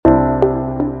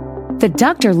The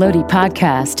Dr. Lodi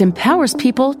podcast empowers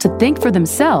people to think for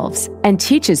themselves and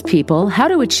teaches people how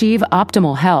to achieve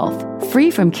optimal health, free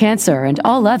from cancer and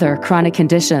all other chronic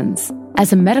conditions.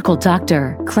 As a medical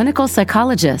doctor, clinical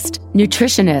psychologist,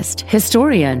 nutritionist,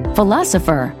 historian,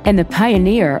 philosopher, and the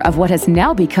pioneer of what has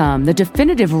now become the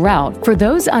definitive route for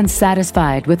those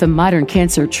unsatisfied with the modern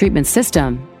cancer treatment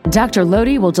system, Dr.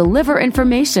 Lodi will deliver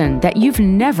information that you've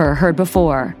never heard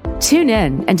before. Tune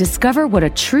in and discover what a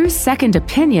true second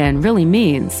opinion really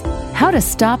means, how to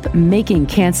stop making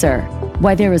cancer,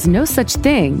 why there is no such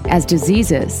thing as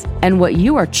diseases, and what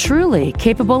you are truly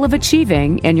capable of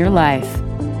achieving in your life.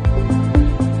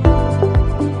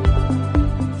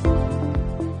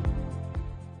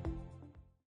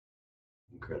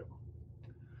 Incredible.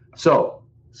 So,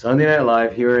 Sunday Night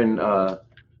Live here in the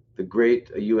great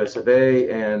US of A,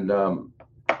 and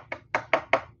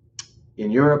in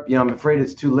Europe, I'm afraid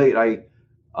it's too late. I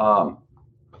got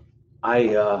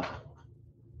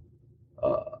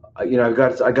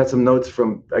some notes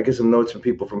from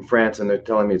people from France, and they're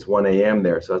telling me it's 1 a.m.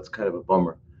 there, so that's kind of a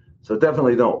bummer. So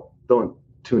definitely don't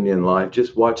tune in live.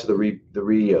 Just watch the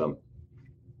restream,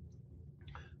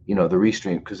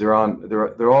 because they're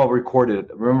all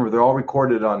recorded. Remember, they're all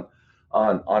recorded on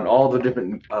all the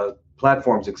different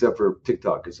platforms except for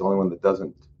TikTok. It's the only one that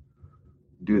doesn't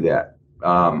do that.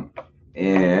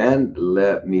 And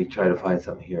let me try to find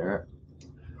something here.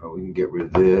 We can get rid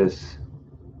of this.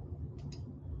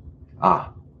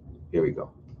 Here we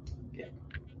go. Yeah.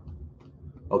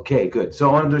 Okay, good. So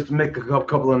I wanted to just make a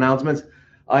couple of announcements.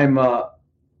 I'm, by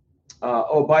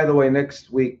the way, next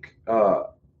week, the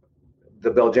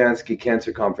Beljanski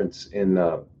Cancer Conference in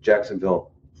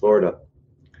Jacksonville, Florida.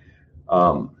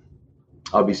 I'll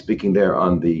be speaking there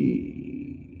on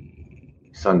the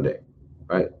Sunday,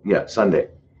 right? Yeah, Sunday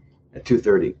at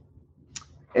 2:30.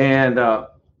 And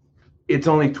it's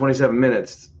only 27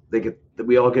 minutes.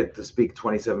 We all get to speak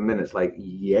 27 minutes. Like,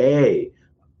 yay!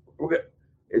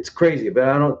 It's crazy, but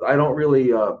I don't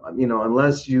really,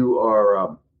 unless you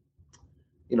are,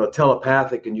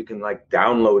 telepathic and you can like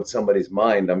download somebody's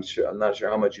mind. I'm not sure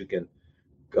how much you can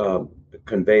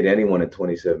convey to anyone in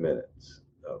 27 minutes.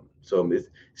 So it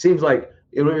seems like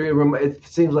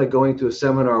going to a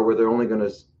seminar where they're only going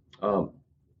to, a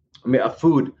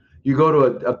food. You go to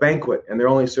a banquet and they're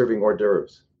only serving hors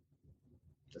d'oeuvres.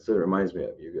 That's what it reminds me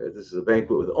of. You guys, this is a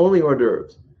banquet with only hors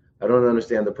d'oeuvres. I don't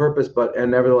understand the purpose, and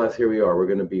nevertheless, here we are. We're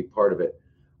going to be part of it.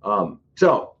 And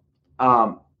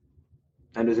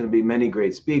there's going to be many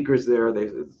great speakers there.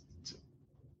 They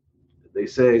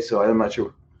say so. I'm not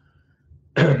sure,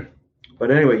 but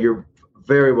anyway, you're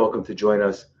very welcome to join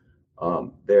us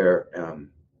there.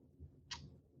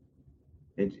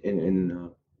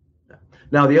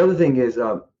 Now the other thing is,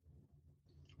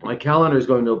 my calendar is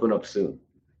going to open up soon.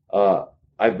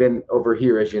 I've been over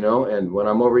here, as you know, and when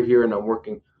I'm over here and I'm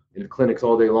working in clinics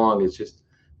all day long, it's just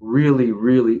really,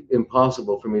 really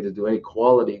impossible for me to do any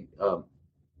quality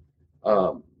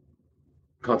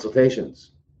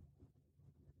consultations.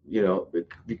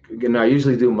 I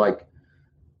usually do them like,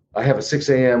 I have a 6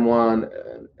 a.m. one,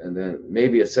 and then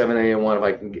maybe a 7 a.m. one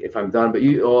if I'm done. But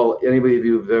anybody of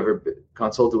you who've ever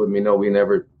consulted with me know we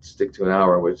never stick to an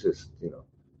hour, which is,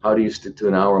 how do you stick to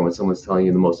an hour when someone's telling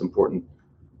you the most important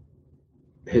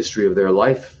history of their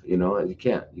life? You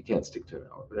can't stick to an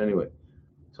hour. But anyway,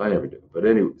 so I never do. But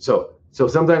anyway, so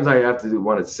sometimes I have to do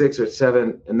one at 6 or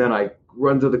 7, and then I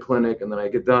run to the clinic, and then I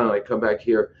get done and I come back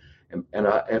here, and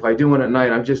if I do one at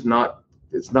night, I'm just not.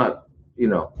 It's not.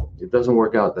 It doesn't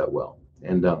work out that well.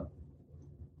 And and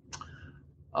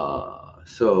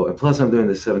plus I'm doing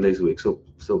this 7 days a week. So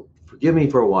forgive me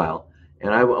for a while.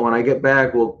 And when I get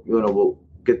back, we'll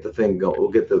get the thing going. We'll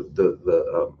get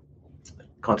the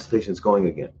consultations going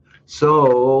again. So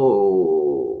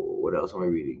what else am I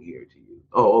reading here to you?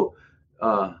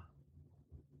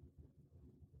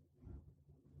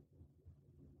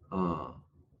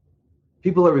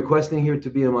 People are requesting here to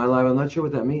be in my live. I'm not sure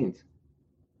what that means.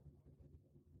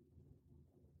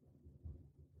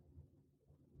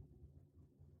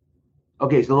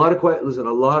 Okay, so a lot of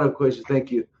questions.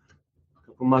 Thank you.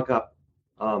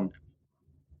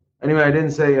 Anyway, I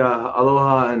didn't say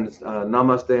aloha and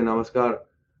namaste, namaskar,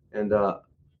 and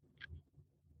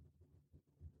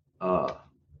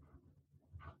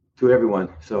to everyone.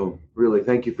 So really,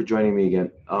 thank you for joining me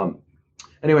again.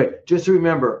 Anyway, just to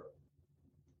remember,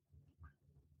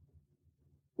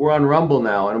 we're on Rumble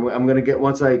now, and I'm going to get,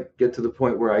 once I get to the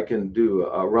point where I can do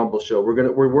a Rumble show,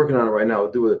 we're working on it right now.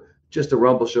 We'll do just a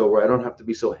Rumble show where I don't have to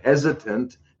be so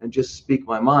hesitant and just speak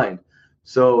my mind.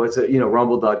 So it's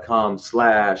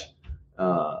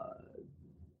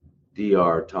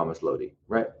rumble.com/Dr. Thomas Lodi,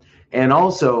 right? And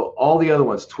also all the other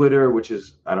ones, Twitter, which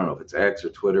is, I don't know if it's X or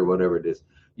Twitter, whatever it is,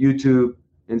 YouTube,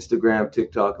 Instagram,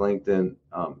 TikTok, LinkedIn,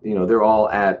 they're all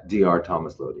at Dr.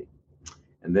 Thomas Lodi.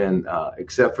 And then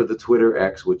except for the Twitter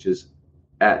X, which is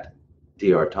at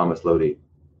Dr. Thomas Lodi,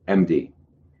 MD.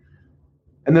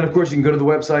 And then, of course, you can go to the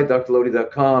website,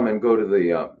 drlodi.com, and go to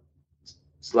the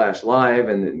 /live,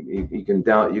 and then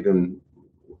you can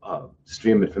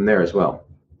stream it from there as well.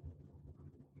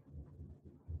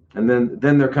 And then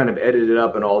they're kind of edited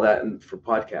up and all that for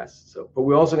podcasts. So, but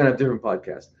we're also going to have different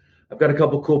podcasts. I've got a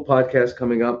couple cool podcasts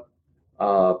coming up.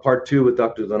 Part 2 with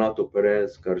Dr. Donato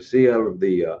Perez Garcia, who's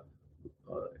the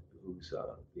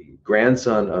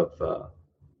grandson of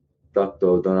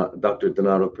Dr.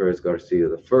 Donato Perez Garcia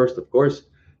the first, of course.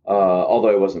 Although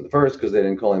it wasn't the first because they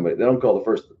didn't call anybody. They don't call the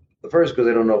first because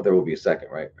they don't know if there will be a second,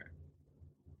 right?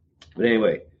 But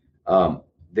anyway, so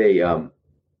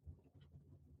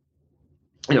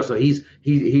he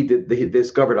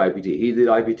discovered IPT. He did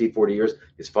IPT 40 years.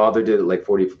 His father did it like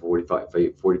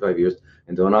 45 years.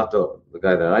 And Donato, the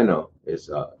guy that I know, has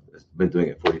been doing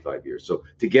it 45 years. So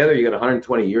together you got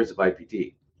 120 years of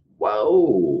IPT.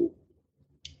 Whoa.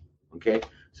 Okay.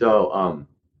 So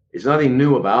there's nothing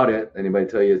new about it. Anybody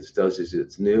tell you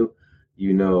it's new?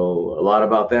 You know a lot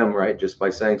about them, right? Just by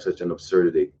saying such an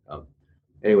absurdity.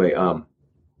 Anyway,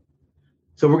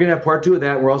 so we're going to have part 2 of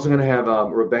that. We're also going to have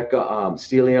Rebecca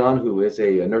Stelion, who is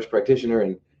a nurse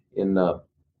practitioner in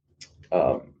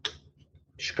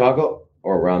Chicago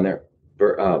or around there.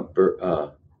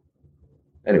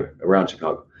 Anyway, around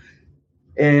Chicago.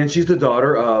 And she's the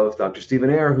daughter of Dr. Stephen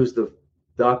Eyre, who's the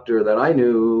doctor that I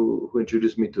knew who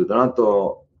introduced me to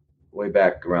Donato way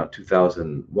back around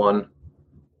 2001.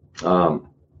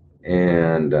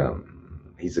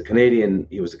 He's a Canadian.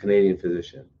 He was a Canadian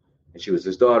physician. And she was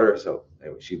his daughter, so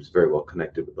anyway, she was very well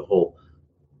connected with the whole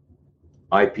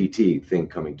IPT thing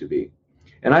coming to be.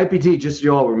 And IPT, just so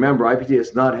you all remember, IPT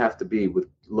does not have to be with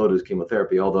low-dose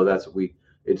chemotherapy, although that's what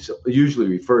it's usually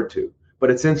referred to.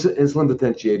 But it's insulin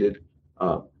potentiated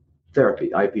therapy,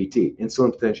 IPT,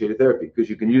 insulin potentiated therapy, because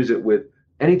you can use it with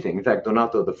anything. In fact,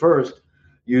 Donato the First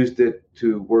used it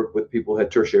to work with people who had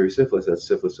tertiary syphilis, that's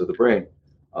syphilis of the brain.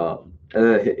 And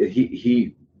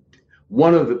then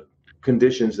one of the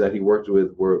conditions that he worked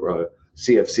with were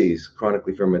CFCs,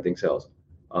 chronically fermenting cells.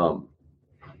 So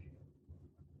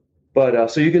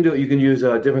you can use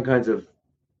different kinds of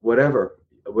whatever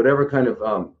kind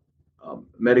of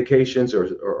medications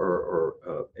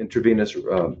or intravenous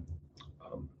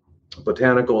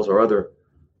botanicals or other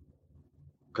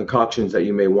concoctions that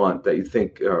you may want that you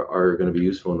think are going to be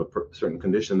useful in a certain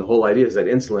condition. The whole idea is that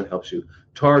insulin helps you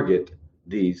target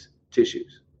these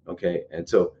tissues. Okay, and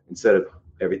so instead of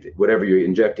everything, whatever you're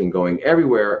injecting going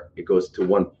everywhere, it goes to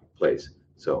one place.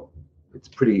 So it's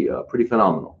pretty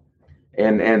phenomenal.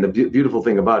 And the beautiful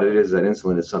thing about it is that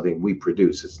insulin is something we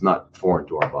produce. It's not foreign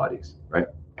to our bodies, right?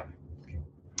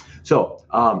 So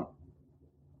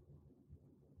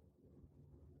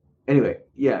anyway,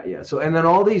 yeah. So and then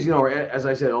all these, as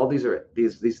I said, all these are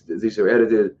these are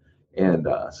edited, and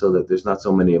so that there's not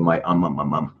so many of my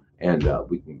and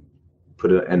we can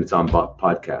put it, and it's on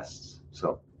podcasts.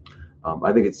 So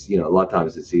I think it's a lot of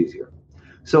times it's easier.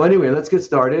 So anyway, let's get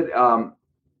started.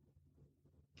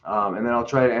 And then I'll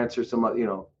try to answer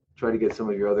try to get some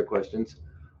of your other questions.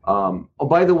 Oh,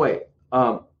 by the way,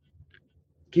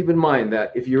 keep in mind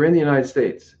that if you're in the United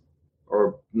States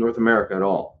or North America at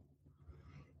all,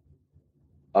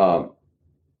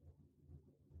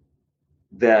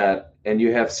 and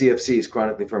you have CFCs,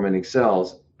 chronically fermenting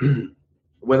cells,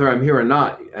 whether I'm here or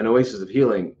not, an Oasis of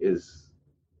Healing is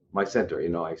my center.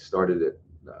 I started it.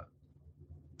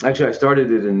 Actually, I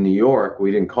started it in New York.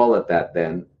 We didn't call it that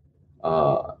then.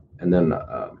 And then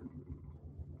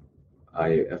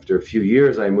after a few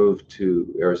years, I moved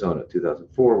to Arizona,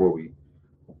 2004, where we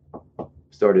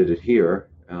started it here.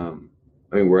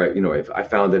 I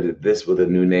founded this with a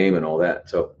new name and all that.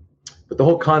 So, but the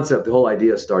whole concept, the whole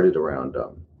idea started around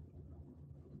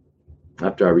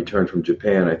after I returned from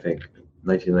Japan, I think,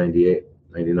 1998,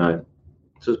 99.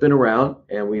 So it's been around,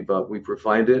 and we've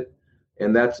refined it,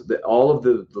 and that's all of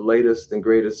the latest and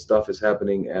greatest stuff is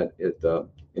happening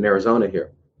in Arizona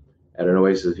here, at an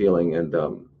Oasis of Healing, and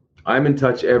I'm in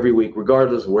touch every week,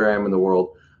 regardless of where I am in the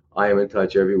world. I am in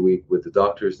touch every week with the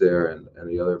doctors there and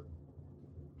the other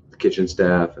kitchen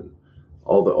staff and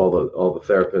all the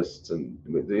therapists, and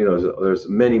there's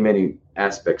many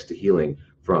aspects to healing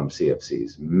from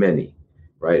CFCs, many,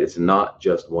 right? It's not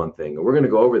just one thing, and we're going to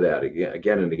go over that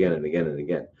again and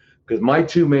again, because my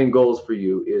two main goals for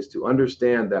you is to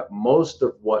understand that most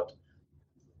of what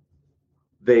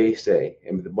they say,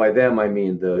 and by them I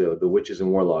mean the witches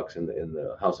and warlocks in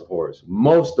the House of Horrors,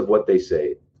 most of what they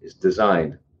say is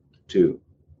designed to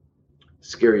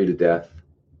scare you to death,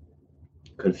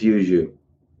 confuse you,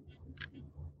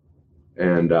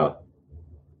 and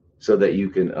so that you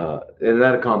can, and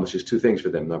that accomplishes two things for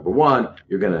them. Number one,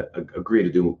 you're going to agree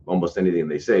to do almost anything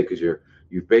they say because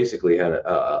you've basically had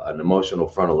an emotional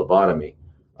frontal lobotomy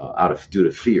due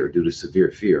to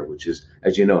severe fear, which is,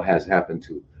 as you know, has happened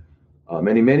to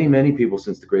many people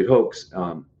since the Great Hoax.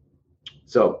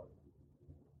 So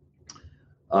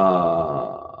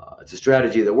it's a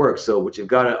strategy that works. So what you've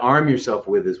got to arm yourself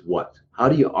with is what? How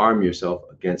do you arm yourself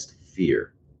against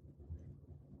fear?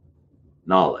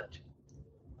 Knowledge.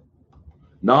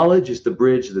 Knowledge is the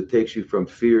bridge that takes you from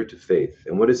fear to faith.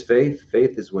 And what is faith?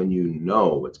 Faith is when you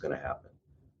know what's going to happen.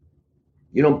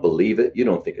 You don't believe it. You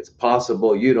don't think it's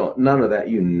possible. None of that.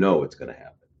 You know it's going to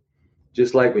happen.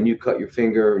 Just like when you cut your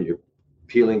finger, you're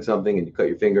peeling something and you cut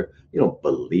your finger, you don't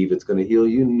believe it's going to heal.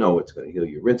 You know it's going to heal.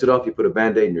 You rinse it off, you put a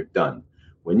Band-Aid, and you're done.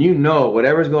 When you know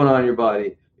whatever's going on in your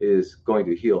body is going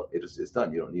to heal, it's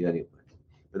done. You don't need anything.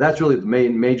 But that's really the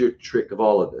major trick of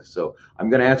all of this. So I'm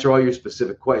going to answer all your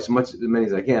specific questions, as many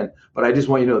as I can, but I just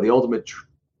want you to know the ultimate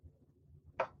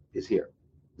is here.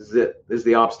 This is it. This is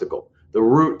the obstacle. The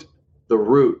root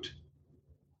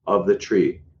of the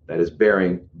tree that is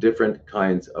bearing different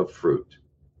kinds of fruit.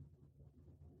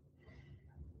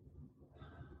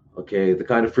 Okay, the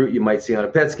kind of fruit you might see on a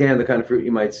PET scan, the kind of fruit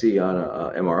you might see on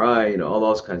a MRI, all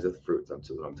those kinds of fruits. That's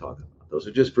what I'm talking about. Those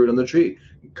are just fruit on the tree.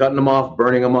 Cutting them off,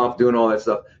 burning them off, doing all that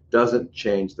stuff doesn't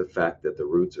change the fact that the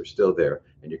roots are still there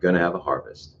and you're going to have a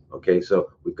harvest. Okay, so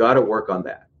we've got to work on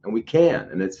that. And we can,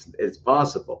 and it's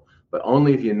possible, but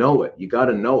only if you know it. You got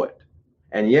to know it.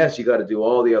 And yes, you got to do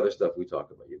all the other stuff we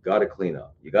talk about. You've got to clean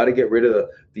up. You got to get rid of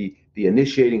the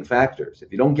initiating factors.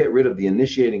 If you don't get rid of the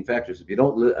initiating factors, if you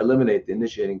don't eliminate the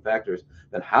initiating factors,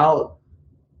 then how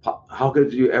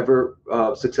could you ever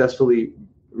successfully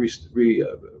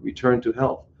return to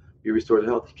health, be restored to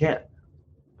health? You can't.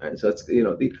 Right? So it's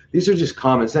these are just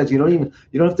common sense. You don't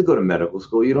have to go to medical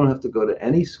school. You don't have to go to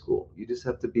any school. You just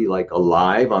have to be like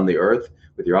alive on the earth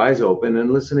with your eyes open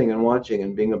and listening and watching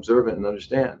and being observant and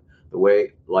understand the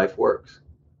way life works.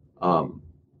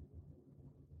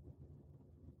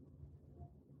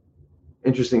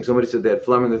 Interesting. Somebody said they had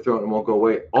phlegm in their throat and won't go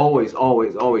away. Always,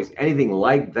 always, always. Anything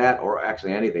like that, or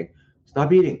actually anything,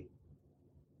 stop eating.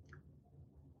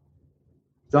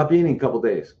 Stop eating a couple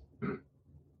days.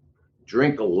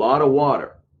 Drink a lot of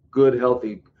water. Good,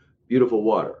 healthy, beautiful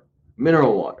water.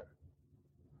 Mineral water.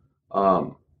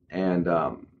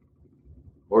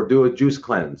 Or do a juice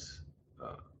cleanse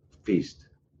feast.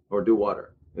 Or do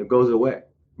water. It goes away.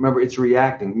 Remember, it's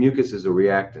reacting. Mucus is a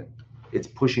reactant. It's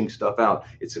pushing stuff out.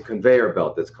 It's a conveyor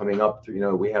belt that's coming up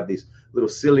through. We have these little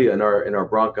cilia in our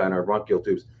bronchi and our bronchial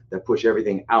tubes that push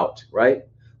everything out, right?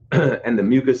 And the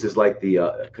mucus is like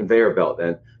the conveyor belt,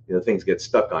 and things get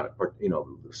stuck on it.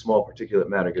 Small particulate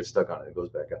matter gets stuck on it. It goes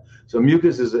back out. So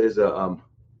mucus is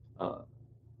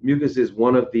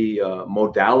one of the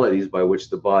modalities by which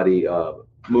the body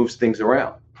moves things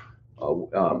around. But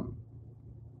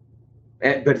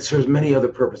it serves many other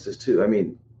purposes too. I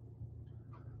mean,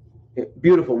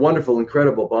 beautiful, wonderful,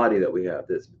 incredible body that we have.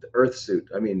 This earth suit.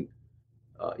 I mean,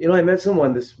 I met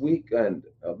someone this weekend,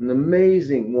 an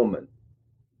amazing woman.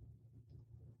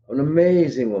 I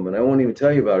won't even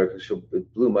tell you about her because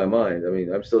it blew my mind. I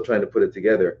mean, I'm still trying to put it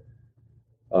together,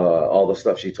 all the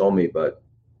stuff she told me, but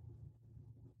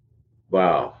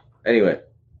wow. Anyway,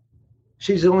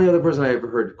 she's the only other person I ever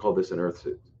heard call this an earth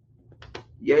suit.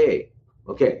 Yay.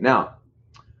 Okay, now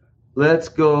let's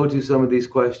go to some of these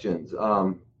questions.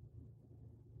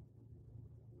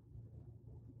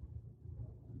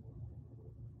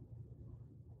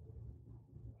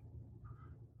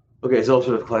 Okay, it's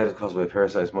ulcerative colitis caused by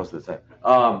parasites most of the time.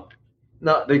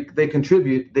 No, they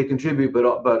contribute,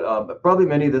 but probably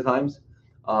many of the times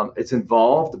it's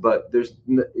involved, but there's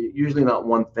usually not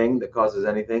one thing that causes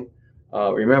anything.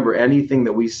 Remember, anything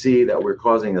that we see that we're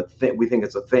causing a thing, we think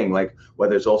it's a thing, like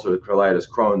whether it's ulcerative colitis,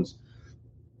 Crohn's,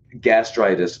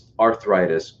 gastritis,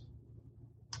 arthritis,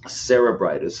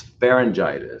 cerebritis,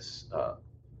 pharyngitis,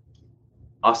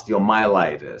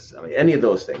 osteomyelitis. I mean, any of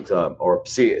those things, or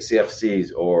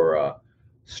CFCs, or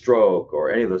stroke,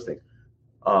 or any of those things.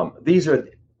 These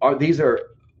are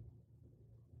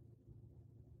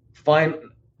fine.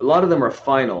 A lot of them are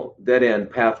final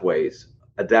dead-end pathways,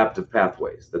 adaptive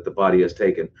pathways that the body has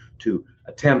taken to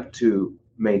attempt to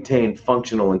maintain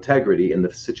functional integrity in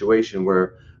the situation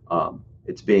where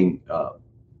it's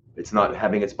not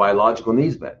having its biological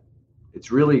needs met. It's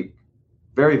really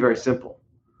very, very simple.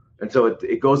 And so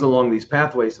it goes along these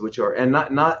pathways, which are, and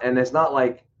it's not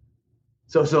like,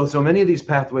 so many of these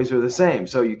pathways are the same.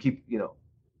 So you keep,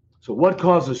 so what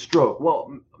causes stroke?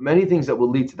 Well, many things that will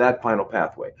lead to that final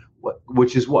pathway.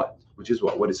 Which is what?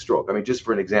 What is stroke? I mean, just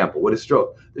for an example, what is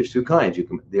stroke? There's two kinds.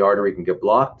 The artery can get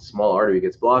blocked, small artery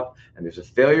gets blocked, and there's a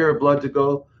failure of blood to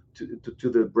go to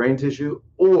the brain tissue,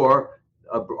 or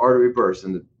a artery bursts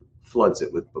and it floods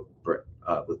it with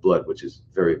blood, which is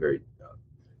very, very,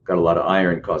 got a lot of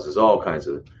iron, causes all kinds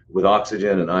of, with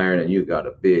oxygen and iron, and you've got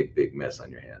a big, big mess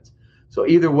on your hands. So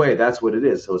either way, that's what it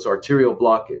is. So it's arterial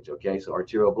blockage, okay? So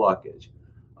arterial blockage.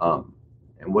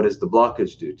 And what does the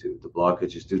blockage do to? The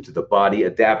blockage is due to the body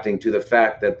adapting to the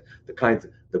fact that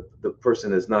the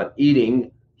person is not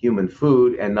eating human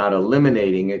food and not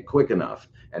eliminating it quick enough.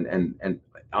 And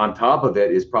on top of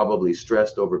it is probably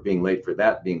stressed over being late for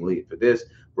that, being late for this,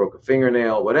 broke a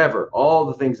fingernail, whatever, all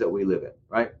the things that we live in,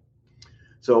 right?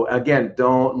 So again,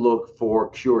 don't look for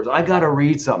cures. I got to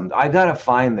read something. I got to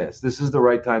find this. This is the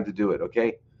right time to do it,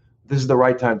 okay? This is the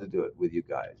right time to do it with you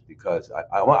guys, because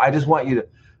I just want you to,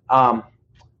 I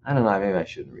don't know, maybe I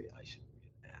shouldn't read.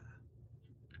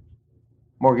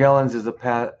 Morgellons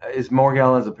is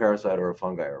Morgellons a parasite or a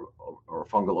fungi or a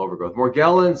fungal overgrowth?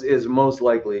 Morgellons is most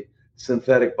likely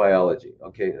synthetic biology.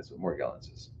 Okay, that's what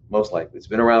Morgellons is. Most likely. It's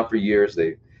been around for years.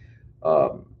 They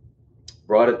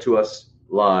brought it to us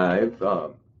live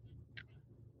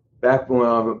back when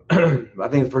I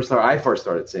think I first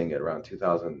started seeing it around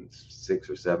 2006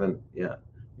 or 7. Yeah,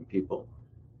 in people.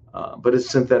 But it's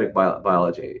synthetic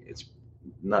biology. It's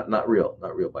not real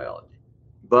biology.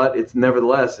 But it's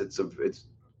nevertheless it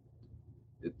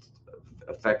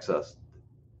affects us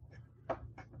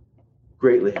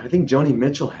greatly. I think Joni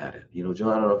Mitchell had it. I don't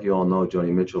know if you all know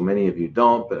Joni Mitchell. Many of you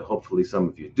don't, but hopefully some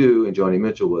of you do. And Joni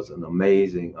Mitchell was an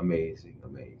amazing, amazing,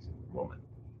 amazing woman.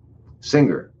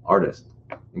 Singer, artist,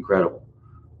 incredible.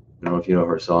 I don't know if you know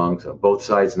her songs. Both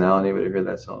Sides Now. Anybody hear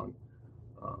that song?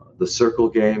 The Circle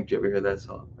Game. Did you ever hear that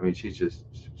song? I mean, she was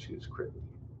crazy.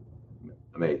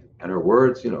 Amazing. And her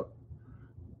words,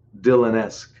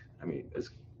 Dylan-esque. I mean, it's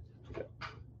okay.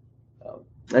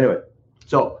 Anyway,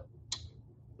 so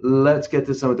let's get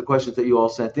to some of the questions that you all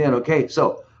sent in. Okay,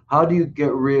 so how do you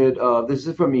get rid of, this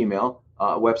is from email,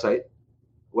 website.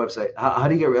 How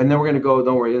do you get rid, and then we're going to go,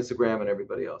 don't worry, Instagram and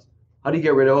everybody else. How do you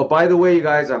get rid of, by the way, you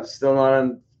guys, I'm still not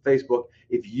on Facebook.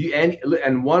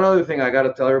 And one other thing I got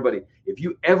to tell everybody, if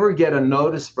you ever get a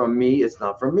notice from me, it's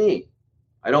not from me.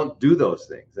 I don't do those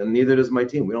things, and neither does my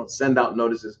team. We don't send out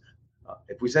notices.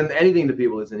 If we send anything to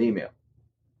people, it's an email.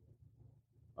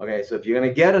 Okay, so if you're going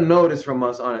to get a notice from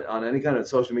us on any kind of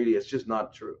social media, it's just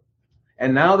not true.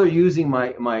 And now they're using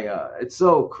my it's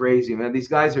so crazy, man. These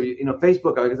guys are,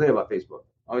 Facebook, I can tell you about Facebook.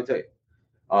 I'm going to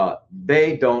tell you.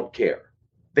 They don't care.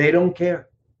 They don't care.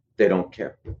 They don't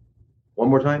care. One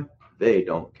more time. They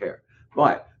don't care.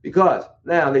 Why? Because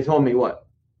now they told me what?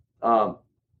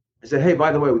 I said, hey,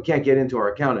 by the way, we can't get into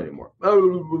our account anymore.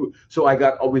 So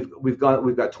we've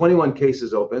got 21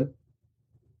 cases open.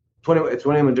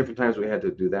 21 different times we had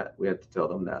to do that. We had to tell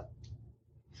them that.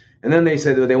 And then they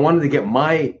said that they wanted to get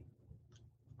my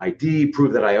ID,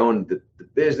 prove that I owned the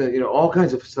business, all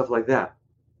kinds of stuff like that.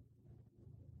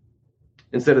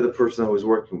 Instead of the person who was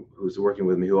working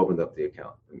with me, who opened up the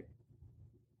account for me.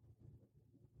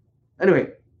 Anyway,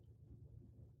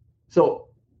 so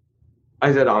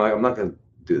I said, I'm not going to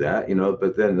do that,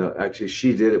 but then actually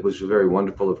she did. It was very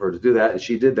wonderful of her to do that, and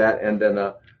she did that, and then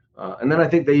I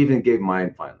think they even gave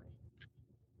mine finally.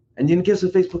 And you guess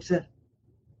what Facebook said?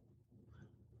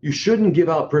 You shouldn't give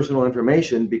out personal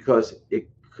information because it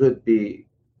could be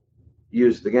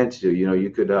used against you. You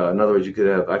could, in other words, you could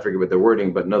have, I forget what the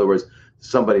wording, but in other words,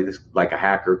 somebody that's like a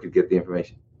hacker could get the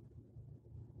information.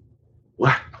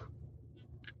 What?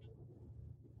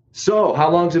 So how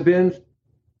long's it been?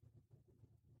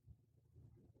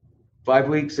 5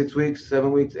 weeks, 6 weeks,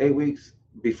 7 weeks, 8 weeks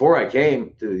before I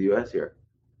came to the U.S. here.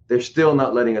 They're still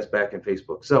not letting us back in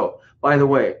Facebook. So, by the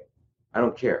way, I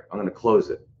don't care. I'm going to close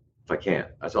it if I can.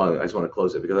 That's all. I just want to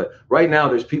close it because right now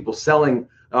there's people selling,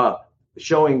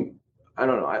 showing. I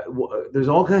don't know. There's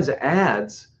all kinds of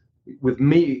ads with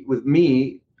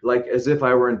me, like as if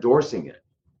I were endorsing it.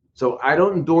 So I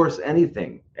don't endorse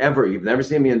anything ever. You've never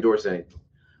seen me endorse anything.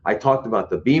 I talked about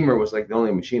the Beamer was like the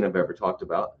only machine I've ever talked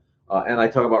about. And I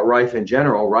talk about Rife in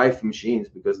general, Rife machines,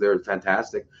 because they're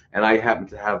fantastic. And I happen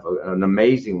to have an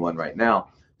amazing one right now.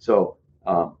 So,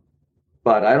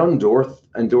 but I don't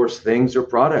endorse things or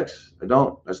products. I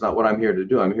don't. That's not what I'm here to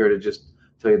do. I'm here to just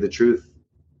tell you the truth.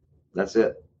 That's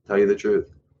it. Tell you the truth.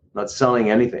 Not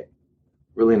selling anything.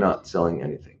 Really not selling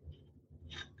anything.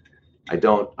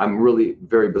 I'm really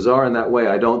very bizarre in that way.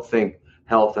 I don't think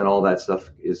health and all that stuff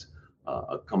is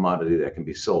a commodity that can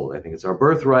be sold. I think it's our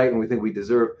birthright, and we think we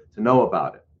deserve to know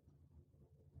about it.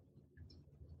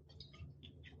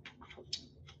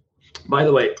 By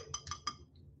the way,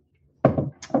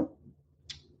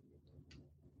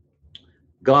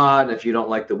 God, if you don't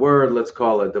like the word, let's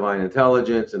call it divine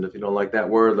intelligence. And if you don't like that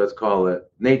word, let's call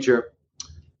it nature,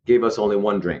 gave us only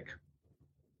one drink.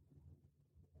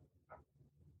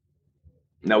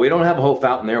 Now, we don't have a whole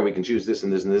fountain there. We can choose this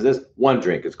and this and this. One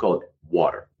drink. It's called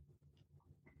water.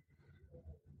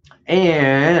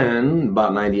 And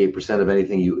about 98% of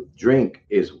anything you drink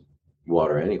is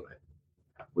water anyway,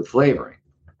 with flavoring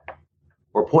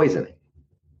or poisoning.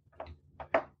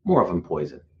 More often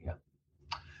poisoning, yeah.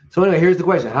 So anyway, here's the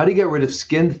question. How do you get rid of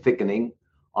skin thickening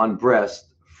on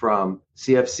breast from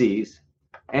CFCs?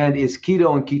 And is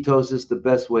keto and ketosis the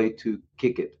best way to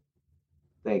kick it?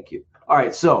 Thank you. All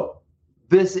right, so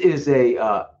this is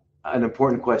an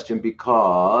important question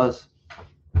because,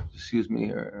 excuse me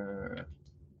here.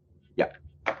 Yeah.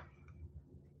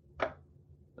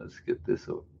 Let's get this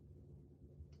over.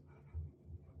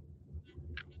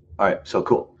 All right, so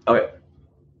cool. Okay.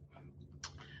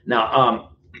 Now,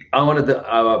 I wanted to,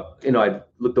 I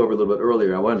looked over a little bit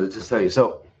earlier. I wanted to just tell you.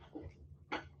 So,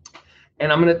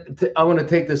 and I want to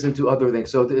take this into other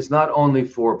things. So it's not only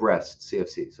for breast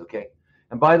CFCs, okay?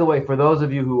 And by the way, for those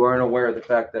of you who aren't aware of the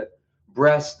fact that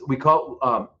breast, we call,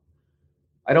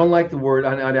 I don't like the word.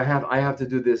 I have to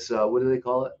do this. What do they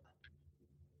call it?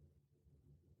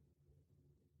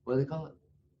 What do they call it?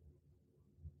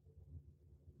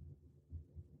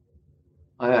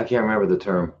 I can't remember the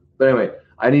term. But anyway,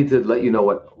 I need to let you know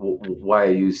why I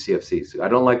use CFCs. I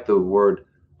don't like the word,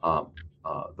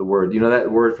 you know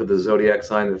that word for the zodiac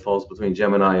sign that falls between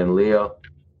Gemini and Leo?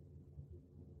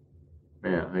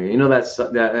 Yeah, you know that.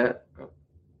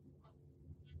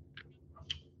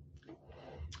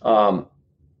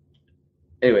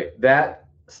 Anyway, that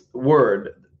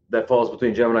word that falls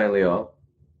between Gemini and Leo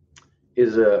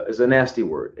is a nasty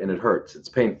word, and it hurts. It's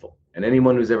painful. And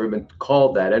anyone who's ever been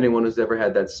called that, anyone who's ever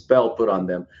had that spell put on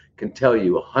them, can tell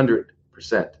you 100%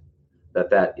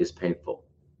 that is painful.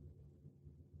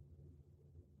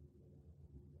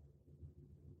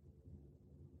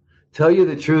 Tell you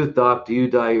the truth, Doc, do you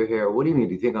dye your hair? What do you mean?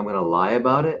 Do you think I'm going to lie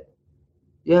about it?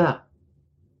 Yeah.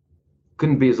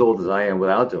 Couldn't be as old as I am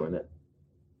without doing it.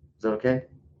 Is that okay?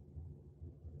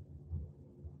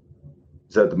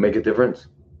 Does that make a difference?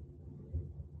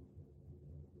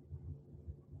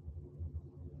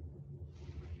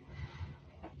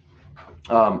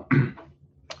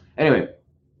 Anyway,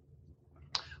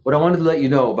 what I wanted to let you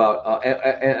know about,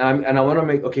 and I want to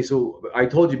make, okay, so I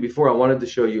told you before, I wanted to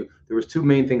show you, there was two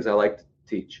main things I like to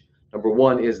teach. Number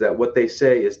one is that what they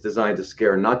say is designed to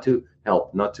scare, not to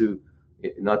help, not to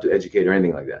educate or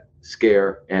anything like that.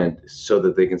 Scare, and so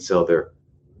that they can sell their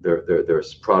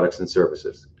products and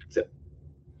services. That's it.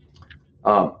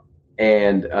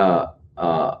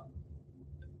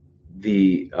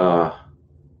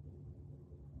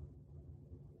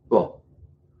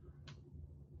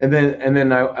 And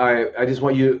then I just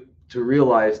want you to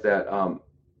realize that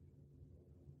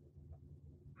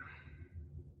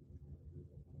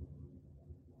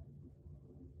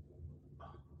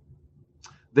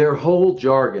their whole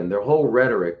jargon, their whole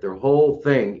rhetoric, their whole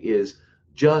thing is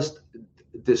just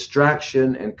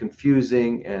distraction and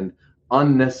confusing and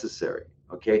unnecessary.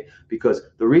 Okay, because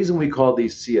the reason we call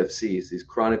these CFCs, these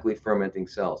chronically fermenting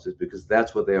cells, is because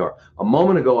that's what they are. A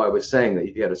moment ago, I was saying that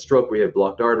if you had a stroke where you had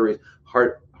blocked arteries,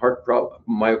 heart problem,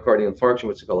 myocardial infarction,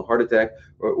 which is called a heart attack,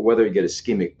 or whether you get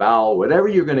ischemic bowel, whatever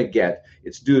you're going to get,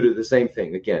 it's due to the same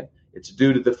thing. Again, it's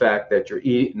due to the fact that you're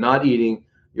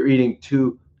eating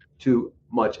too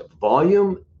much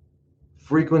volume,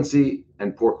 frequency,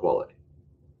 and poor quality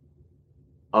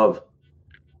of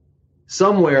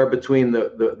somewhere between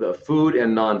the food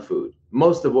and non-food.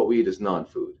 Most of what we eat is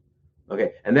non-food.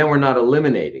 Okay, and then we're not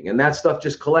eliminating, and that stuff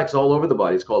just collects all over the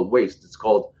body. It's called waste. It's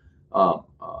called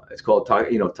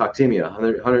toxemia.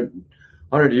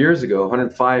 100 years ago,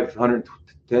 105,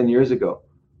 110 years ago,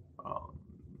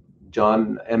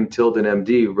 John M. Tilden,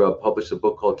 MD, published a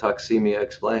book called Toxemia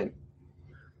Explained.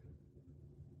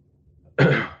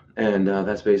 And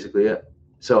that's basically it.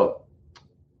 So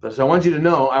I want you to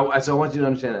know, I want you to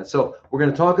understand that. So we're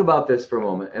going to talk about this for a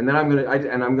moment, and then I'm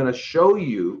going to show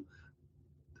you.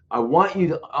 I want you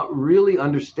to really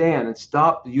understand and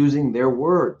stop using their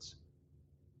words.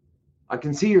 I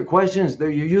can see your questions.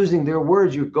 You're using their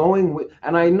words. You're going with,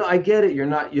 and I get it. You're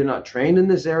not trained in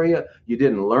this area. You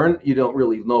didn't learn. You don't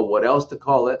really know what else to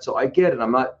call it. So I get it.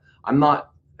 I'm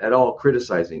not at all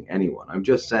criticizing anyone. I'm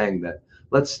just saying that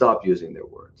let's stop using their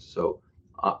words. So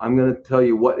I'm going to tell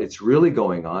you what it's really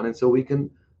going on, and so we can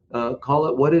call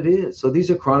it what it is. So these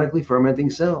are chronically fermenting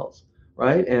cells,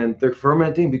 right? And they're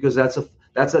fermenting because that's an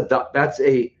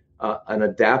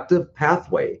adaptive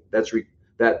pathway that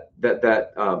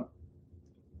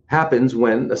happens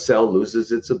when a cell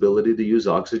loses its ability to use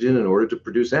oxygen in order to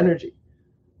produce energy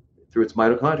through its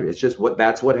mitochondria. It's just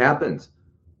that's what happens,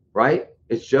 right?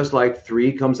 It's just like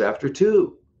 3 comes after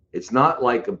 2. It's not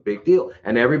like a big deal.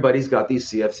 And everybody's got these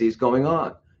CFCs going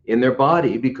on in their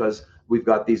body because we've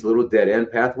got these little dead end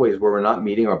pathways where we're not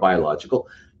meeting our biological.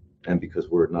 And because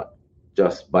we're not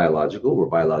just biological, we're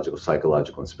biological,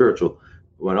 psychological, and spiritual.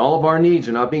 When all of our needs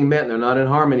are not being met and they're not in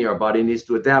harmony, our body needs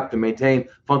to adapt to maintain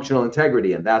functional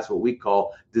integrity. And that's what we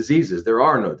call diseases. There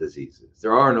are no diseases.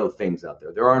 There are no things out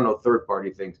there. There are no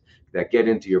third-party things that get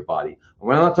into your body. And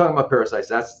when I'm not talking about parasites,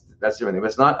 that's everything.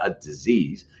 It's not a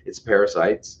disease. It's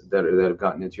parasites that have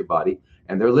gotten into your body,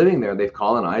 and they're living there. They've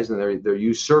colonized, and they're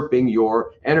usurping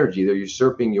your energy. They're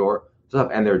usurping your stuff,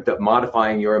 and they're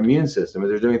modifying your immune system.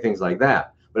 And they're doing things like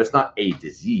that. But it's not a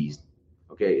disease.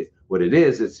 Okay, what it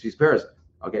is, it's these parasites.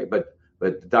 Okay, but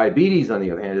diabetes, on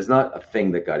the other hand, is not a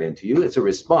thing that got into you. It's a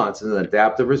response, it's an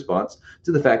adaptive response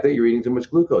to the fact that you're eating too much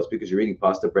glucose because you're eating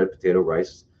pasta, bread, potato,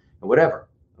 rice, and whatever.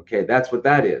 Okay, that's what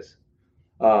that is.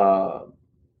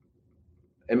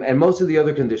 And most of the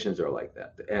other conditions are like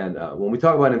that. And when we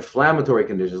talk about inflammatory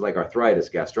conditions like arthritis,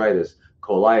 gastritis,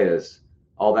 colitis,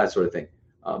 all that sort of thing,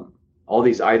 all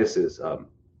these itises,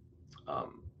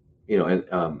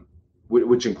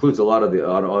 which includes a lot of the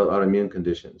autoimmune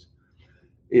conditions,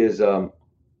 is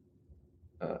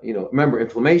remember,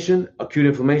 inflammation, acute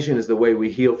inflammation is the way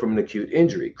we heal from an acute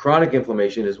injury. Chronic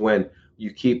inflammation is when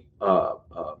you keep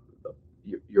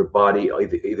your body,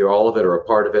 either all of it or a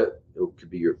part of it. It could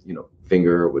be your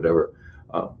finger or whatever,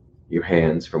 your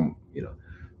hands from,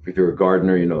 if you're a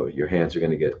gardener, your hands are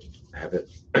going to have it.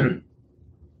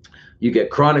 You get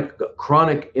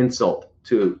chronic insult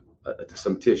to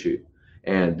some tissue,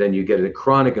 and then you get a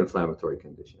chronic inflammatory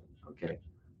condition. Okay,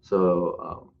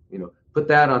 so put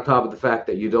that on top of the fact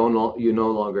that you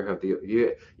no longer have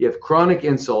you have chronic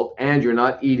insult, and you're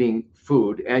not eating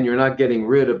food, and you're not getting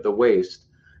rid of the waste,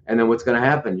 and then what's going to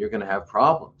happen? You're going to have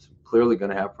problems. Clearly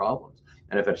going to have problems.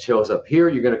 And if it shows up here,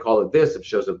 you're going to call it this. If it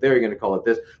shows up there, you're going to call it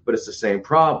this. But it's the same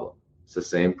problem. It's the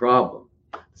same problem.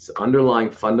 The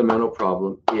underlying fundamental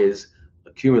problem is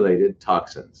accumulated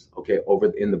toxins, okay,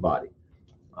 in the body,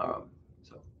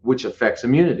 which affects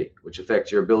immunity, which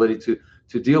affects your ability to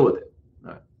deal with it.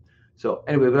 All right. So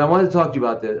anyway, but I wanted to talk to you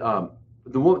about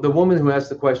the woman who asked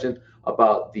the question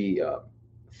about the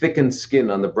thickened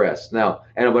skin on the breast. Now,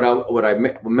 and what I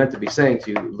meant to be saying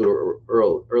to you a little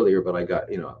earlier, but I got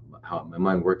how my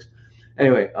mind works.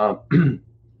 Anyway,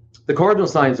 the cardinal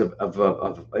signs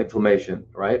of inflammation,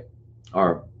 right,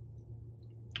 are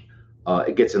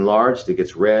it gets enlarged, it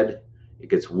gets red, it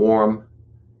gets warm,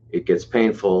 it gets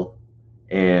painful,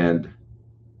 and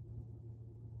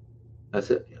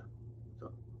that's it. Yeah.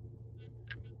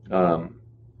 So,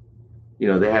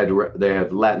 they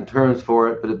had Latin terms for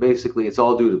it, but basically it's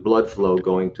all due to blood flow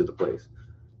going to the place.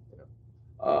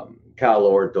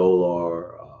 Calor,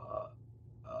 dolor,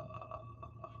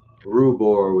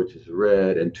 rubor, which is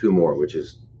red, and tumor, which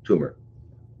is tumor,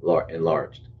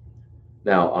 enlarged.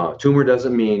 Now, tumor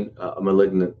doesn't mean a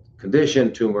malignant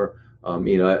condition. Tumor,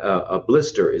 a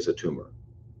blister is a tumor.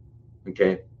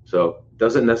 Okay, so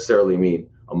doesn't necessarily mean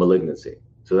a malignancy.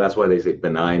 So that's why they say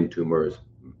benign tumors,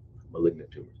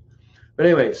 malignant tumors. But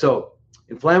anyway, so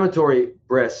inflammatory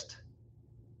breast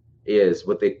is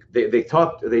what they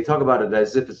talk about it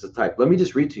as if it's a type. Let me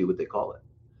just read to you what they call it.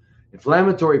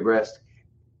 Inflammatory breast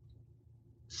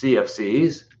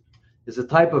CFCs is a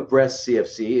type of breast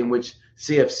CFC in which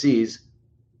CFCs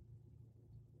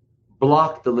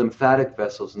block the lymphatic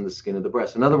vessels in the skin of the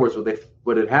breast. In other words,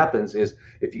 what it happens is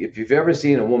if you've ever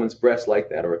seen a woman's breast like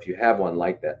that, or if you have one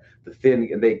like that, the thin,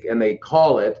 and they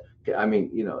call it, I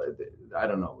mean, I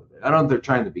don't know if they're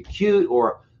trying to be cute,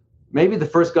 or maybe the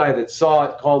first guy that saw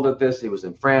it called it this. He was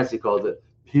in France. He called it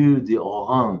peau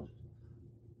d'orange.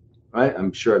 Right?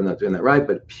 I'm sure I'm not doing that right,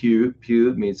 but peau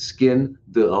means skin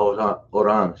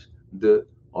orange.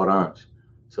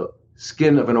 So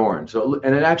skin of an orange. So,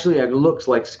 and it actually looks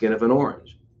like skin of an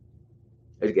orange.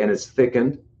 And it's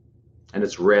thickened, and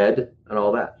it's red, and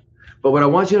all that. But what I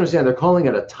want you to understand, they're calling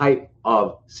it a type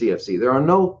of CFC. There are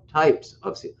no types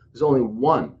of CFC. There's only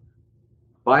one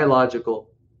biological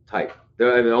type.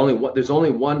 There's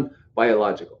only one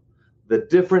biological. The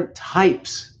different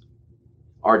types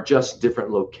are just different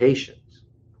locations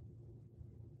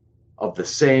of the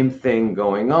same thing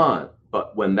going on.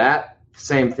 But when that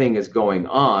same thing is going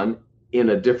on, in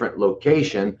a different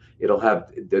location, it'll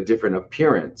have a different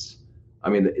appearance. I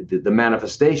mean, the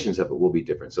manifestations of it will be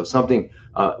different. So something,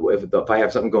 if I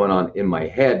have something going on in my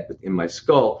head, in my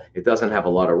skull, it doesn't have a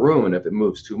lot of room. And if it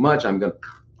moves too much, I'm going to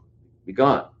be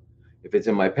gone. If it's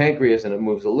in my pancreas and it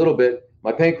moves a little bit,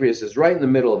 my pancreas is right in the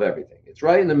middle of everything. It's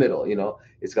right in the middle, you know.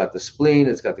 It's got the spleen,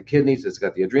 it's got the kidneys, it's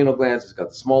got the adrenal glands, it's got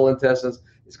the small intestines,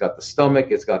 it's got the stomach,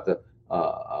 it's got the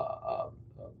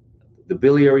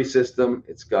biliary system,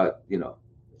 it's got, you know,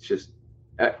 it's just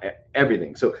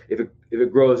everything. So if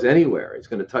it grows anywhere, it's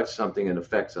going to touch something and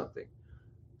affect something.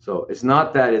 So it's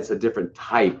not that it's a different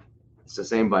type; it's the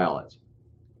same biology.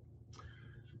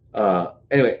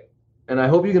 Anyway, and I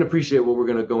hope you can appreciate what we're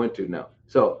going to go into now.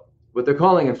 So what they're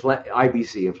calling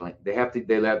IBC, they have the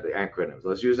acronyms.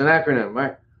 Let's use an acronym,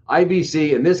 right?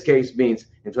 IBC in this case means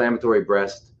inflammatory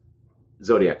breast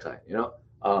zodiac sign. You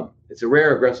know, it's a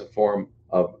rare aggressive form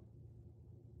of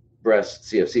breast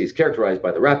CFCs characterized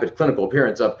by the rapid clinical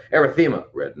appearance of erythema,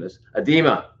 redness,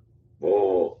 edema,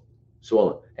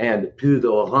 swollen, and peau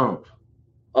d'orange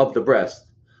of the breast,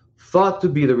 thought to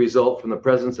be the result from the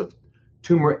presence of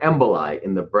tumor emboli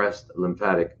in the breast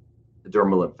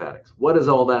dermal lymphatics. What does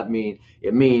all that mean?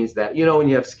 It means that, you know, when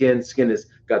you have skin has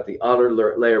got the outer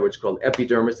layer, which is called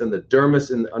epidermis, and the dermis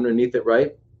underneath it,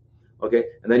 right? Okay,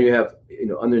 and then you have, you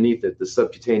know, underneath it, the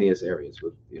subcutaneous areas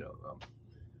with, you know.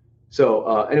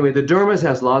 So anyway, the dermis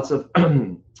has lots of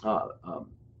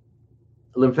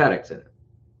lymphatics in it.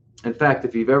 In fact,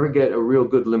 if you've ever get a real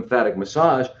good lymphatic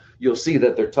massage, you'll see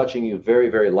that they're touching you very,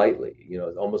 very lightly. You know,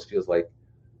 it almost feels like,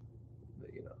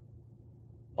 you know,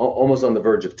 almost on the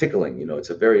verge of tickling. You know, it's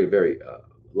a very, very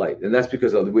light. And that's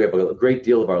because we have a great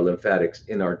deal of our lymphatics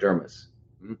in our dermis.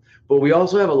 But we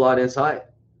also have a lot inside.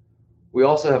 You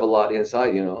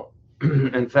know.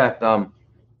 In fact,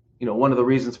 you know, one of the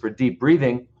reasons for deep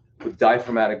breathing, with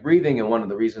diaphragmatic breathing, and one of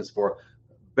the reasons for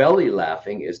belly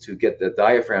laughing is to get the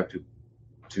diaphragm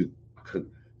to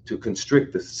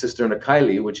constrict the cisterna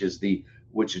chyli,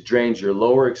 which drains your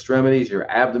lower extremities, your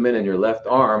abdomen, and your left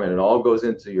arm, and it all goes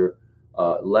into your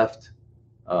left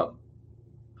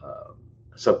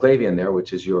subclavian there,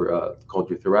 which is your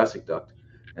called your thoracic duct,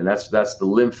 and that's the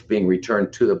lymph being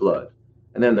returned to the blood,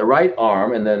 and then the right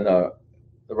arm, and then the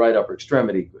right upper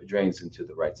extremity drains into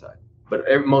the right side. But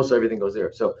most everything goes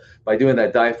there. So by doing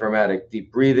that diaphragmatic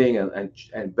deep breathing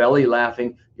and belly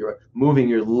laughing, you're moving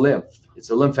your lymph. It's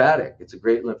a lymphatic. It's a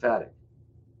great lymphatic.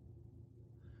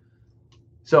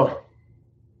 So,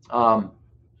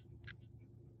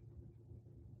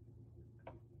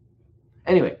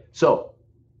 anyway, so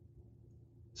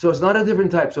it's not a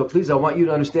different type. So please, I want you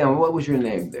to understand. What was your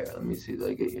name there? Let me see if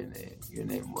I get your name. Your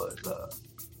name was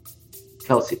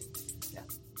Kelsey.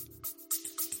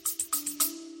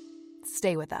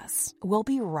 Stay with us. We'll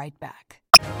be right back.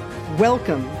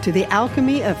 Welcome to the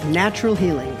Alchemy of Natural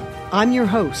Healing. I'm your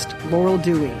host, Laurel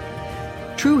Dewey.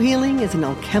 True healing is an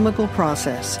alchemical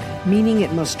process, meaning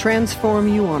it must transform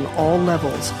you on all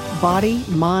levels, body,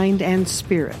 mind, and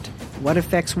spirit. What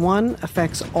affects one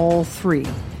affects all three.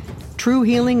 True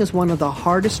healing is one of the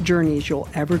hardest journeys you'll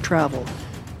ever travel,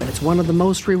 but it's one of the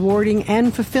most rewarding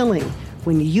and fulfilling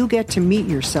when you get to meet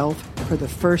yourself for the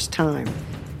first time.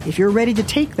 If you're ready to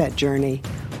take that journey,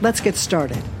 let's get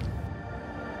started.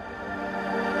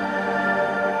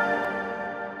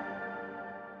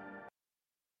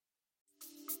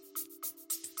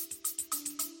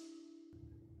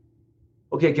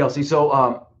 Okay, Kelsey.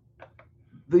 So,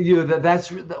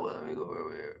 that's let me go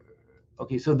over here.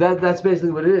 Okay, so that's basically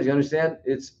what it is. You understand?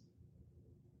 It's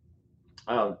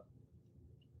the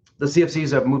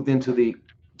CFCs have moved into the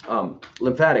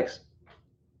lymphatics.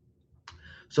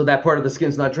 So that part of the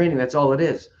skin's not draining. That's all it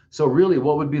is. So really,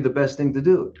 what would be the best thing to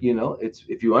do? You know, it's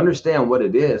if you understand what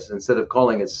it is, instead of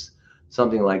calling it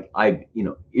something like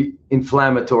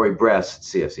inflammatory breast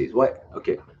CFCs. What?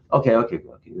 Okay.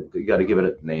 You got to give it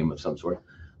a name of some sort.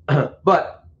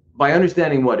 But by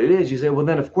understanding what it is, you say, well,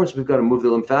 then of course we've got to move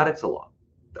the lymphatics along.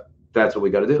 That's what we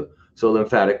got to do. So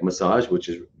lymphatic massage, which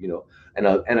is, you know, and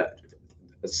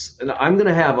I'm going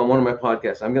to have on one of my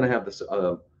podcasts, I'm going to have this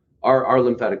our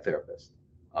lymphatic therapist.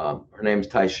 Her name's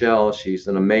Tyshell. She's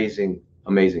an amazing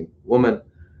woman,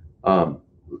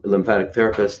 lymphatic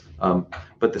therapist.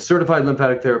 But the certified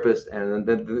lymphatic therapist, and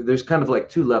then there's kind of like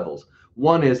two levels.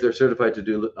 One is they're certified to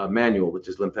do manual, which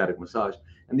is lymphatic massage,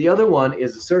 and the other one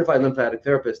is a certified lymphatic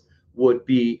therapist would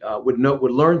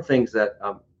learn things that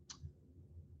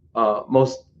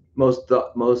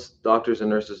most doctors and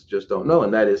nurses just don't know,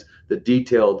 and that is the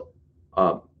detailed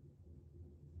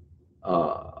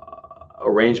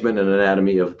arrangement and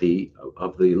anatomy of the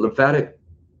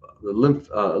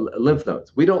lymph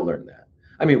nodes. We don't learn that.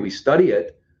 I mean, we study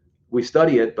it, we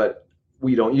study it, but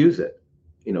we don't use it.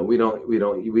 You know, we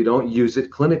don't use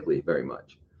it clinically very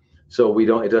much. So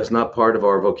it's not part of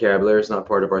our vocabulary. It's not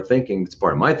part of our thinking. It's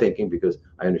part of my thinking because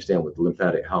I understand with the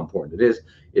lymphatic how important it is.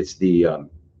 It's the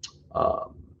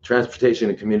transportation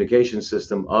and communication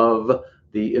system of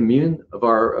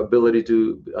our ability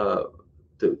to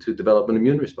develop an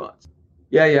immune response.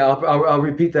 Yeah. I'll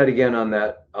repeat that again on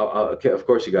that. Okay, of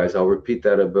course, you guys. I'll repeat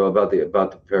that about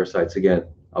the parasites again.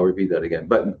 I'll repeat that again,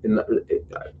 but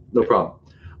no problem.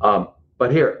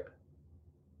 But here,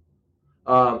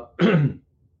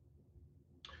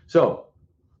 so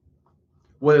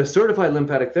what a certified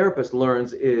lymphatic therapist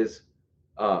learns is,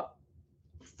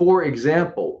 for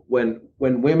example, when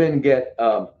women get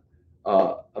a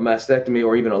mastectomy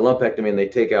or even a lumpectomy and they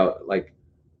take out like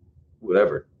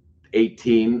whatever,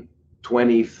 18,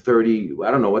 20, 30,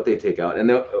 I don't know what they take out, and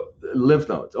lymph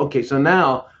nodes. Okay, so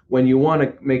now when you want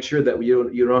to make sure that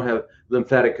you don't have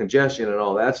lymphatic congestion and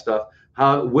all that stuff,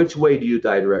 which way do you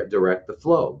direct the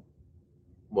flow?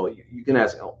 Well, you can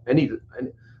ask any,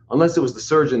 unless it was the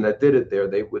surgeon that did it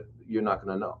there, you're not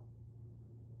going to know.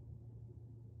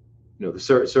 You know,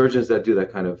 the surgeons that do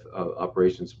that kind of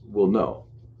operations will know.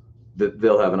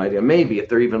 They'll have an idea. Maybe if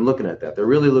they're even looking at that, they're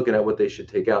really looking at what they should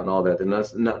take out and all that. They're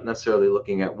not necessarily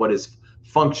looking at what is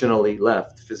functionally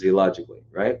left physiologically,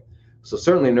 right? So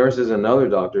certainly nurses and other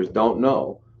doctors don't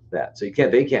know that. So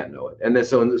they can't know it. And then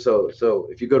so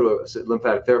if you go to a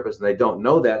lymphatic therapist and they don't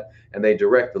know that and they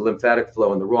direct the lymphatic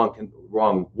flow in the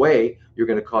wrong way, you're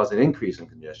going to cause an increase in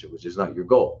congestion, which is not your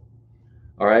goal.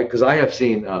 All right, because I have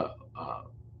seen,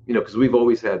 because we've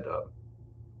always had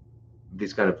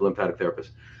these kind of lymphatic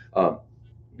therapists.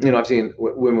 I've seen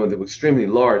women with extremely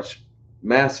large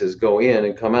masses go in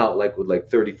and come out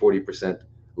with 30, 40%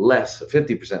 less,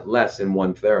 50% less in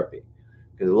one therapy,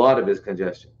 because a lot of it is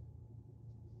congestion.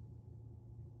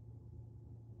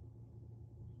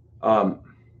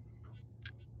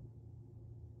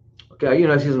 Okay,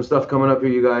 I see some stuff coming up here,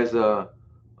 you guys,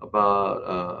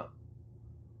 about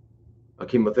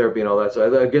chemotherapy and all that.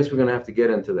 So I guess we're going to have to get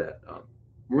into that.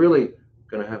 Really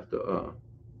going to have to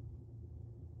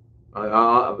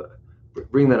I'll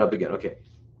bring that up again. Okay.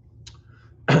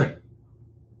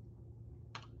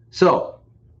 So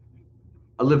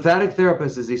a lymphatic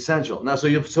therapist is essential. Now,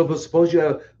 so suppose you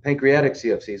have pancreatic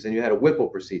CFCs and you had a Whipple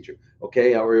procedure,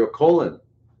 okay, or a colon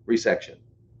resection,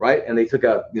 right? And they took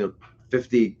out,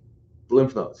 50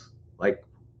 lymph nodes. Like,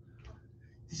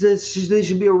 he says they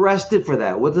should be arrested for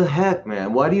that. What the heck,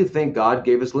 man? Why do you think God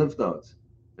gave us lymph nodes?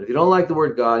 If you don't like the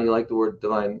word God, you like the word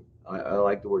divine. I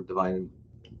like the word divine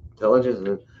intelligence. And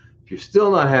if you're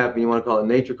still not happy, you want to call it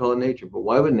nature, call it nature. But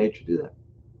why would nature do that?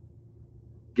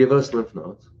 Give us lymph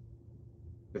nodes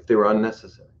if they were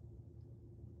unnecessary.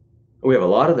 We have a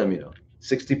lot of them,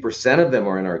 60% of them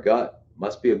are in our gut.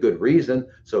 Must be a good reason.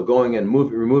 So going and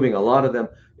removing a lot of them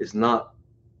is not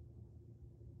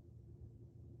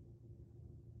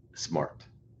smart.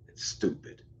 It's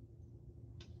stupid.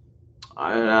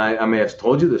 I may have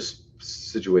told you this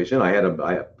situation. I had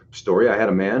a story. I had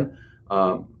a man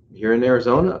here in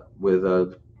Arizona with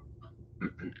a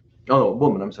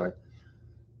woman. I'm sorry.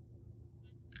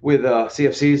 With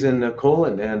CFCs in the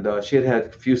colon, and she had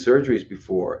a few surgeries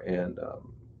before, and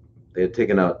they had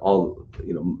taken out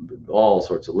all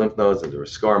sorts of lymph nodes, and there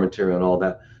was scar material and all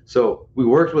that. So we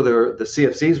worked with her. The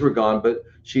CFCs were gone, but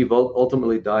she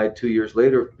ultimately died 2 years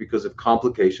later because of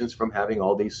complications from having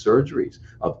all these surgeries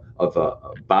of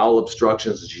bowel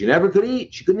obstructions. She never could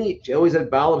eat. She couldn't eat. She always had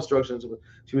bowel obstructions.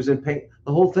 She was in pain.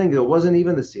 The whole thing. It wasn't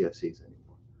even the CFCs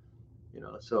anymore.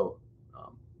 So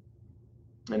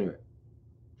anyway.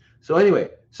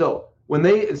 So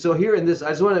here in this,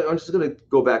 I'm just going to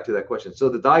go back to that question. So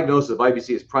the diagnosis of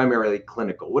IBC is primarily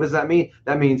clinical. What does that mean?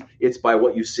 That means it's by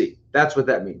what you see. That's what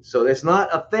that means. So it's not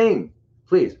a thing,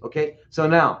 please. Okay. So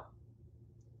now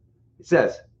it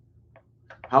says,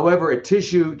 however, a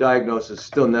tissue diagnosis is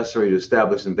still necessary to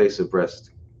establish invasive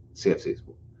breast CFCs.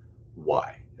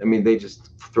 Why? I mean, they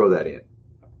just throw that in.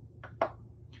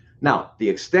 Now, the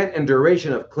extent and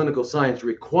duration of clinical science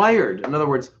required, in other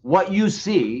words, what you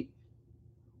see.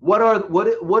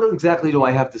 What exactly do I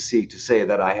have to see to say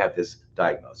that I have this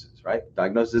diagnosis, right?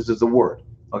 Diagnosis is a word.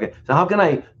 Okay, so how can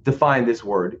I define this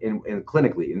word in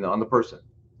clinically on the person?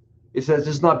 It says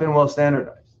it's not been well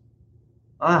standardized.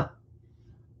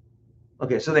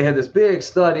 Okay, so they had this big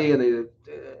study, and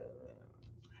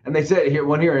they said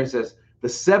here it says the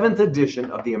 7th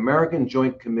edition of the American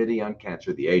Joint Committee on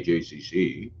Cancer, the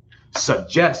AJCC,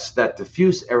 suggests that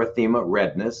diffuse erythema,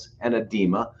 redness, and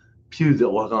edema, puce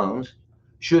d'orange,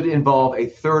 should involve a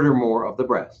third or more of the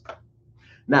breast.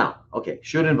 Now, okay,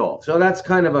 should involve. So that's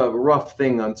kind of a rough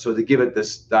thing on, so to give it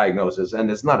this diagnosis,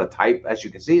 and it's not a type, as you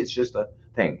can see, it's just a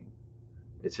thing.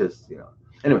 It's just,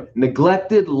 Anyway,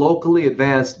 neglected locally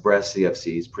advanced breast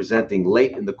CFCs presenting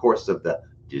late in the course of the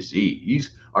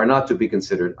disease are not to be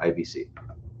considered IBC.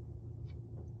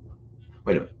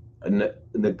 Wait a minute.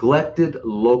 Neglected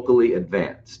locally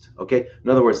advanced. Okay? In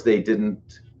other words, they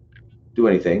didn't do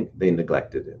anything, they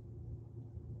neglected it.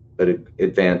 But it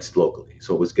advanced locally,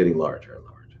 so it was getting larger and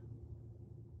larger.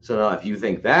 So now if you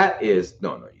think that is,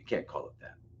 no, you can't call it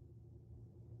that.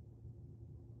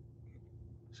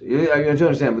 So you have to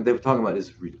understand what they were talking about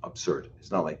is absurd.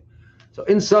 It's not like, so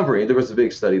in summary, there was a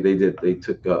big study they did. They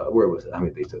took, where was it?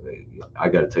 I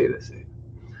got to tell you this.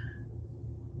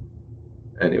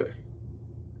 Anyway,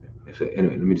 let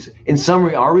me just say. In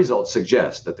summary, our results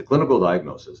suggest that the clinical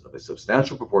diagnosis of a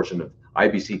substantial proportion of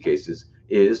IBC cases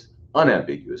is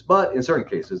unambiguous, but in certain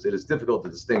cases, it is difficult to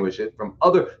distinguish it from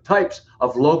other types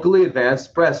of locally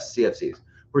advanced breast CFCs,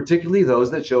 particularly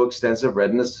those that show extensive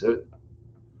redness,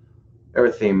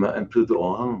 erythema, and plus de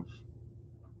orange.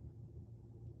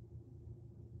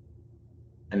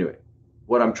 Anyway,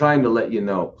 what I'm trying to let you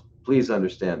know, please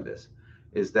understand this,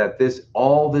 is that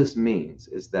all this means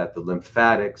is that the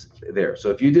lymphatics there. So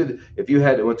if you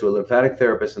went to a lymphatic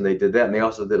therapist and they did that, and they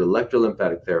also did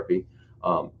electrolymphatic therapy,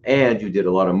 and you did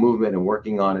a lot of movement and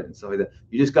working on it and stuff like that,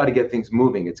 you just got to get things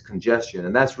moving. It's congestion,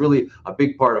 and that's really a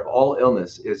big part of all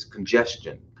illness is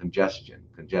congestion,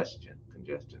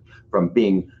 from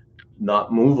being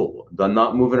not movable,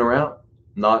 not moving around,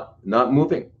 not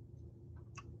moving.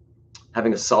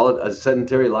 Having a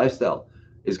sedentary lifestyle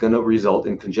is going to result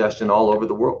in congestion all over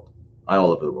the world,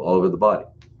 all over the body.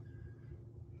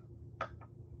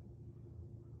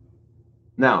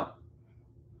 Now,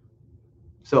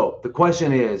 so the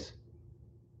question is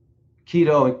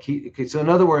keto and keto. So in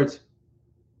other words,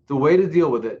 the way to deal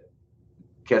with it,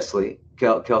 Kelsey,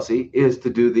 is to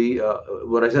do the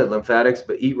what I said, lymphatics,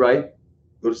 but eat right,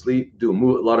 go to sleep, do a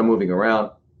lot of moving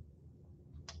around.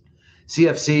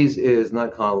 CFCs is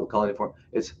not coloniform,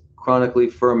 it's chronically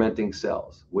fermenting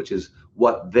cells, which is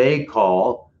what they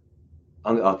call,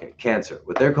 cancer.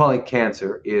 What they're calling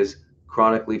cancer is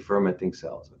chronically fermenting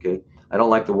cells, okay? I don't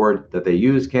like the word that they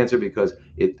use, cancer, because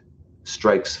it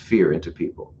strikes fear into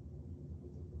people.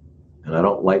 And I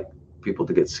don't like people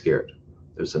to get scared.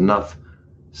 There's enough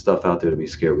stuff out there to be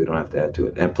scared. We don't have to add to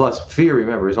it. And plus, fear,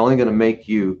 remember, is only going to make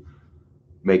you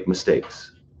make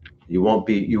mistakes. You won't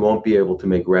be able to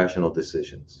make rational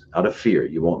decisions. Out of fear,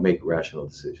 you won't make rational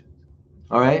decisions.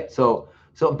 All right?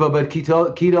 But keto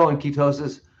and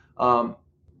ketosis,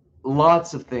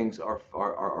 lots of things are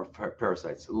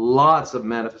parasites. Lots of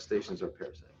manifestations are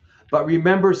parasites. But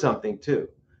remember something too.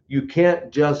 You can't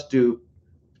just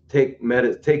take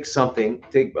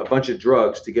a bunch of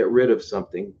drugs to get rid of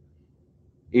something,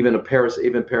 even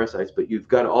parasites, but you've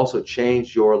got to also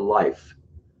change your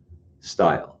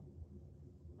lifestyle.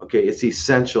 Okay, it's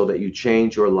essential that you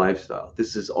change your lifestyle.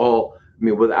 This is all,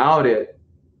 without it,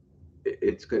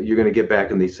 you're going to get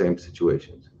back in these same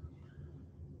situations.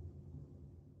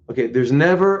 Okay, there's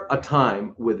never a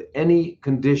time with any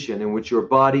condition in which your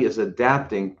body is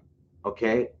adapting,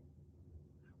 okay,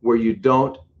 where you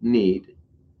don't need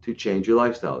to change your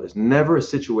lifestyle. There's never a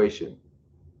situation,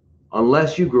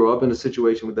 unless you grow up in a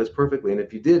situation that's perfectly, and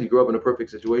if you did, you grew up in a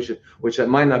perfect situation, which that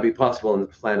might not be possible on the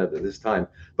planet at this time.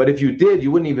 But if you did,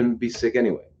 you wouldn't even be sick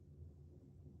anyway.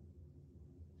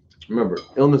 Remember,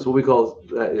 illness, what we call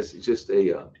that, is just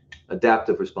a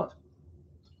adaptive response.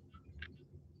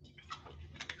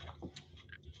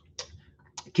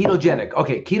 Ketogenic.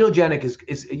 Okay, ketogenic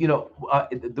is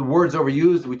the word's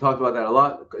overused. We talked about that a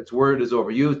lot. Its word is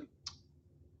overused.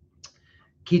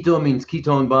 Keto means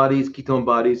ketone bodies. Ketone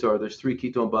bodies there's 3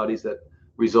 ketone bodies that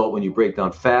result when you break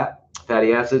down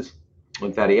fatty acids.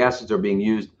 When fatty acids are being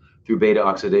used through beta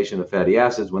oxidation of fatty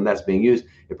acids, when that's being used,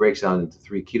 it breaks down into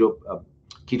 3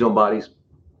 ketone bodies.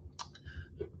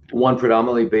 One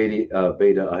predominantly beta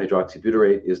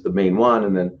hydroxybutyrate is the main one,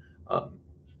 and then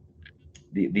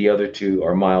the other 2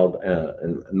 are mild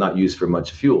and not used for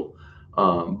much fuel,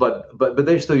 but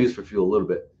they're still used for fuel a little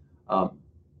bit.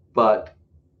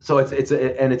 So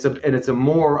it's a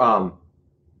more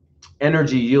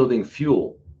energy yielding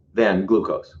fuel than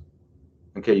glucose.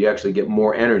 Okay, you actually get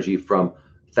more energy from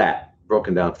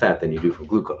broken down fat, than you do from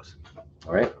glucose.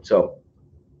 All right, so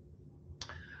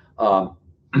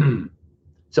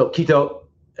so keto,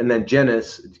 and then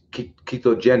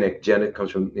ketogenic. Genic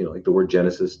comes from like the word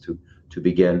Genesis, to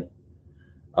begin,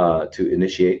 to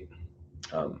initiate,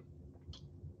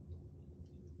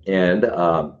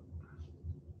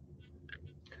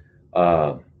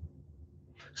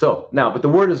 So now, but the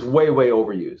word is way, way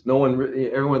overused.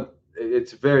 Everyone,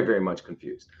 it's very, very much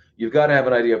confused. You've got to have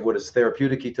an idea of what is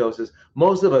therapeutic ketosis.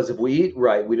 Most of us, if we eat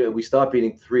right, we stop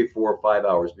eating 3, 4, 5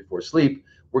 hours before sleep,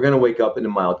 we're going to wake up into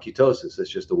mild ketosis. That's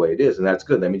just the way it is. And that's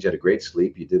good. That means you had a great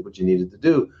sleep. You did what you needed to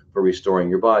do for restoring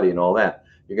your body and all that.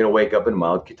 You're going to wake up in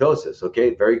mild ketosis.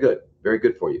 Okay, very good. Very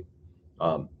good for you.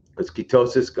 Because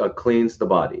ketosis cleans the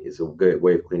body. It's a good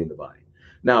way of cleaning the body.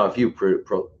 Now, if you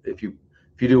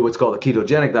do what's called a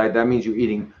ketogenic diet, that means you're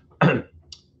eating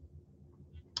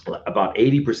about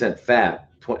 80% fat,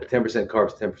 10%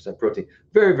 carbs, 10% protein.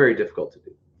 Very, very difficult to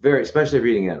do. Especially if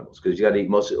you're eating animals, because you got to eat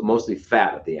mostly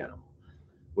fat of the animal,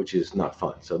 which is not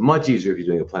fun. So much easier if you're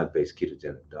doing a plant-based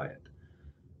ketogenic diet.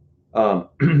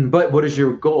 But what is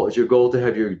your goal? Is your goal to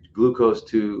have your glucose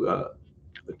to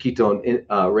ketone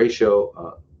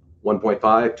ratio 1.5,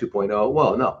 2.0?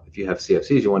 Well, no. If you have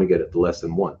CFCs, you want to get it to less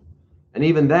than 1. And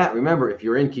even that, remember, if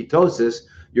you're in ketosis,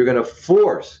 you're going to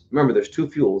force, remember, there's two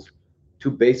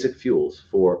basic fuels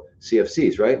for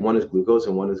CFCs, right? One is glucose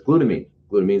and one is glutamine.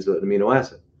 Glutamine is an amino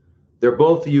acid. They're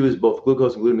both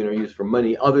glucose and glutamine are used for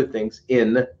many other things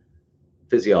in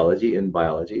physiology, in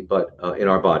biology, but in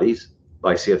our bodies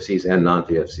by CFCs and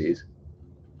non-CFCs.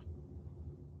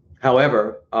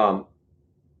 However,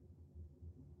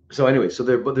 so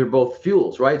they're both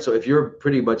fuels, right? So if you're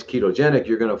pretty much ketogenic,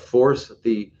 you're going to force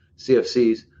the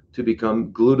CFCs to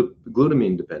become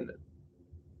glutamine dependent.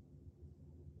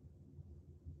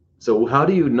 So how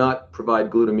do you not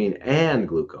provide glutamine and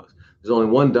glucose? There's only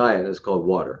one diet, and it's called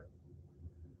water.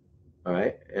 All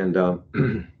right, and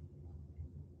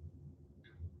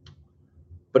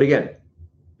but again,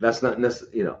 that's not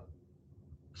necessarily,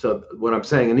 So what I'm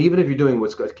saying, and even if you're doing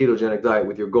what's called a ketogenic diet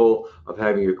with your goal of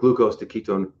having your glucose to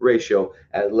ketone ratio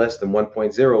at less than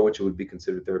 1.0, which would be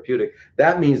considered therapeutic,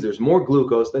 that means there's more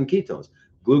glucose than ketones.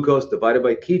 Glucose divided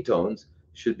by ketones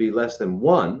should be less than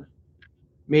 1,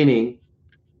 meaning,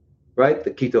 right,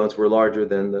 the ketones were larger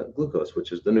than the glucose,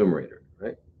 which is the numerator,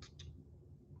 right?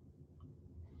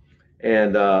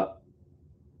 And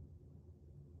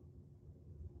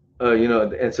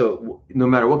and so no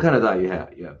matter what kind of diet you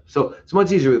have, so it's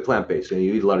much easier with plant-based.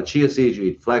 You eat a lot of chia seeds, you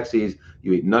eat flax seeds,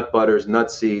 you eat nut butters,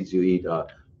 nut seeds, you eat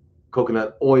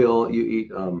coconut oil, you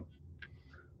eat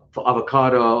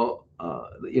avocado,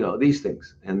 these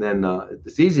things, and then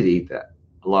it's easy to eat that.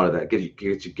 A lot of that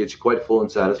gets you quite full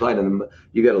and satisfied, and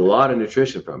you get a lot of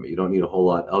nutrition from it. You don't need a whole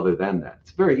lot other than that.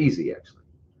 It's very easy, actually.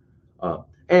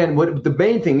 And what the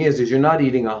main thing is you're not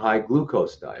eating a high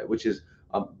glucose diet, which is,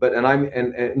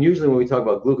 and usually when we talk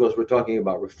about glucose, we're talking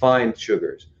about refined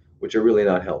sugars, which are really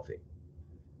not healthy.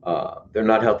 They're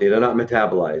not healthy. They're not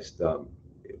metabolized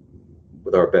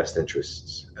with our best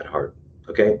interests at heart.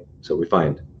 Okay, so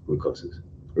refined glucoses,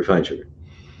 refined sugar.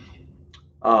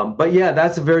 But yeah,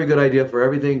 that's a very good idea for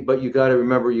everything. But you got to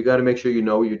remember, you got to make sure you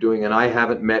know what you're doing. And I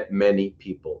haven't met many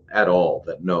people at all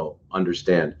that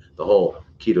understand the whole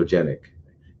ketogenic.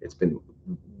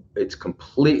 It's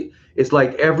complete. It's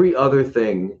like every other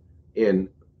thing in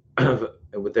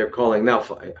what they're calling now.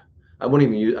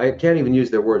 I can't even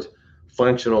use their words.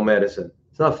 Functional medicine.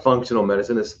 It's not functional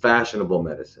medicine. It's fashionable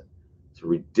medicine. It's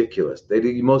ridiculous.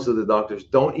 Most of the doctors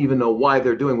don't even know why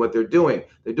they're doing what they're doing.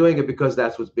 They're doing it because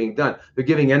that's what's being done. They're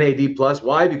giving NAD+.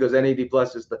 Why? Because NAD+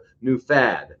 is the new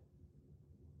fad.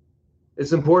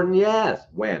 It's important, yes.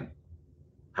 When?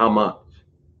 How much?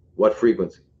 What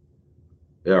frequency?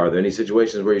 Are there any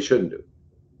situations where you shouldn't do?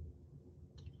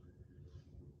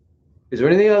 Is there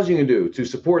anything else you can do to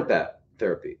support that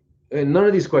therapy? And none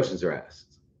of these questions are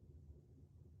asked.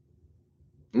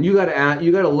 And you got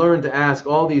to learn to ask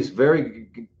all these very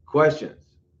questions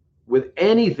with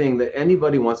anything that any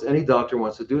doctor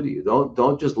wants to do to you.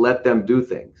 Don't just let them do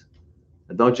things,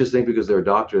 and don't just think because they're a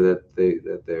doctor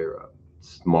that they're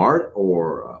smart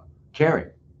or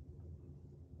caring.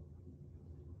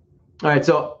 All right,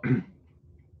 so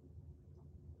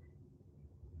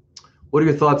what are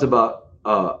your thoughts about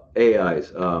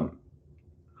AIs,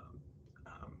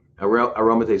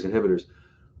 aromatase inhibitors,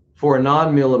 for a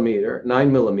 9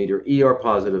 millimeter ER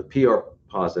positive, PR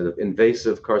positive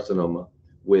invasive carcinoma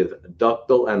with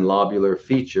ductal and lobular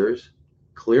features,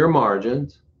 clear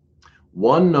margins,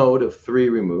 1 node of 3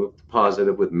 removed,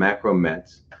 positive with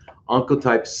macromets,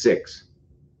 oncotype 6,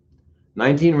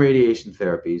 19 radiation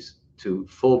therapies to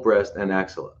full breast and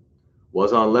axilla.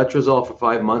 Was on letrozole for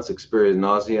 5 months, experienced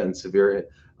nausea and severe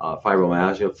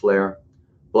fibromyalgia flare.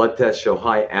 Blood tests show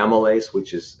high amylase,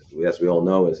 which is, as we all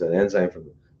know, is an enzyme from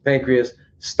the pancreas.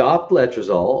 Stopped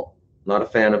letrozole, not a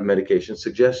fan of medication.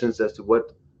 Suggestions as to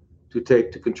what to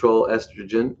take to control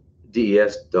estrogen,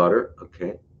 DES daughter,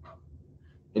 okay.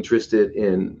 Interested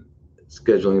in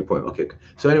scheduling appointment. Okay.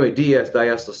 So anyway, DS,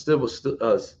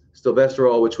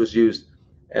 stilbestrol, which was used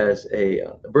as a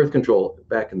birth control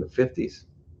back in the 50s,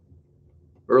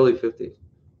 early 50s.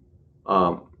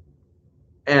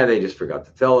 And they just forgot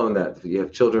to tell them that if you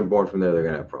have children born from there, they're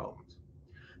going to have problems.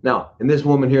 Now, in this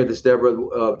woman here, this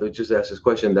Deborah that just asked this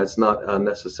question, that's not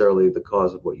necessarily the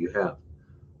cause of what you have.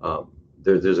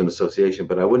 There's an association,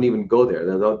 but I wouldn't even go there.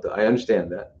 I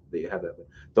understand that you have that, but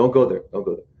don't go there. Don't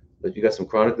go there. But you got some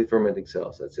chronically fermenting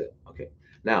cells. That's it. Okay.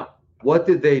 Now, what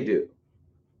did they do?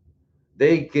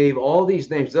 They gave all these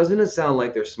names. Doesn't it sound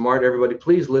like they're smart, everybody?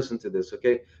 Please listen to this,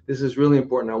 okay? This is really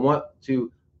important. I want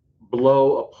to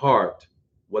blow apart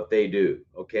what they do,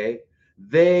 okay?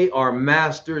 They are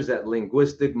masters at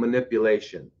linguistic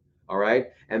manipulation, all right?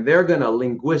 And they're going to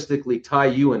linguistically tie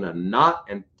you in a knot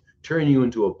and turn you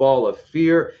into a ball of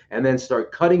fear, and then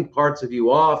start cutting parts of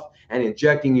you off and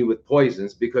injecting you with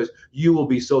poisons, because you will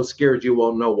be so scared you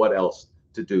won't know what else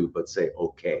to do but say,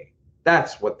 okay.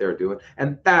 That's what they're doing.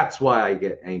 And that's why I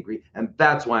get angry. And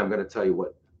that's why I'm going to tell you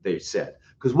what they said.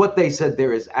 Because what they said,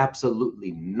 there is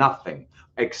absolutely nothing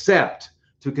except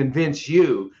to convince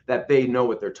you that they know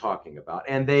what they're talking about.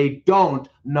 And they don't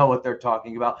know what they're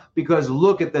talking about, because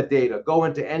look at the data. Go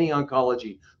into any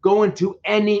oncology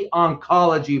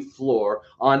floor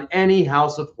on any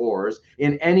house of horrors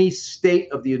in any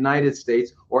state of the United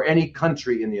States or any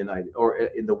country in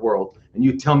the world, and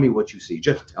you tell me what you see.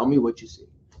 Just tell me what you see.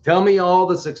 Tell me all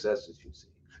the successes you see.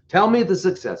 Tell me the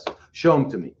successes. Show them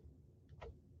to me.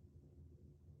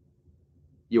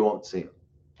 You won't see them.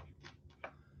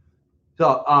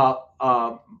 So,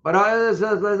 but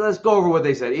let's go over what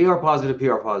they said. ER positive,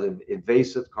 PR positive,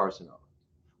 invasive carcinoma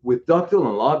with ductal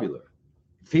and lobular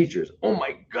features. Oh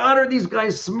my God, are these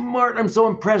guys smart? I'm so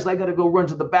impressed. I got to go run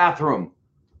to the bathroom.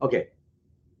 Okay.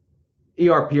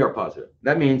 ER, PR positive.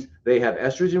 That means they have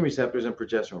estrogen receptors and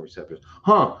progesterone receptors.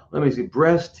 Let me see.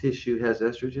 Breast tissue has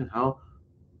estrogen. How?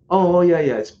 Oh, yeah.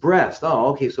 It's breast. Oh,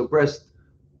 okay. So breast,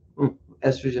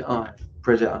 estrogen,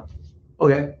 progesterone.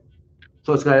 Okay.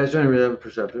 So it's got estrogen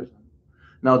receptors.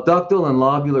 Now, ductal and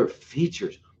lobular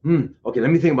features. Okay,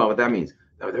 let me think about what that means.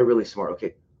 They're really smart.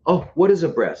 Okay. Oh, what is a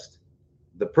breast?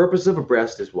 The purpose of a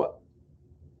breast is what?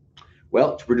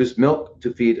 Well, to produce milk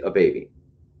to feed a baby.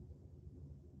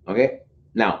 Okay.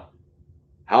 Now,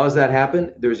 how does that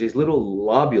happen? There's these little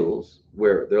lobules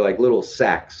where they're like little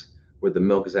sacs where the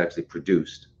milk is actually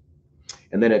produced.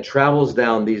 And then it travels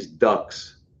down these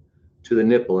ducts to the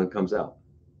nipple and comes out.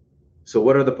 So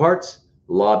what are the parts?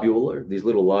 Lobular, these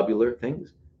little lobular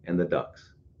things, and the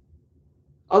ducts.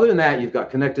 Other than that, you've got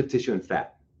connective tissue and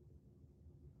fat.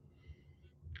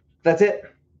 That's it.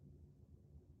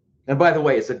 And by the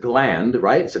way, it's a gland,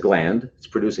 right? It's a gland. It's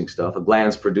producing stuff.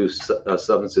 Glands produce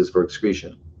substances for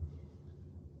excretion.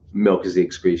 Milk is the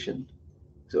excretion.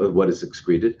 So what is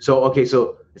excreted? So, okay,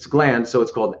 so it's a gland, so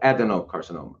it's called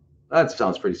adenocarcinoma. That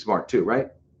sounds pretty smart too, right?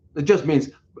 It just means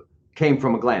came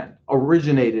from a gland,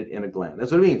 originated in a gland.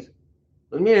 That's what it means.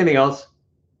 Doesn't mean anything else.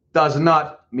 Does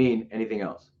not mean anything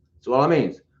else. So all it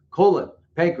means, colon,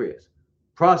 pancreas,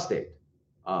 prostate,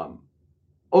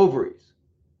 ovaries,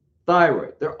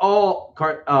 thyroid, they're all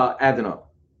adeno.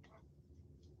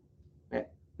 Okay.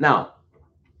 Now,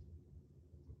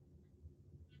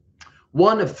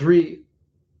 one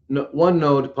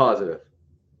node positive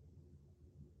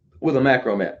with a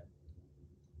macromet.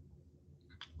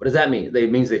 What does that mean?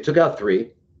 It means they took out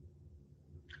 3.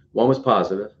 One was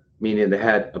positive, meaning it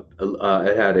had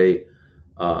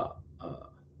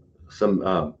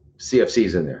some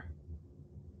CFCs in there.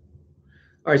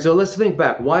 All right, so let's think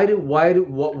back. Why did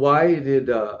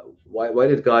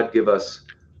God give us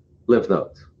lymph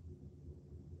nodes?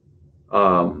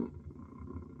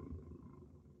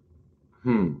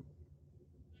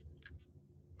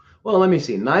 Well, let me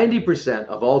see. 90%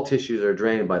 of all tissues are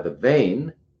drained by the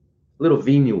vein, little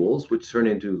venules, which turn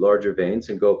into larger veins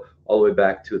and go all the way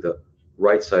back to the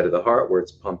right side of the heart, where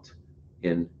it's pumped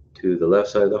into the left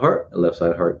side of the heart, and left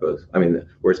side of the heart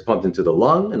where it's pumped into the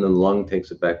lung, and then the lung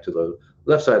takes it back to the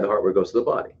left side of the heart, where it goes to the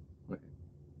body. Okay.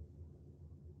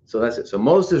 So that's it. So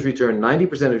most is returned,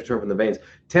 90% is returned from the veins,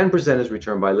 10% is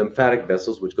returned by lymphatic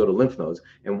vessels, which go to lymph nodes.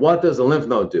 And what does a lymph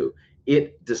node do?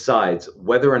 It decides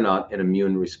whether or not an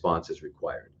immune response is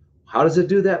required. How does it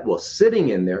do that? Well, sitting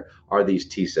in there are these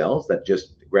T cells that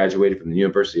just graduated from the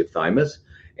University of Thymus,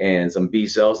 and some B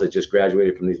cells that just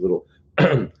graduated from these little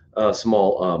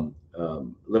small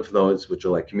lymph nodes, which are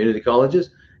like community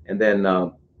colleges, and then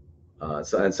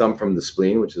and some from the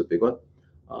spleen, which is a big one.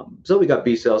 So we got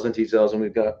B cells and T cells, and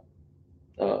we've got,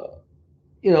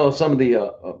 some of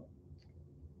the,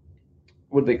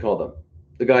 what do they call them?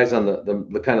 the guys on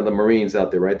the kind of the Marines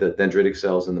out there, right? The dendritic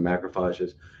cells and the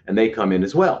macrophages, and they come in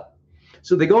as well.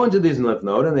 So they go into these lymph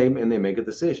node and they make a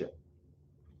decision.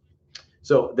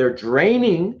 So they're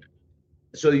draining.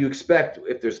 So you expect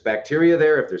if there's bacteria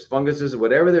there, if there's funguses,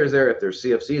 whatever there's there, if there's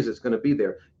CFCs, it's going to be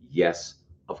there. Yes,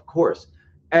 of course.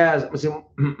 As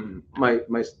my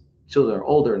children are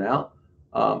older now,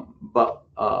 but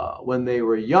when they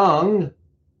were young,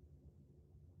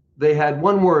 they had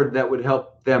one word that would help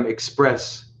them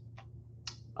express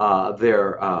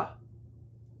their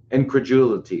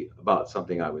incredulity about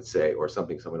something I would say or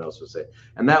something someone else would say.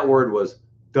 And that word was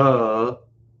duh.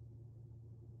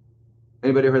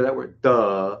 Anybody heard that word?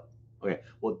 Duh. Okay.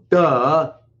 Well,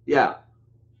 duh. Yeah.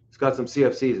 It's got some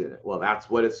CFCs in it. Well, that's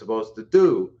what it's supposed to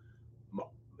do.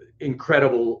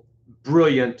 Incredible,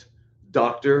 brilliant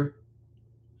doctor.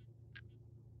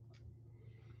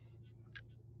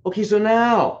 Okay, so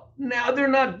now they're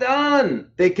not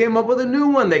done. They came up with a new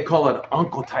one. They call it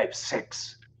Oncotype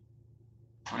 6.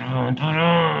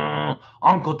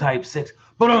 Oncotype 6.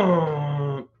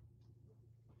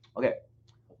 Okay,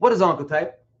 what is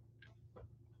Oncotype?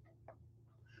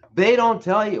 They don't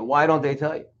tell you. Why don't they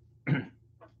tell you?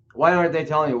 Why aren't they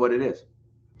telling you what it is?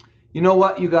 You know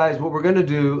what, you guys, what we're going to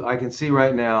do, I can see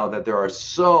right now that there are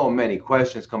so many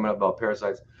questions coming up about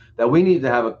parasites that we need to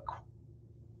have a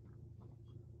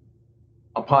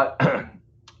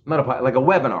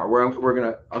webinar where we're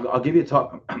going to, I'll give you a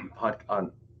talk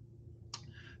on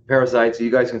parasites. So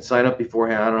you guys can sign up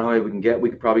beforehand. I don't know how many we can get. We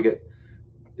could probably get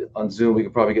on Zoom, we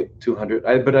could probably get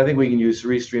 200, but I think we can use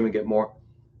Restream and get more.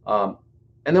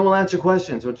 And then we'll answer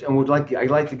questions, and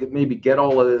I'd like to maybe get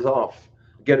all of this off,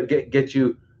 get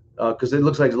you, because it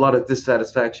looks like a lot of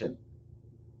dissatisfaction.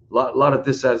 A lot of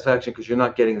dissatisfaction because you're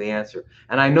not getting the answer.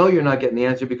 And I know you're not getting the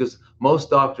answer because most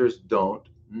doctors don't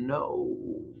know.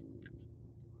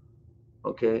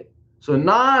 Okay? So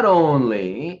not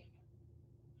only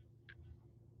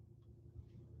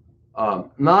are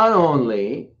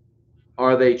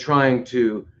they trying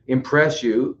to impress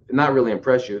you, not really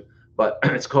impress you, but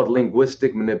it's called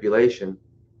linguistic manipulation.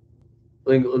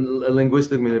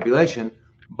 Linguistic manipulation,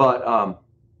 but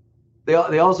they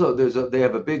also they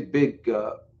have a big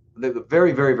they're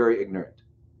very, very, very ignorant.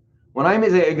 When I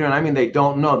say ignorant, I mean they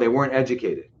don't know. They weren't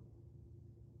educated.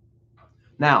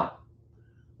 Now,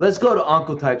 let's go to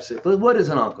Oncotype 6. What is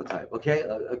an Oncotype? Okay,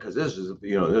 because this is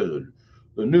the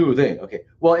new thing. Okay,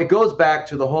 well, it goes back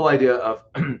to the whole idea of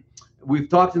we've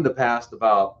talked in the past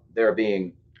about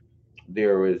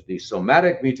there is the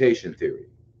somatic mutation theory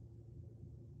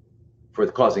for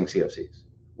causing CFCs,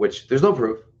 which there's no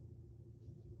proof.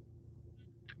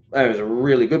 There's a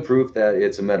really good proof that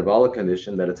it's a metabolic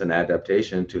condition, that it's an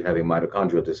adaptation to having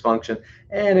mitochondrial dysfunction.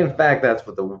 And in fact, that's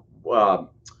what the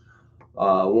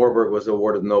Warburg was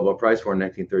awarded the Nobel Prize for in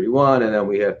 1931. And then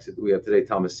we have today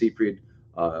Thomas Seyfried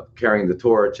carrying the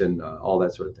torch and all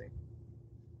that sort of thing.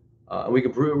 And we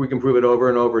can prove it over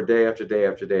and over, day after day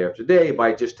after day after day,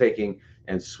 by just taking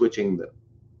the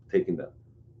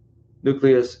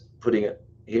nucleus, putting it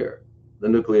here, the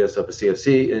nucleus of a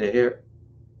CFC in here.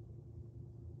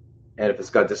 And if it's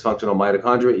got dysfunctional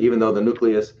mitochondria, even though the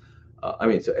nucleus, so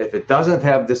if it doesn't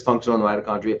have dysfunctional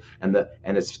mitochondria and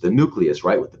it's the nucleus,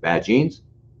 right, with the bad genes,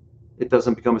 it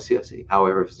doesn't become a CFC.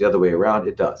 However, if it's the other way around,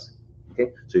 it does.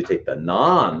 Okay, so you take the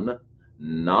non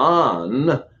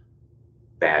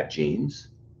bad genes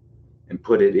and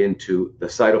put it into the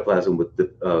cytoplasm with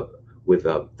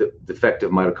the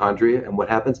defective mitochondria, and what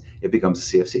happens? It becomes a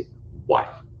CFC. Why?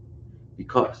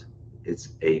 Because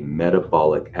it's a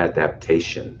metabolic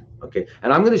adaptation. Okay,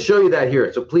 and I'm going to show you that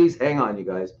here. So please hang on, you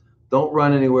guys. Don't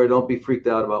run anywhere. Don't be freaked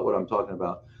out about what I'm talking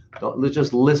about. Let's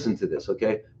just listen to this.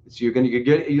 Okay, so you're going to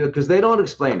get because they don't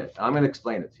explain it. I'm going to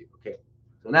explain it to you. Okay,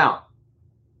 so now,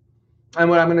 and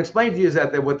what I'm going to explain to you is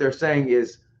that what they're saying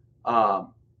is.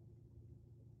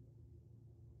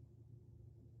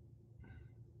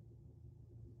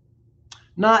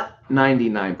 Not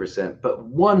 99%,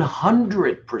 but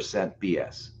 100%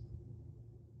 BS.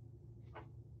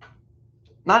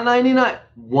 Not 99,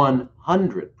 100%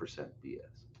 BS.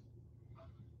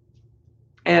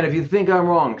 And if you think I'm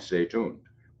wrong, stay tuned.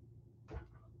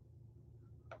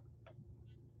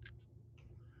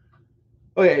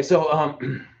 Okay, so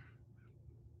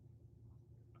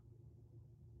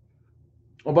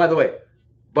oh, by the way,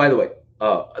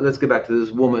 let's get back to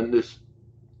this woman, this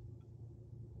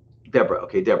Deborah.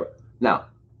 Okay, Deborah. Now,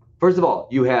 first of all,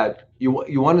 you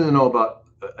wanted to know about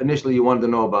initially you wanted to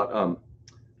know about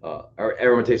our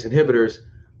aromatase inhibitors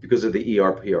because of the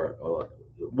ERPR.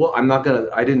 Well,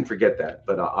 I didn't forget that,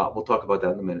 but we'll talk about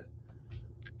that in a minute.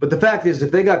 But the fact is,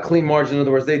 if they got clean margins, in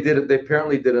other words, they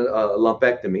apparently did a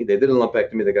lumpectomy. They did a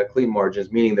lumpectomy. They got clean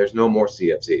margins, meaning there's no more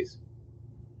CFCs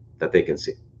that they can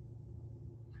see.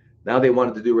 Now they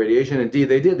wanted to do radiation. Indeed,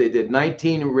 they did. They did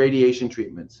 19 radiation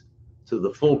treatments to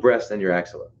the full breast and your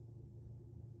axilla.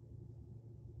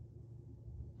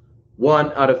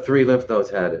 1 out of 3 lymph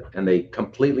nodes had it, and they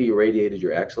completely irradiated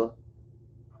your axilla.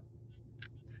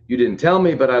 You didn't tell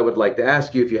me, but I would like to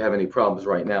ask you if you have any problems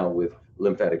right now with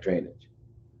lymphatic drainage.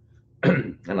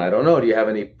 And I don't know, do you have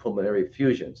any pulmonary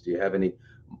effusions? Do you have any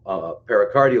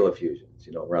pericardial effusions,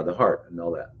 around the heart and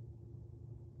all that?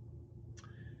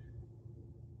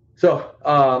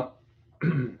 So,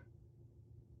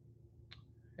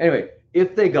 anyway,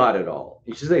 if they got it all,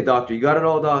 you should say, doctor, you got it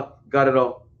all, doc? Got it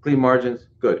all? Clean margins?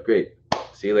 Good, great.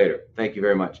 See you later. Thank you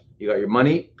very much. You got your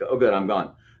money? Oh, good, I'm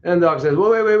gone. And the doc says, well,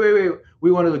 wait.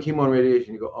 We want to do chemo and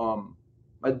radiation. You go,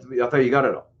 I thought you got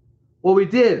it all. Well, we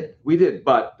did,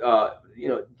 but,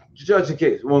 judge the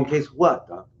case. Well, in case what,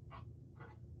 doc?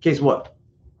 Case what?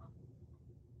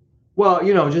 Well,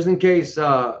 just in case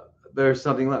there's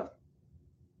something left.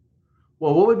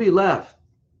 Well, what would be left?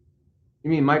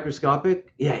 You mean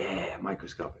microscopic? Yeah,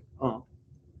 microscopic. Oh.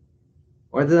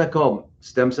 Why did that call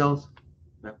stem cells?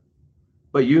 No.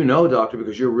 But doctor,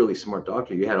 because you're a really smart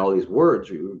doctor, you had all these words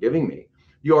you were giving me.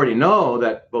 You already know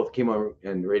that both chemo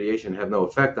and radiation have no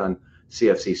effect on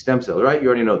CFC stem cells, right? You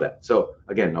already know that. So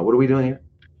again, now what are we doing here?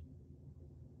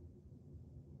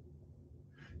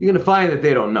 You're going to find that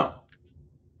they don't know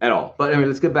at all. But anyway,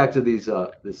 let's get back to this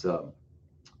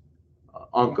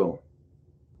onco.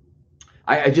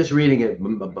 I just reading it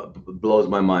blows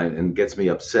my mind and gets me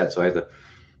upset. So I have to.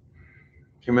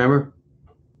 Can you remember?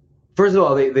 First of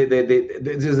all,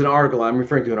 there's an article. I'm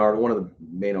referring to an article. One of the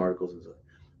main articles is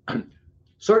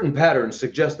certain patterns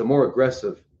suggest a more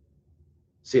aggressive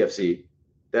CFC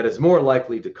that is more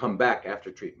likely to come back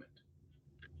after treatment.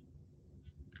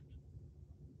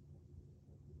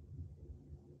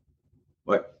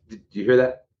 What? Did you hear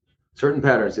that? Certain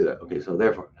patterns do that. Okay, so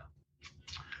therefore,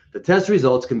 the test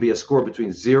results can be a score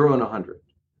between 0 and 100.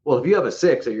 Well, if you have a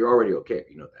 6, you're already okay.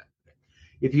 You know that.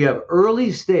 If you have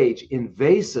early stage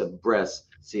invasive breast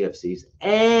CFCs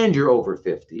and you're over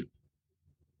 50,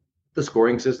 the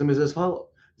scoring system is as follows.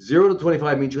 0 to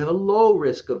 25 means you have a low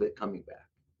risk of it coming back.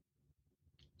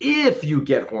 If you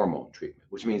get hormone treatment,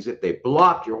 which means if they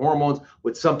block your hormones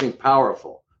with something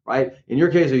powerful, right? In your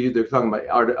case, they're talking about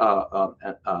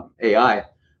AI,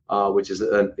 which is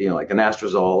like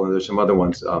anastrozole, and there's some other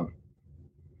ones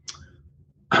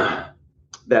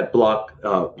that block,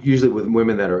 usually with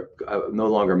women that are no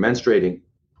longer menstruating,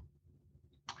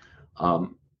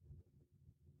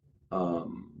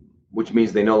 which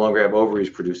means they no longer have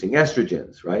ovaries producing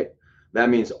estrogens, right? That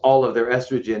means all of their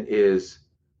estrogen is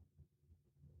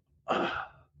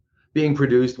being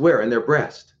produced where? In their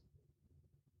breast.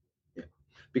 Yeah.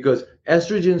 Because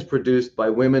estrogens produced by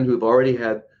women who've already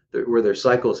had, where their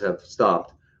cycles have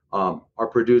stopped, are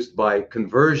produced by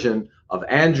conversion of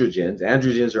androgens.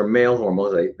 Androgens are male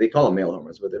hormones. They call them male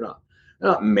hormones, but they're not.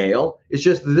 They're not male. It's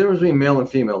just the difference between male and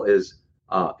female is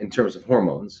in terms of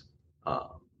hormones.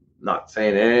 Not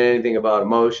saying anything about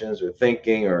emotions or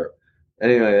thinking or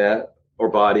anything like that, or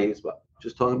bodies, but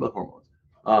just talking about hormones.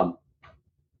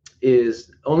 Is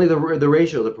only the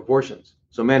ratio, the proportions.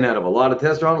 So men have a lot of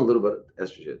testosterone, a little bit of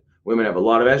estrogen. Women have a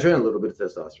lot of estrogen, a little bit of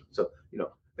testosterone. So,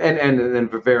 and then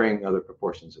for varying other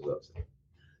proportions of those things.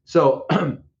 So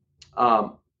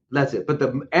that's it. But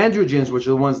the androgens, which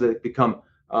are the ones that become,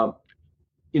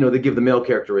 they give the male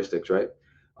characteristics, right?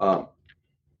 Are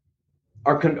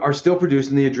still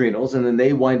produced in the adrenals, and then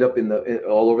they wind up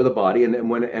all over the body. And then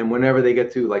whenever they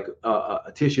get to like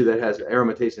a tissue that has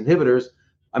aromatase inhibitors,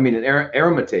 an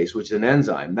aromatase, which is an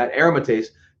enzyme, that aromatase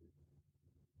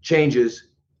changes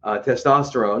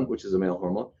testosterone, which is a male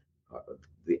hormone,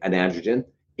 an androgen,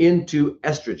 into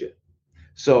estrogen.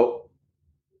 So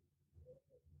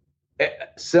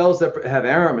cells that have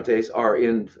aromatase are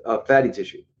in fatty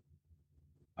tissue.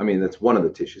 That's one of the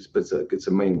tissues, but it's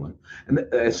a main one.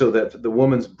 And so that the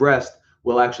woman's breast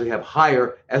will actually have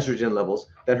higher estrogen levels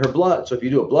than her blood. So if you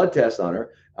do a blood test on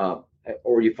her,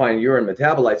 or you find urine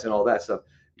metabolites and all that stuff,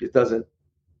 you're going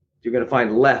to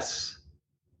find less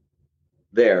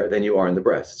there than you are in the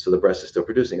breast. So the breast is still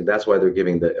producing, and that's why they're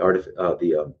giving the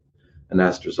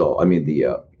anastrozole.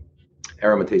 The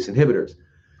aromatase inhibitors.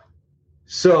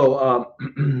 So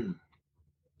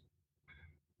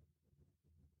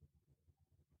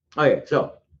okay.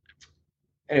 So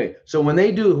anyway, so when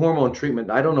they do hormone treatment,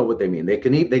 I don't know what they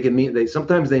mean.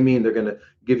 Sometimes they mean they're going to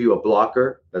give you a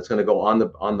blocker that's going to go on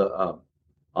the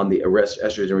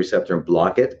estrogen receptor and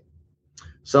block it.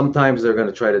 Sometimes they're going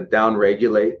to try to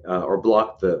downregulate or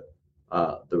block they're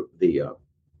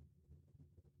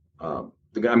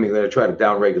going to try to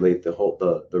downregulate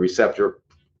the receptor,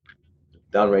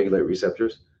 downregulate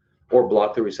receptors, or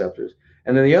block the receptors.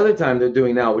 And then the other time they're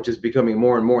doing now, which is becoming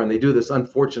more and more, and they do this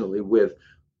unfortunately with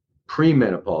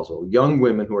premenopausal young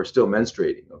women who are still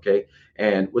menstruating. Okay,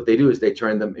 and what they do is they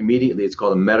turn them immediately. It's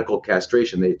called a medical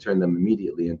castration. They turn them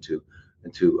immediately into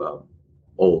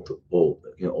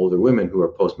older women who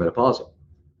are postmenopausal,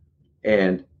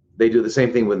 and they do the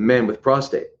same thing with men with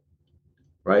prostate.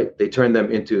 Right? They turn them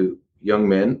into young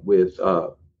men with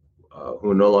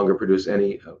who no longer produce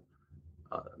any.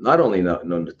 Not only no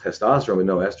testosterone, but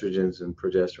no estrogens and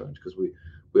progesterones, because we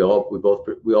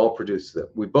all produce them.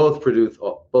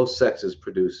 Both sexes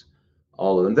produce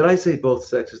all of them. Did I say both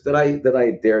sexes? Did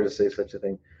I dare to say such a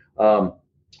thing? Let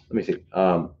me see.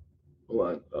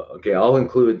 Okay, I'll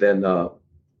include then.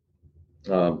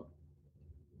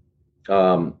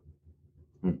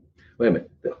 Wait a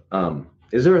minute.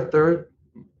 Is there a third?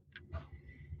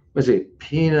 Let's see.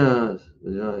 Penis.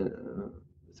 Is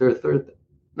there a third?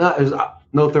 No, there's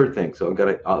no third thing. So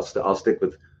I'll stick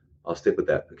with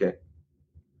that. Okay.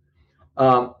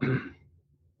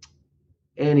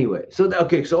 Anyway, so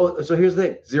here's the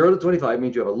thing: 0 to 25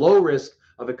 means you have a low risk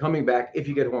of it coming back if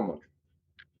you get hormone.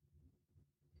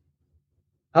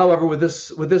 However, with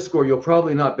this score, you'll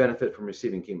probably not benefit from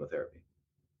receiving chemotherapy.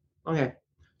 Okay.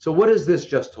 So what has this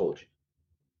just told you?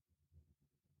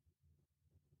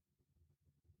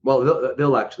 Well,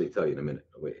 they'll actually tell you in a minute.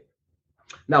 Wait.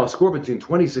 Now, a score between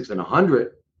 26 and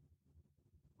 100,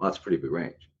 well, that's a pretty big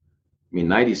range. I mean,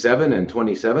 97 and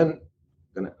 27,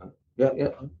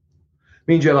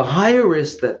 means you have a higher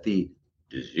risk that the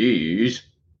disease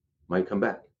might come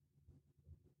back.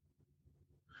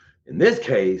 In this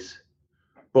case,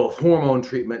 both hormone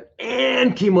treatment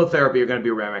and chemotherapy are going to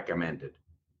be recommended.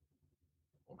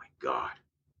 Oh my God.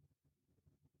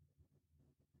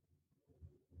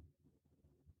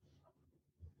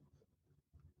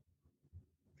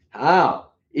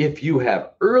 If you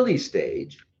have early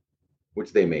stage,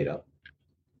 which they made up,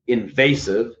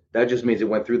 invasive, that just means it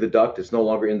went through the duct. It's no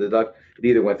longer in the duct. It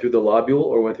either went through the lobule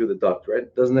or went through the duct, right?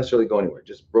 It doesn't necessarily go anywhere. It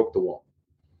just broke the wall.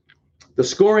 The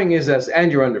scoring is and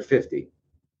you're under 50.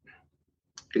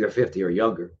 If you're 50 or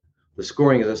younger, the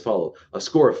scoring is as follows. A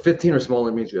score of 15 or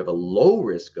smaller means you have a low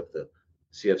risk of the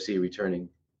CFC returning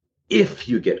if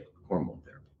you get hormone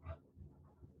therapy.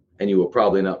 And you will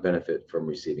probably not benefit from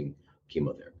receiving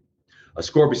chemotherapy. A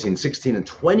score between 16 and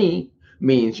 20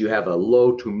 means you have a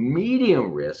low to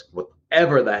medium risk,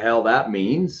 whatever the hell that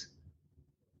means,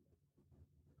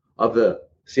 of the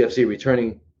CFC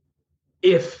returning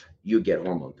if you get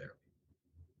hormone therapy.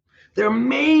 There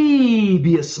may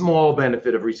be a small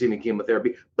benefit of receiving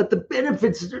chemotherapy, but the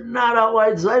benefits are not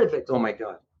outweighed side effects. Oh my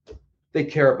God. They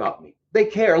care about me. They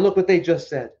care. Look what they just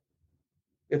said.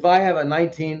 If I have a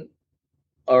 19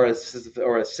 or a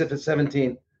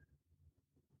 17,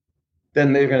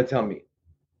 then they're going to tell me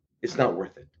it's not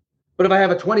worth it. But if I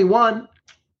have a 21,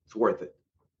 it's worth it.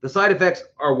 The side effects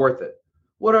are worth it.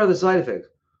 What are the side effects?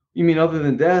 You mean other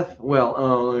than death?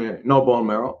 Well, no bone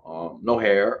marrow, no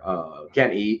hair,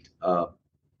 can't eat.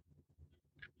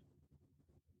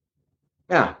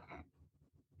 Chronic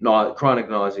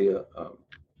nausea.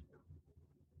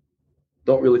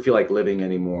 Don't really feel like living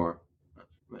anymore.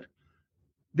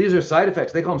 These are side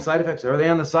effects. They call them side effects. Are they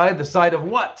on the side? The side of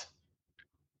what?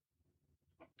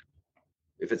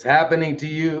 If it's happening to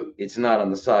you, it's not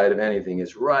on the side of anything.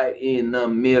 It's right in the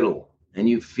middle, and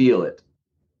you feel it.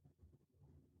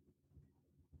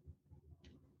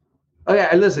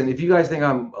 Okay, listen, if you guys think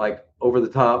I'm like over the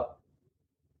top,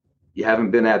 you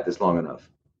haven't been at this long enough.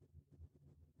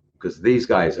 Because these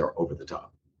guys are over the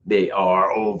top. They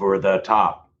are over the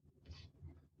top.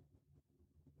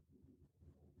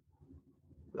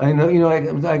 I know,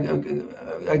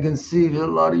 I can see a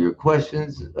lot of your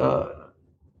questions.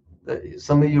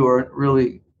 Some of you aren't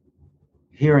really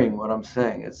hearing what I'm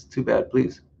saying. It's too bad.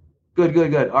 Please.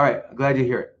 Good. All right. I'm glad you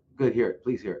hear it. Good. Hear it.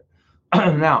 Please hear it.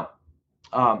 Now,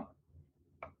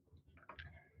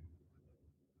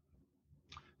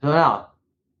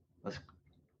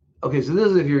 okay. So this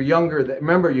is if you're younger.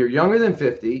 Remember, you're younger than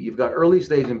 50. You've got early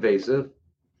stage invasive,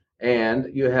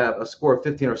 and you have a score of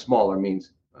 15 or smaller.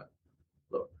 Means,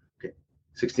 okay,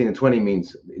 16 and 20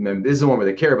 means. This is the one where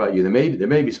they care about you. There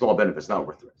may be small benefits, not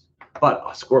worth the risk. But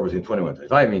a score between 21 and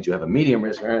 25 means you have a medium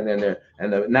risk,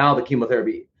 now the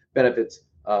chemotherapy benefits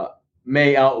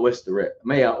may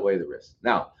outweigh the risk.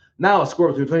 Now a score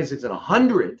between 26 and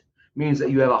 100 means that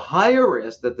you have a higher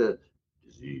risk that the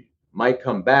disease might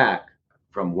come back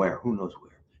from where? Who knows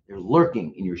where? They're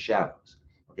lurking in your shadows.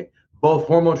 Okay, Both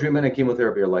hormone treatment and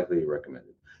chemotherapy are likely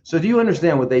recommended. So do you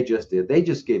understand what they just did? They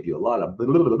just gave you a lot of blah,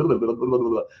 blah, blah, blah, blah, blah,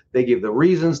 blah. They give the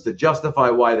reasons to justify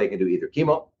why they can do either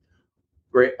chemo,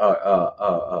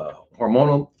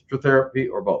 hormonal therapy,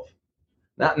 or both.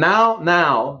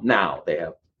 Now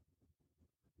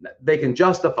they can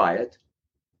justify it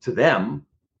to them,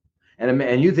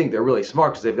 and you think they're really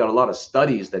smart because they've got a lot of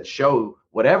studies that show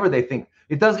whatever they think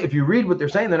it does. If you read what they're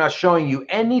saying, they're not showing you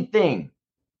anything.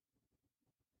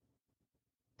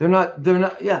 They're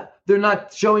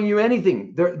not showing you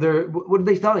anything. What are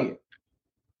they telling you?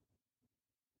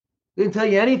 They didn't tell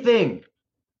you anything.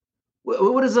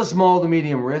 What does a small to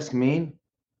medium risk mean?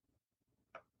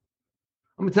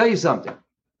 I'm going to tell you something.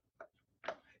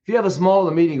 If you have a small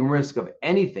to medium risk of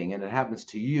anything and it happens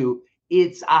to you,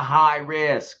 it's a high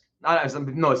risk. It's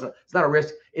not a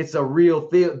risk. It's a real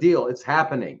deal. It's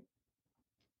happening.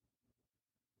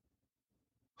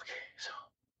 Okay, so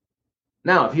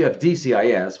now if you have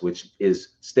DCIS, which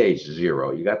is stage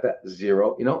 0, you got that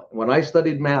 0. You know, when I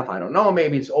studied math, I don't know,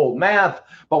 maybe it's old math,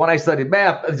 but when I studied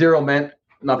math, 0 meant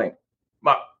nothing.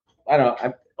 But I don't know.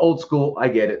 I'm old school. I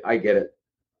get it.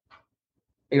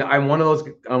 You know, I'm one of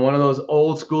those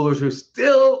old schoolers who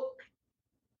still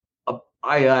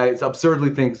it's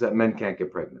absurdly thinks that men can't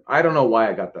get pregnant. I don't know why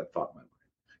I got that thought in my mind.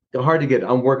 It's hard to get it.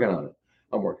 I'm working on it.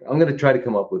 I'm going to try to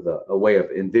come up with a way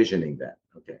of envisioning that.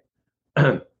 Okay.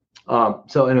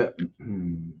 So anyway,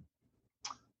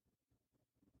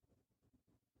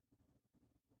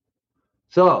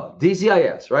 so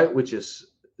DCIS, right, which is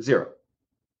 0.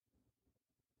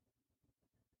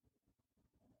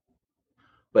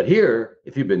 But here,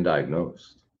 if you've been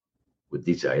diagnosed with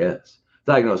DCIS,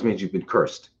 diagnosed means you've been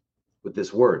cursed with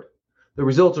this word. The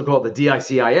results are called the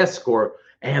DICIS score,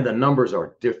 and the numbers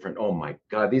are different. Oh my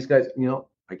God, these guys, you know,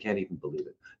 I can't even believe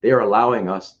it. They are allowing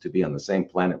us to be on the same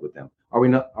planet with them. Are we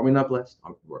not blessed?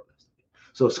 We're blessed.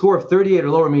 So a score of 38 or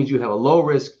lower means you have a low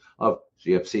risk of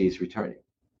CFCs returning.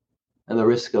 And the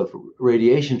risk of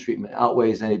radiation treatment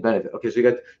outweighs any benefit. Okay, so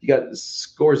you got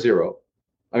score 0.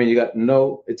 I mean, you got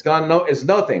it's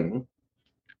nothing.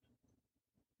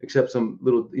 Except some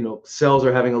little, you know, cells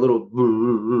are having a little,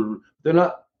 they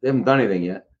haven't done anything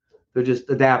yet. They're just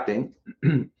adapting.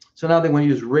 So now they want to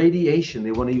use radiation.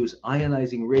 They want to use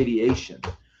ionizing radiation.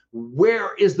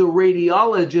 Where is the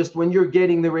radiologist when you're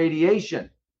getting the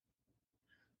radiation?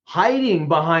 Hiding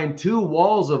behind 2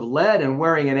 walls of lead and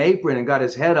wearing an apron and got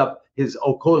his head up his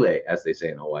okole, as they say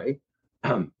in Hawaii.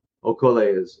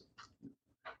 Okole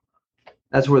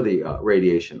that's where the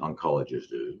radiation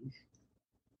oncologist is.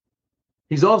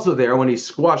 He's also there when he's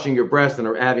squashing your breast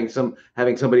and having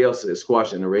somebody else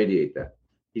squash and irradiate that.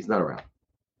 He's not around,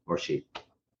 or she.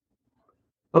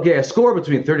 Okay, a score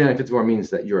between 39 and 54 means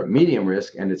that you're at medium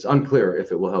risk, and it's unclear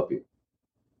if it will help you.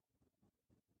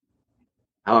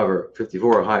 However,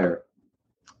 54 or higher,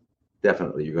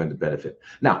 definitely you're going to benefit.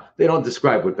 Now, they don't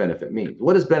describe what benefit means.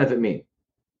 What does benefit mean?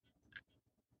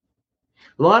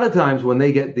 A lot of times when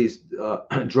they get these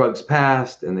drugs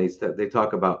passed and they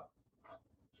talk about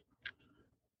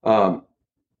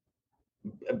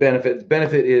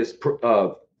benefit is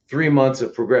 3 months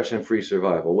of progression-free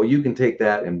survival. Well, you can take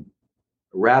that and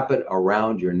wrap it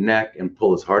around your neck and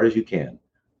pull as hard as you can.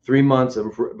 3 months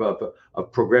of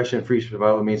progression-free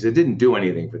survival means it didn't do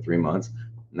anything for 3 months.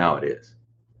 Now it is.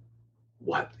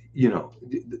 What? You know,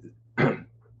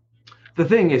 the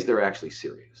thing is they're actually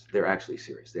serious. They actually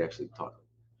talk.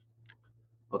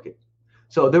 Okay.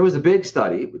 So there was a big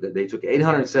study that they took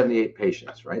 878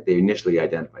 patients, right? They initially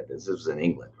identified this. This was in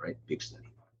England, right? Big study.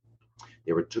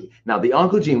 Now the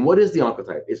oncogene, what is the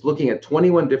oncotype? It's looking at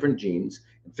 21 different genes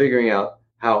and figuring out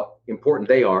how important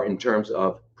they are in terms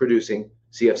of producing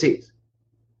CFCs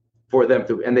for them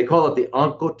to, and they call it the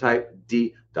Oncotype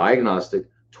D diagnostic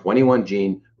 21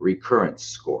 gene recurrence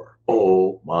score.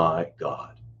 Oh my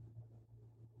God.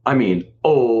 I mean,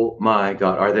 oh my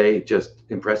God. Are they just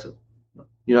impressive?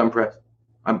 You're not impressed?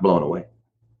 I'm blown away.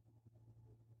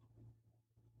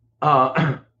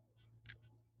 The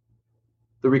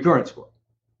recurrence score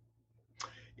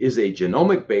is a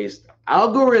genomic-based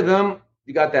algorithm.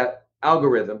 You got that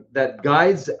algorithm that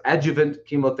guides adjuvant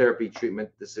chemotherapy treatment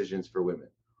decisions for women.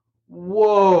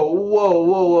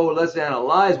 Whoa. Let's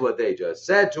analyze what they just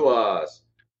said to us.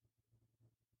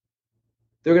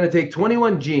 They're going to take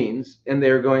 21 genes and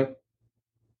they're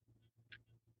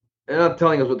not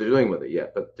telling us what they're doing with it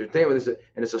yet, but they're saying with this,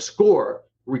 and it's a score,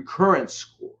 recurrence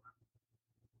score,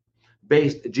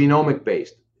 genomic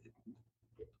based,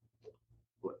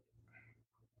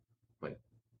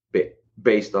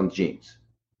 based on genes.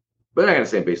 But I'm not going to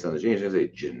say based on the genes, I'm going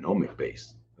to say genomic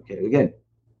based. Okay, again,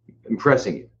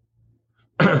 impressing you.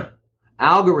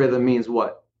 Algorithm means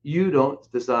what? You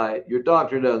don't decide. Your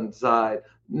doctor doesn't decide.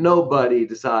 Nobody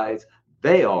decides.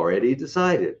 They already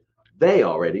decided. They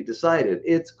already decided.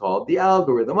 It's called the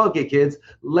algorithm. Okay, kids,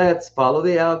 let's follow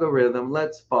the algorithm.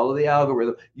 Let's follow the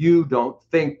algorithm. You don't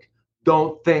think.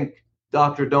 Don't think.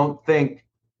 Doctor, don't think.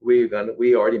 We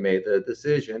already made the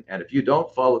decision. And if you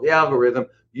don't follow the algorithm,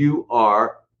 you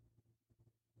are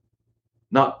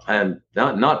not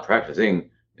practicing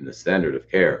in the standard of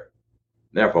care.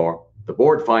 Therefore, the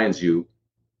board finds you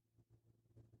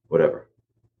whatever.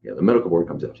 Yeah, the medical board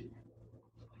comes up to you.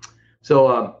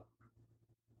 So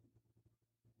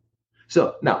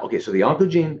now, okay, so the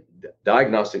oncogene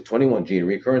diagnostic 21 gene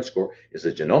recurrence score is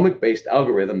a genomic-based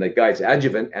algorithm that guides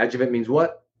adjuvant. Adjuvant means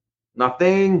what?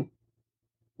 Nothing.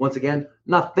 Once again,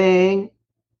 nothing.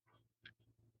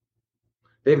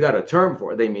 They've got a term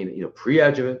for it. They mean,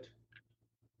 pre-adjuvant,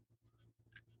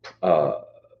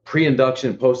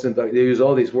 pre-induction, post-induction. They use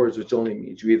all these words, which only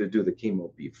means you either do the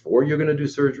chemo before you're going to do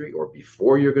surgery or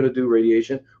before you're going to do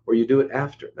radiation, or you do it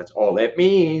after. That's all that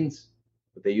means.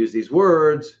 But they use these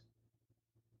words.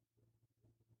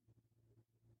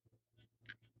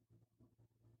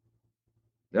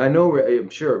 Now, I'm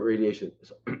sure radiation.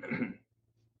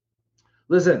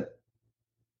 Listen,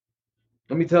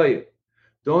 let me tell you,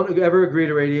 don't ever agree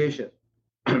to radiation.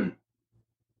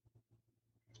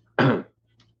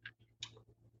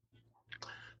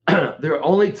 There are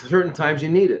only certain times you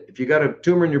need it. If you got a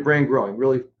tumor in your brain growing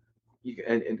really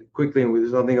and quickly, and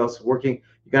there's nothing else working,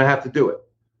 you're going to have to do it.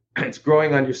 It's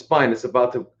growing on your spine. It's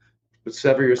about to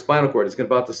sever your spinal cord. It's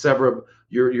about to sever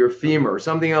your femur or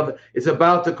something else. It's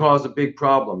about to cause a big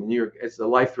problem, and it's a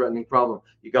life-threatening problem.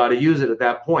 You got to use it at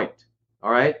that point. All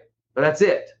right? But that's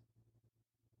it.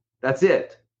 That's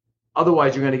it.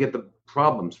 Otherwise, you're going to get the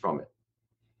problems from it.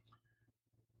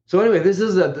 So anyway, this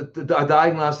is a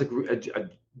diagnostic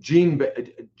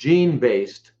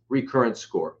gene-based recurrence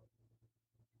score.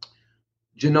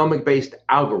 Genomic-based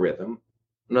algorithm.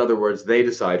 In other words, they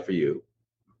decide for you.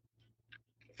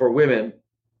 For women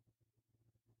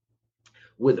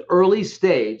with early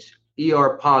stage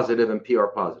ER positive and PR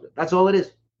positive. That's all it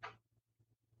is.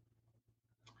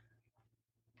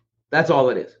 That's all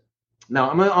it is. Now,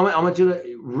 I want you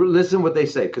to listen what they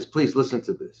say, because please listen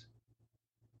to this.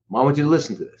 I want you to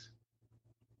listen to this.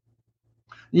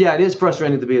 Yeah, it is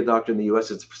frustrating to be a doctor in the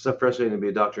U.S. It's frustrating to be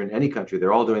a doctor in any country.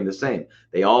 They're all doing the same.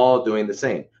 They're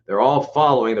all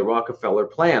following the Rockefeller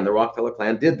plan. The Rockefeller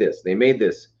plan did this. They made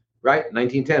this, right?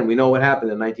 1910. We know what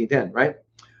happened in 1910, right?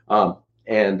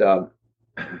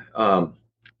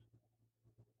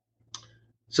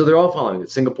 So they're all following it.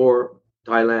 Singapore,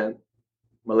 Thailand,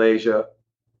 Malaysia,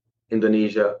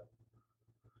 Indonesia,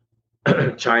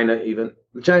 China even.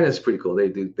 China is pretty cool.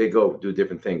 They go do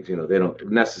different things. They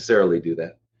don't necessarily do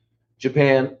that.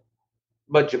 Japan,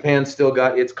 but Japan still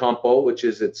got its Kampo, which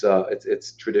is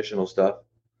its traditional stuff.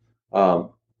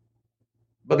 But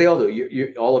they all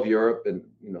do. All of Europe and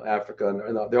Africa,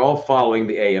 and they're all following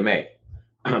the AMA.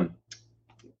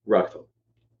 Rockefeller.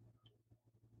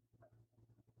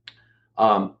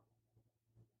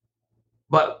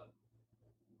 But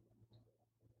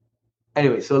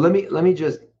anyway, so let me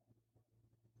just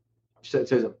say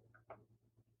something.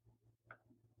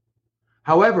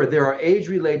 However, there are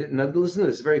age-related, now listen to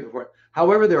this, very important.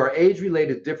 However, there are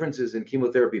age-related differences in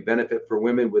chemotherapy benefit for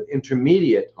women with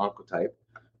intermediate oncotype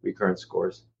recurrence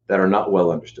scores that are not well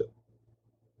understood.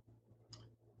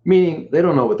 Meaning they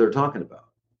don't know what they're talking about.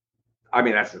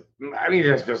 That's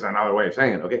just another way of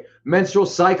saying it, okay? Menstrual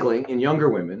cycling in younger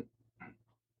women,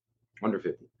 under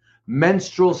 50.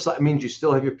 Menstrual means you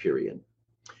still have your period,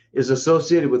 is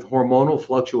associated with hormonal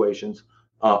fluctuations.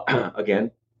 Again,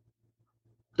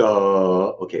 duh.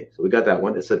 Okay, so we got that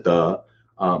one. It's a duh.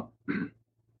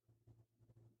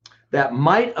 That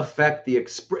might affect the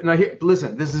now here,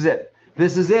 listen, this is it.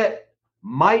 This is it.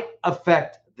 Might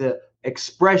affect the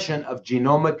expression of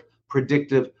genomic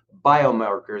predictive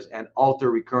biomarkers and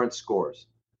alter recurrence scores.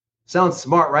 Sounds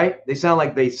smart, right? They sound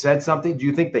like they said something. Do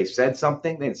you think they said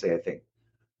something? They didn't say a thing.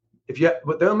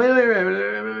 But they'll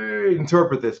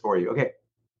interpret this for you. Okay.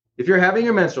 If you're having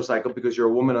your menstrual cycle because you're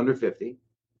a woman under 50,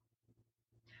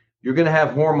 you're going to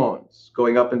have hormones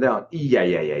going up and down.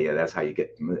 Yeah. That's how you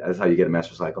get a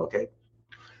menstrual cycle. Okay.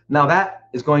 Now that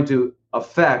is going to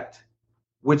affect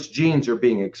which genes are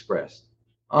being expressed.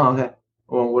 Oh, okay.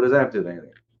 Well, what does that have to do with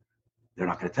anything? They're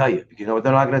not going to tell you. Because you know what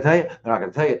they're not going to tell you? They're not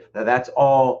going to tell you that that's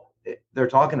all they're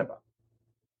talking about.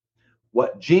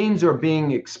 What genes are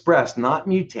being expressed, not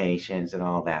mutations and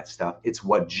all that stuff. It's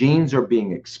what genes are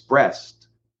being expressed.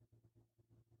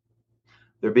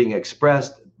 They're being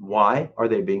expressed. Why are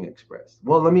they being expressed?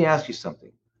 Well, let me ask you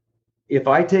something. If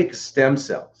I take stem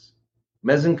cells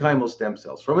mesenchymal stem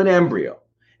cells from an embryo,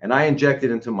 and I inject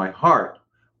it into my heart,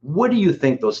 what do you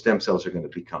think those stem cells are going to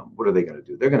become? What are they going to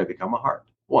do? They're going to become a heart.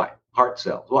 Why? Heart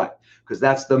cells. Why? Because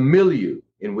that's the milieu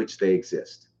in which they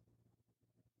exist.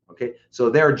 Okay, so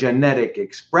their genetic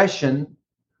expression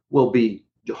will be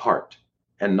heart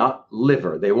and not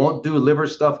liver. They won't do liver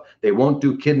stuff. They won't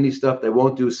do kidney stuff. They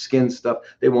won't do skin stuff.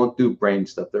 They won't do brain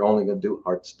stuff. They're only going to do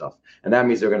heart stuff. And that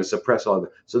means they're going to suppress all of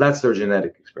it. So that's their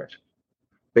genetic expression.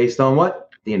 Based on what?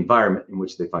 The environment in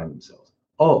which they find themselves.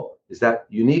 Oh, is that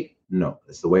unique? No,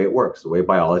 that's the way it works, the way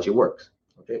biology works.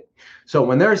 Okay, so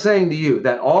when they're saying to you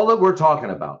that all that we're talking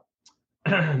about,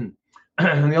 the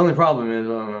only problem is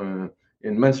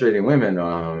in menstruating women,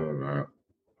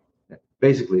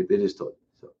 basically they just told you.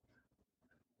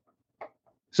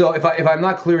 So if I'm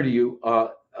not clear to you,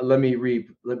 let me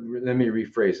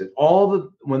rephrase it.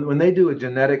 When they do a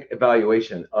genetic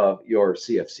evaluation of your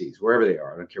CFCs, wherever they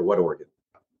are, I don't care what organ,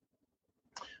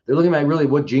 they're looking at really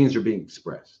what genes are being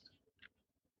expressed.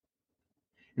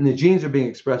 And the genes are being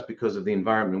expressed because of the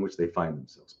environment in which they find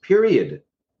themselves, period.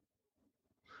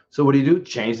 So what do?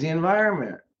 Change the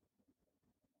environment.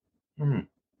 You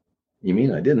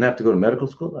mean I didn't have to go to medical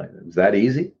school? Is that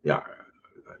easy? Yeah.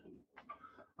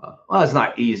 Well, it's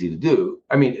not easy to do.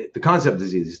 I mean, the concept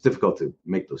is easy. It's difficult to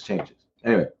make those changes.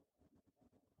 Anyway.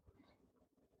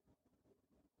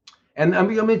 And I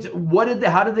mean,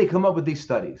 how did they come up with these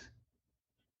studies?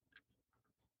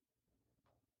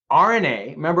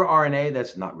 RNA, remember RNA?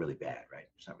 That's not really bad, right?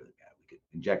 It's not really bad. We could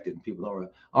inject it and people don't.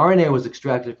 RNA was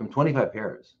extracted from 25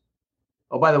 pairs.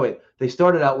 Oh, by the way, they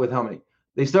started out with how many?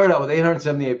 They started out with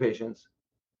 878 patients.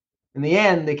 In the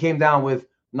end, they came down with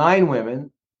 9 women,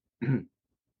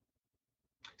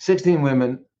 16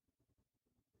 women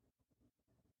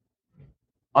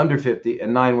under 50,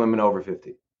 and 9 women over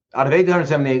 50. Out of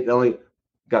 878, they only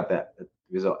got that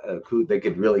result. They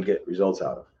could really get results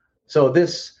out of. So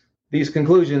these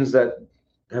conclusions that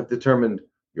have determined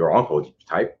your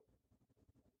oncotype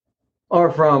are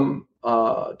from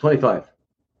 25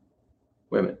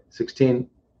 women, 16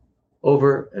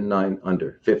 over and 9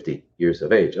 under 50 years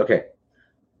of age. Okay.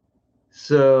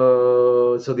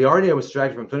 So the RNA was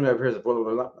extracted from 25 pairs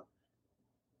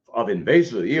of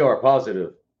invasive ER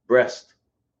positive breast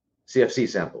CFC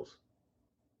samples.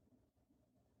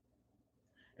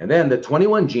 And then the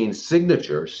 21 gene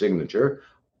signature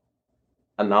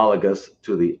analogous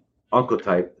to the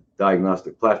Oncotype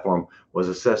diagnostic platform was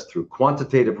assessed through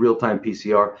quantitative real-time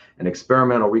PCR and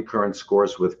experimental recurrence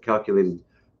scores were calculated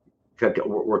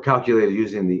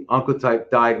using the Oncotype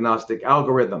diagnostic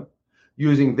algorithm.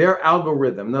 Using their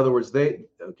algorithm. In other words, okay.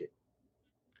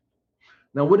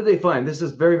 Now, what did they find? This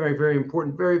is very, very, very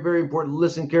important. Very, very important.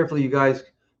 Listen carefully, you guys.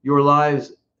 Your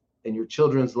lives and your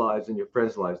children's lives and your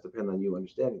friends' lives depend on you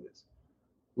understanding this.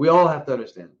 We all have to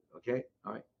understand it, okay?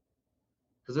 All right.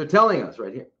 Because they're telling us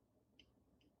right here.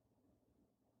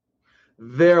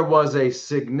 There was a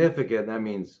significant, that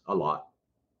means a lot,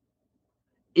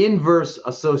 inverse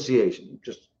association,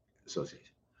 just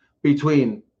association,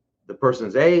 between the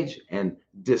person's age and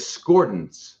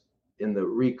discordance in the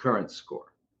recurrence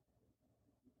score.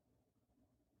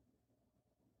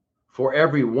 For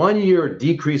every 1 year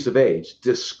decrease of age,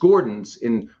 discordance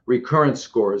in recurrence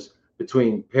scores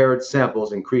between paired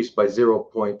samples increased by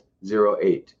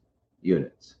 0.08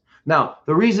 units. Now,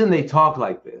 the reason they talk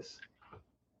like this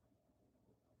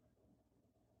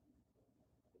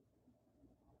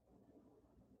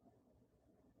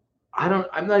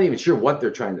I'm not even sure what they're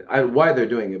trying to, why they're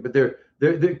doing it, but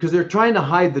because they're trying to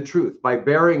hide the truth by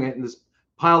burying it in this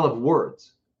pile of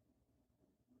words.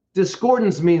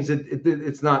 Discordance means it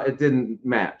didn't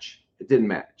match. It didn't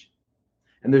match.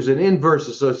 And there's an inverse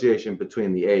association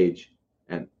between the age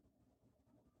and,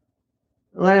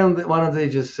 why don't they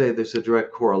just say there's a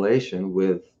direct correlation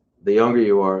with the younger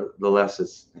you are, the less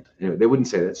it's, anyway, they wouldn't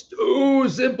say that's too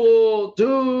simple,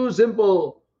 too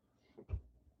simple.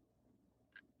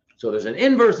 So there's an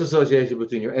inverse association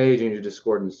between your age and your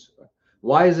discordance.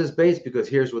 Why is this based? Because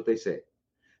here's what they say.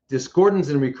 Discordance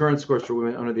in recurrence scores for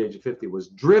women under the age of 50 was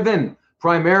driven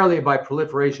primarily by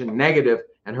proliferation negative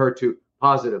and HER2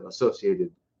 positive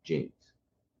associated genes.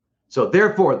 So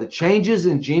therefore, the changes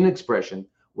in gene expression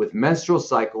with menstrual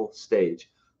cycle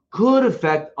stage could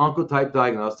affect oncotype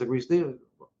diagnostic resolution.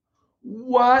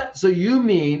 What? So you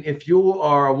mean if you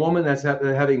are a woman that's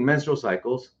having menstrual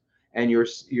cycles and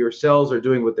your cells are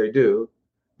doing what they do,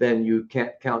 then you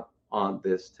can't count on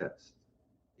this test.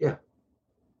 Yeah.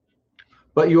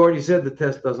 But you already said the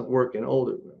test doesn't work in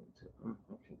older women.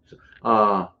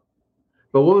 Okay.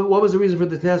 But what was the reason for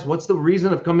the test? What's the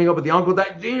reason of coming up with the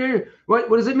oncotype? What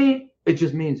does it mean? It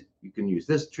just means you can use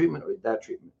this treatment or that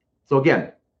treatment. So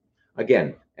again,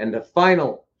 again, and the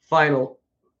final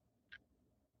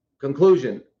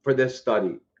conclusion for this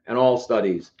study and all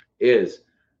studies is,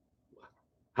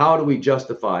 how do we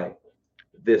justify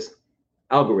this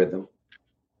algorithm,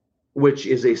 which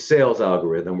is a sales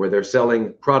algorithm where they're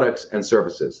selling products and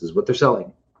services? This is what they're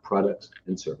selling, products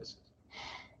and services.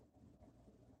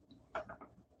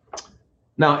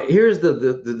 Now, here's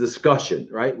the discussion,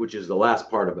 right, which is the last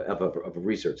part of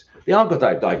research. The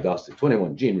Oncotype diagnostic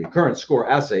 21 gene recurrence score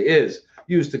assay is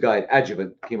used to guide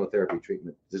adjuvant chemotherapy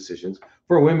treatment decisions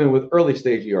for women with early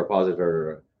stage ER positive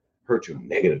or HER2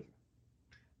 negative.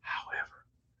 However,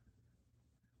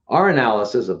 our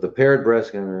analysis of the paired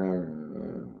breast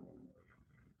cancer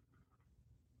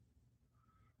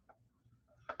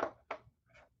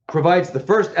provides the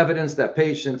first evidence that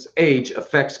patients' age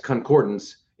affects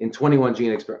concordance in 21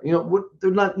 gene expression. You know what? They're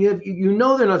not. You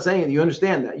know they're not saying it. You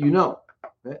understand that. You know.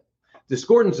 Okay?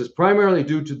 Discordance is primarily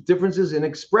due to differences in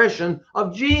expression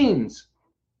of genes.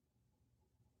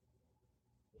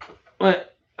 I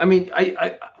mean,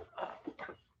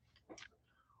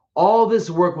 all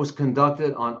this work was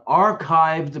conducted on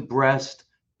archived breast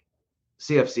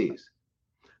CFCs.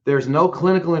 There's no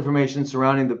clinical information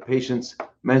surrounding the patient's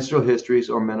menstrual histories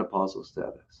or menopausal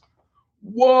status.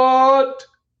 What?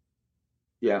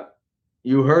 Yeah,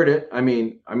 you heard it. I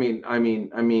mean,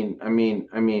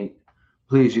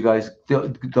 please, you guys,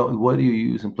 don't, what do you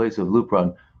use in place of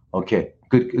Lupron? Okay,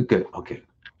 good. Okay.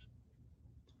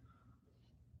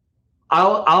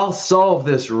 I'll solve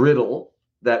this riddle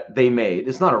that they made.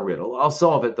 It's not a riddle. I'll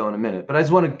solve it though in a minute. But I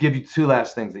just want to give you two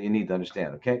last things that you need to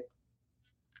understand, okay?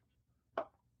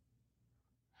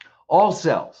 All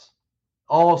cells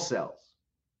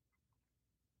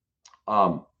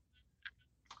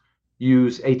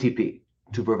use ATP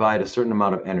to provide a certain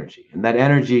amount of energy. And that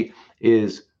energy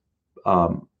is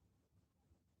the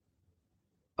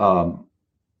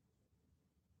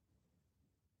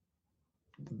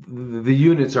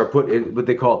units are put in what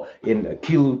they call in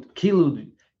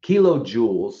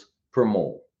kilojoules per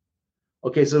mole.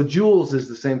 Okay, so joules is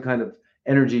the same kind of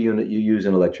energy unit you use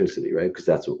in electricity, right? Because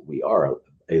that's what we are,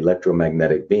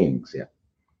 electromagnetic beings, yeah,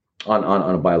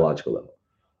 on a biological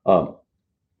level.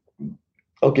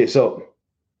 Okay, so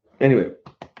anyway,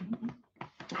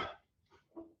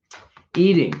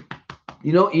 eating,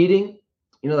 eating,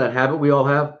 that habit we all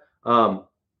have. I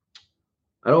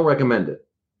don't recommend it.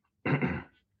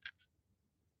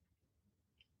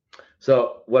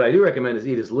 So what I do recommend is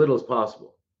eat as little as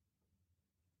possible.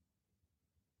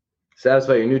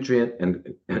 Satisfy your nutrient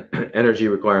and energy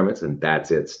requirements, and that's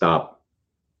it. Stop.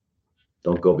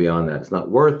 Don't go beyond that. It's not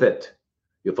worth it.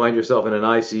 You'll find yourself in an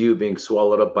ICU being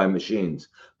swallowed up by machines.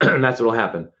 That's what will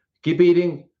happen. Keep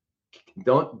eating.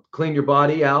 Don't clean your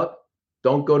body out.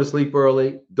 Don't go to sleep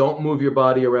early. Don't move your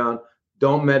body around.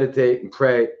 Don't meditate and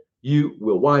pray. You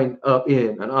will wind up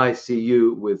in an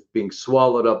ICU with being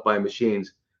swallowed up by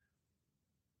machines.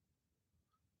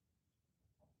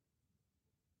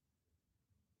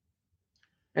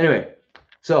 Anyway,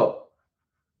 so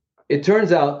it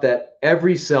turns out that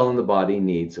every cell in the body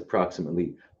needs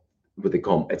approximately what they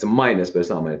call, it's a minus, but it's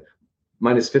not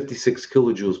minus 56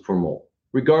 kilojoules per mole,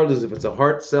 regardless if it's a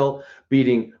heart cell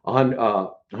beating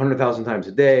 100,000 times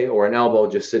a day or an elbow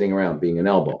just sitting around being an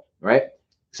elbow, right?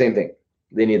 Same thing.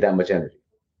 They need that much energy.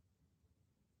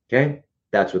 Okay?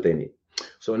 That's what they need.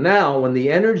 So now when the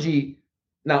energy,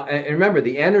 and remember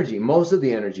the energy, most of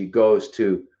the energy goes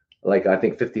to, like, I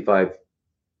think 55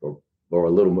 or a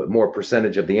little bit more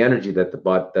percentage of the energy that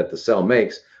the cell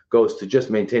makes goes to just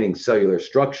maintaining cellular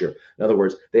structure. In other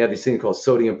words, they have these things called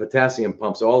sodium potassium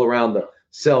pumps all around the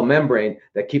cell membrane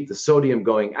that keep the sodium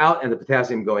going out and the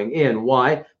potassium going in.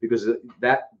 Why? Because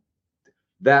that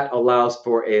allows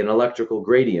for an electrical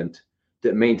gradient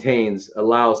that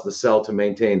allows the cell to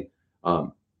maintain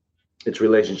its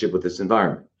relationship with its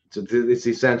environment. So it's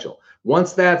essential.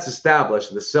 Once that's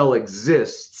established, the cell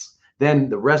exists, then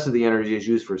the rest of the energy is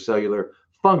used for cellular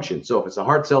function. So if it's a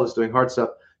heart cell, it's doing heart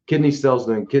stuff. Kidney cells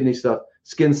doing kidney stuff.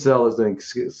 Skin cell is doing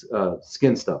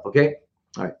skin stuff. Okay.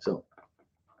 All right. So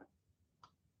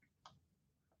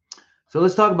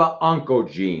let's talk about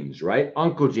oncogenes, right?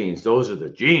 Oncogenes. Those are the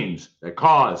genes that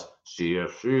cause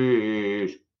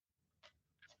CFCs.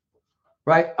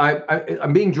 Right.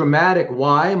 I'm being dramatic.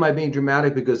 Why am I being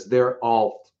dramatic? Because they're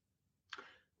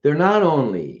not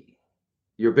only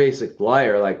your basic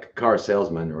liar, like a car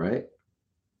salesman, right?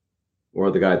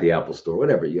 Or the guy at the Apple store,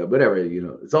 whatever,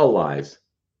 it's all lies.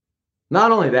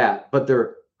 Not only that, but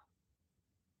they're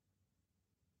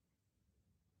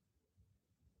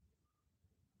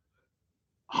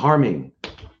harming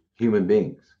human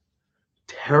beings,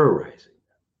 terrorizing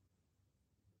them.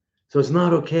 So it's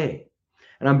not okay.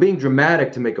 And I'm being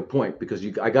dramatic to make a point because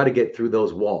I got to get through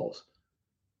those walls.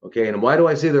 Okay, and why do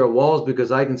I say there are walls?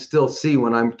 Because I can still see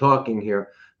when I'm talking here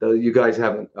that you guys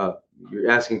haven't, you're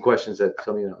asking questions that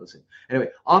some of you are not listening. Anyway,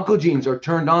 oncogenes are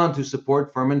turned on to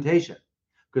support fermentation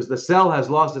because the cell has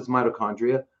lost its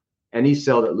mitochondria. Any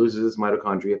cell that loses its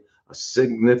mitochondria, a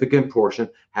significant portion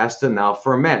has to now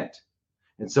ferment.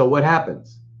 And so what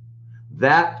happens?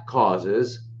 That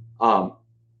causes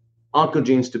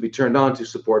oncogenes to be turned on to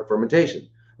support fermentation.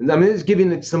 And I'm just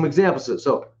giving some examples.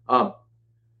 So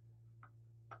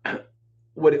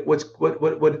what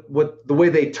the way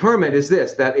they term it is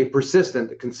this, that a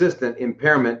persistent, consistent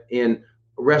impairment in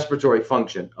respiratory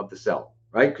function of the cell,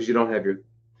 right? Because you don't have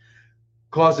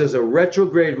causes a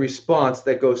retrograde response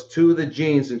that goes to the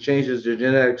genes and changes their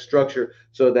genetic structure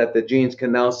so that the genes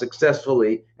can now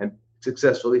successfully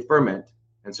ferment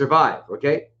and survive,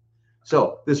 okay?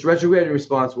 So this retrograde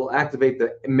response will activate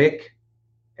the MYC,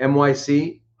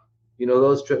 MYC, you know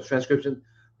those transcriptions?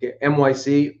 Okay,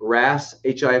 MYC, RAS,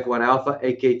 HIF1 alpha,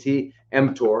 AKT,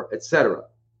 mTOR, etc.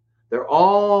 They're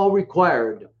all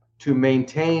required to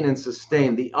maintain and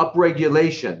sustain the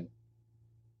upregulation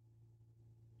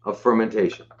of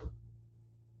fermentation,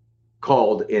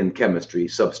 called in chemistry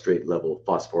substrate level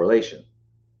phosphorylation.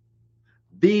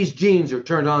 These genes are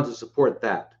turned on to support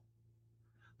that.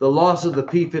 The loss of the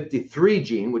p53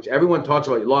 gene, which everyone talks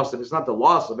about, you lost it, it's not the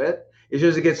loss of it, it's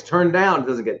just it gets turned down, it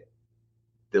doesn't get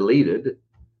deleted.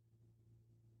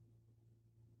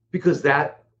 Because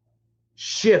that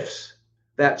shifts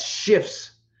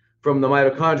from the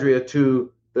mitochondria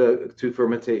to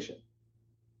fermentation.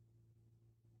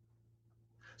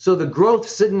 So the growth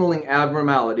signaling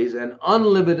abnormalities and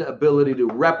unlimited ability to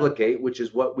replicate, which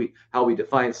is how we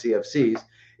define CFCs,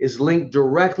 is linked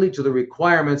directly to the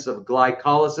requirements of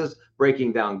glycolysis,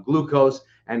 breaking down glucose,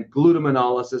 and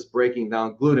glutaminolysis, breaking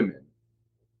down glutamine.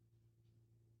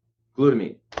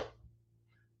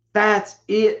 That's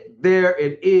it. There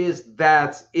it is.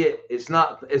 That's it. It's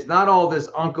not all this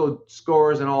onco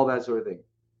scores and all that sort of thing.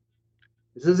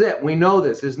 This is it. We know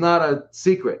this. It's not a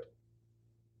secret.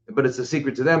 But it's a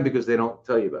secret to them because they don't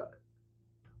tell you about it.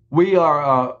 We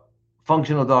are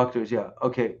functional doctors. Yeah.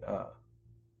 Okay.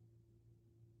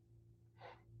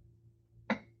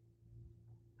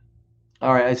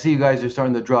 All right. I see you guys are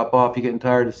starting to drop off. You're getting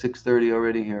tired of 6:30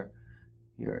 already here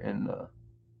in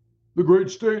the great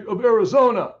state of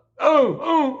Arizona.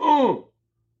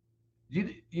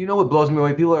 You know what blows me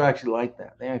away? People are actually like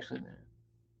that.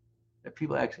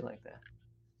 People actually like that.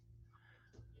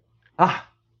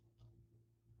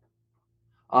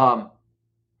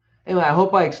 Anyway, I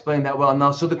hope I explained that well.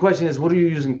 Now, so the question is, what are you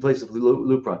using in place of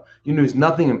Lupron? You use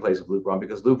nothing in place of Lupron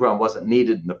because Lupron wasn't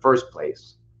needed in the first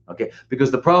place. Okay,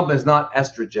 because the problem is not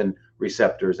estrogen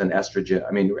receptors and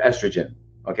estrogen.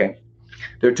 Okay,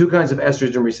 there are two kinds of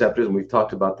estrogen receptors, and we've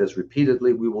talked about this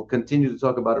repeatedly. We will continue to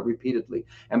talk about it repeatedly.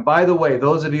 And by the way,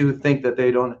 those of you who think that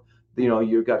they don't,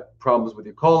 you've got problems with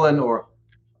your colon or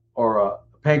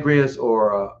pancreas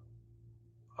or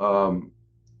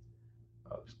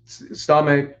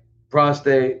stomach,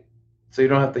 prostate, so you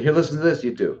don't have to listen to this,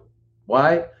 you do.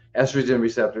 Why? Estrogen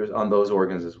receptors on those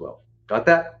organs as well. Got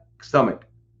that? Stomach,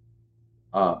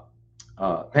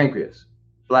 pancreas,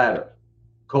 bladder,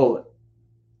 colon,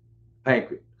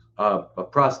 pancreas,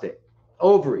 prostate,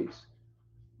 ovaries,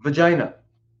 vagina,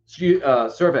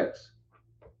 cervix.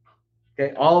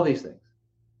 Okay, all these things.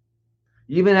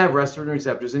 You even have estrogen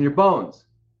receptors in your bones.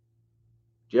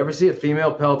 Do you ever see a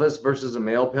female pelvis versus a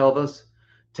male pelvis?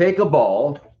 Take a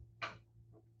ball,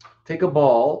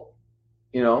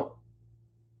 I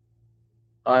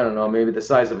don't know, maybe the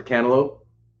size of a cantaloupe,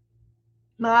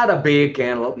 not a big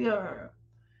cantaloupe,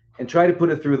 and try to put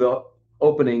it through the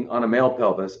opening on a male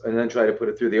pelvis, and then try to put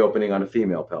it through the opening on a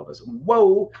female pelvis.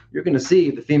 Whoa, you're going to see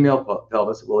the female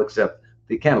pelvis will accept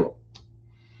the cantaloupe.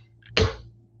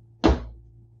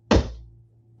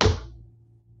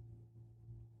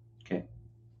 Okay.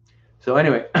 So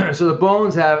anyway, so the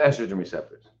bones have estrogen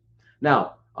receptors.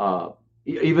 Now,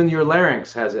 even your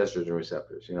larynx has estrogen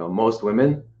receptors. Most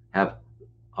women have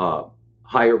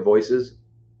higher voices,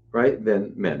 right,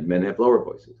 than men. Men have lower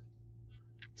voices.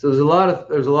 So there's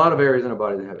a lot of areas in our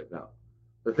body that have it. Now,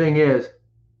 the thing is,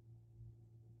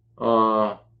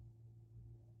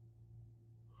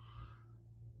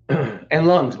 and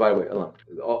lungs, by the way, lungs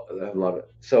have a lot of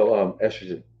it. So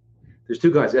estrogen. There's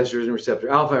two kinds: estrogen receptor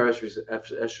alpha,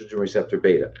 estrogen receptor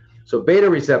beta. So beta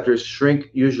receptors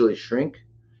usually shrink.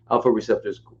 Alpha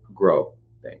receptors grow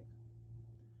things.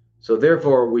 So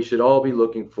therefore, we should all be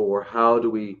looking for how do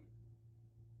we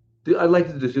do. I'd like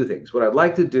to do two things. What I'd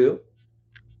like to do,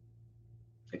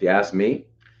 if you ask me,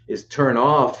 is turn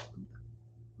off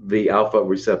the alpha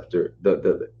receptor,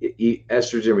 the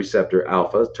estrogen receptor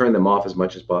alpha, turn them off as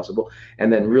much as possible,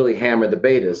 and then really hammer the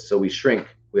betas so we shrink.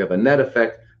 We have a net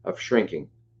effect of shrinking.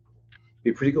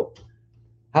 Be pretty cool.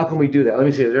 How can we do that? Let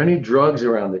me see. Are there any drugs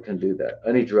around that can do that?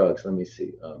 Any drugs? Let me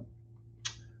see.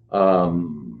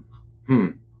 No,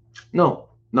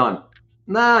 none.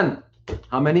 None.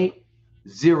 How many?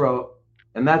 0.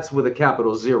 And that's with a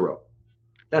capital 0.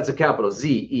 That's a capital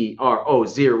Z-E-R-O,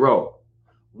 0.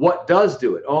 What does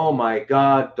do it? Oh my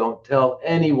God, don't tell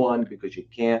anyone because you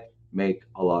can't make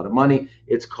a lot of money.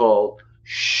 It's called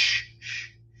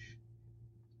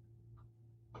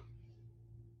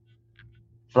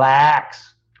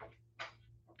flax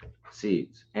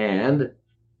seeds and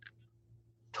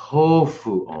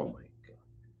tofu. Oh my God.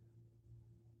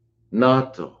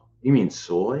 Natto. You mean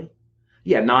soy?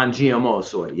 Yeah, non-GMO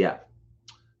soy. Yeah.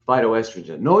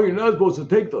 Phytoestrogen. No, you're not supposed to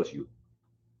take those.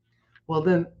 Well,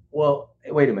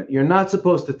 wait a minute. You're not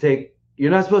supposed to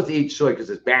eat soy because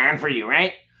it's bad for you,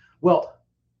 right? Well,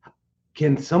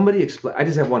 can somebody explain? I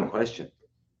just have one question.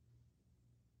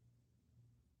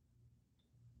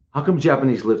 How come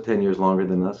Japanese live 10 years longer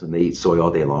than us and they eat soy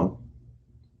all day long?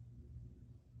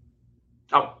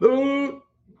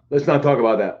 Let's not talk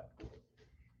about that.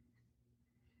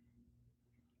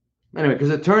 Anyway, because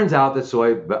it turns out that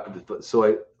soy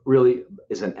really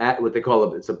is what they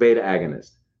call it's a beta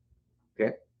agonist.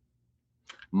 Okay?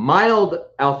 Mild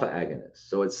alpha agonist.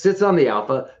 So it sits on the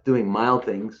alpha doing mild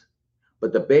things,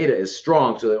 but the beta is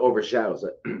strong, so it overshadows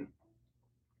it.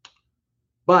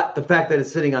 But the fact that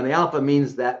it's sitting on the alpha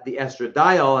means that the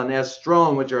estradiol and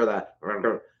estrone, which are the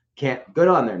can't get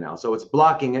on there now. So it's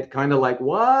blocking it, kind of like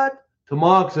what?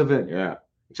 Tamoxifen. Yeah.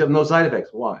 Except no side effects.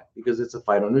 Why? Because it's a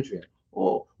phytonutrient.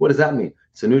 Oh, what does that mean?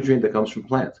 It's a nutrient that comes from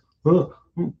plants. But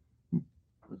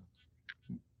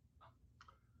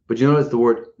you notice the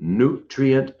word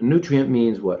nutrient. Nutrient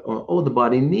means what? Oh, the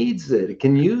body needs it. It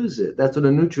can use it. That's what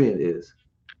a nutrient is.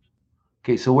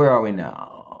 Okay, so where are we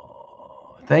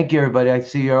now? Thank you, everybody. I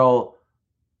see you're all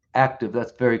active.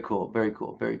 That's very cool. Very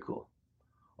cool. Very cool.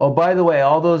 Oh, by the way,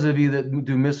 all those of you that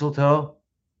do mistletoe,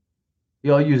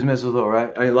 you all use mistletoe,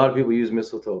 right? I mean, a lot of people use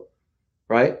mistletoe,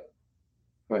 right?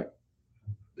 Right.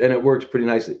 And it works pretty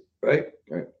nicely, right?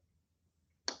 Right.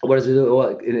 What does it do?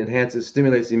 Well, it enhances,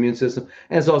 stimulates the immune system,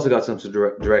 and it's also got some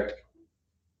direct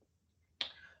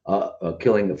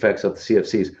killing effects of the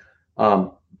CFCs.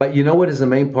 But you know what is the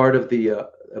main part of the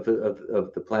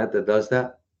plant that does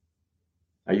that?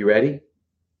 Are you ready?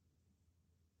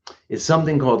 It's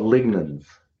something called lignans.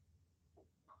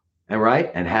 And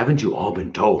right? And haven't you all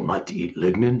been told not to eat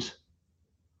lignans?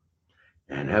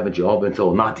 And haven't you all been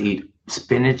told not to eat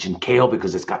spinach and kale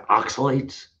because it's got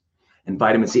oxalates? And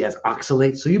vitamin C has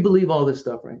oxalates. So you believe all this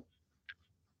stuff, right?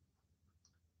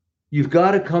 You've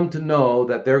got to come to know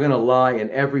that they're going to lie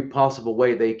in every possible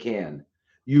way they can.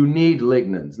 You need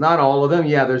lignans. Not all of them.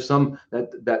 Yeah, there's some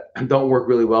that don't work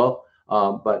really well,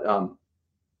 but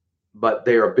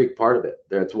they are a big part of it.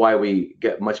 That's why we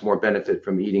get much more benefit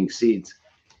from eating seeds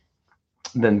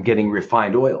than getting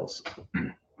refined oils.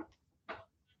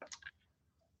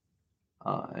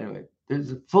 Anyway,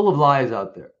 there's full of lies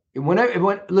out there.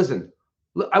 Listen,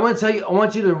 I want to tell you, I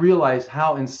want you to realize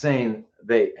how insane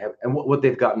they have and what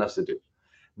they've gotten us to do.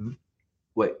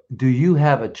 Wait, do you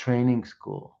have a training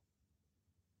school?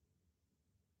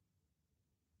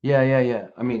 Yeah.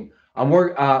 I mean, I'm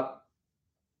going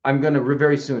to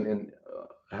very soon and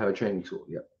have a training school.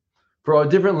 Yeah, for all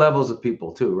different levels of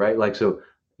people too, right? Like, so,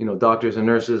 doctors and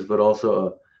nurses, but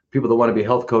also people that want to be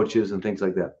health coaches and things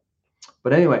like that.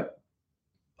 But anyway,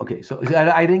 okay. So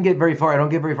I didn't get very far. I don't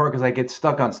get very far because I get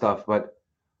stuck on stuff. But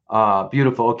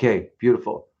beautiful. Okay,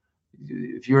 beautiful.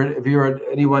 If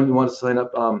you're anyone you want to sign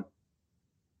up,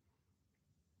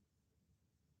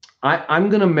 I'm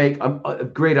going to make a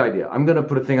great idea. I'm going to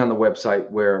put a thing on the website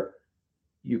where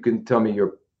you can tell me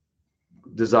your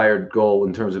desired goal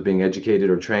in terms of being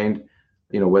educated or trained,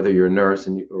 whether you're a nurse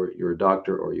or you're a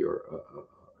doctor or you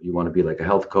want to be like a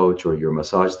health coach or you're a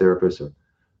massage therapist or,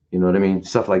 you know what I mean?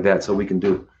 Stuff like that. So we can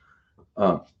do,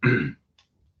 so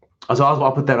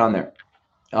I'll put that on there.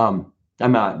 I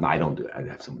don't do it. I'd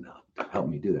have someone help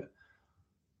me do that.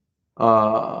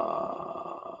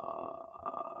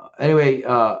 Anyway,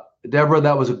 Deborah,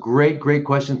 that was a great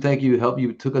question. Thank you.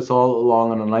 You took us all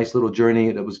along on a nice little journey.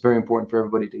 It was very important for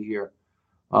everybody to hear.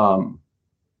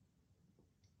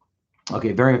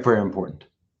 Okay, very, very important.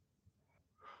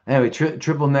 Anyway,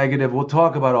 triple negative. We'll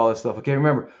talk about all this stuff. Okay,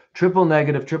 remember, triple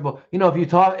negative,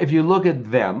 if you look at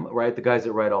them, right, the guys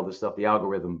that write all this stuff, the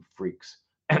algorithm freaks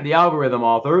and the algorithm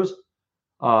authors,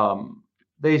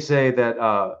 they say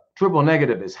that triple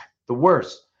negative is the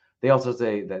worst They also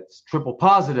say that triple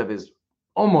positive is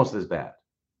almost as bad.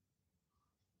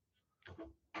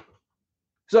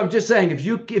 So I'm just saying, if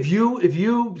you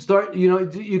start,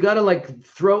 you got to like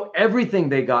throw everything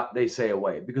they say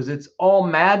away, because it's all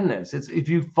madness. It's, if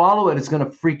you follow it, it's going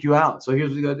to freak you out. So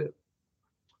here's what you got to do.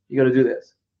 You got to do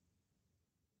this.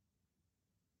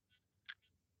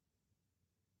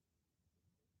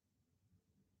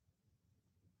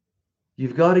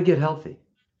 You've got to get healthy.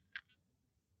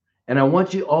 And I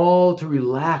want you all to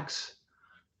relax.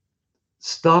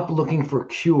 Stop looking for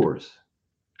cures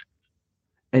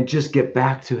and just get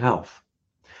back to health.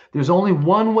 There's only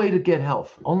one way to get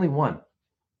health, only one.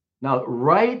 Now,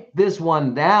 write this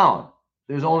one down.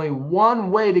 There's only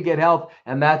one way to get health,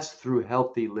 and that's through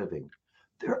healthy living.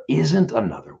 There isn't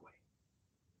another way.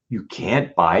 You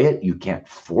can't buy it. You can't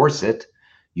force it.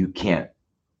 You can't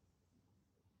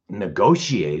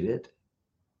negotiate it.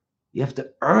 You have to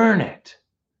earn it.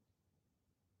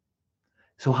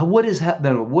 So what does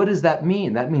that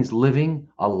mean? That means living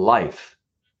a life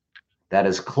that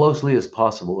as closely as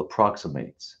possible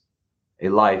approximates a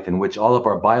life in which all of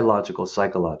our biological,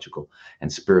 psychological,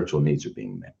 and spiritual needs are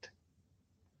being met.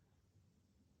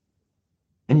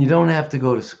 And you don't have to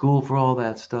go to school for all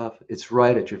that stuff. It's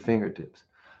right at your fingertips.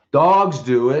 Dogs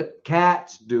do it,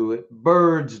 cats do it,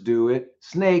 birds do it,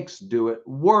 snakes do it,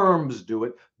 worms do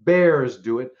it, bears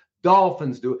do it,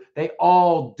 dolphins do it. They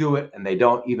all do it, and they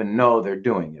don't even know they're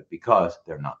doing it because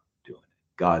they're not doing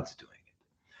it. God's doing it.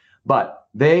 But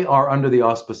they are under the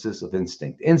auspices of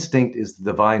instinct. Instinct is the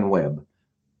divine web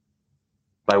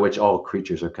by which all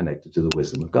creatures are connected to the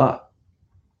wisdom of God.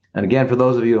 And again, for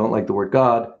those of you who don't like the word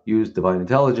God, use divine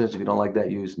intelligence. If you don't like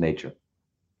that, use nature.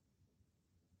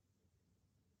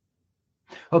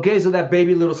 Okay, so that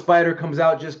baby little spider comes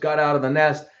out, just got out of the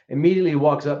nest, immediately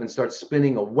walks up and starts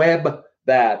spinning a web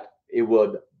that it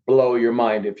would blow your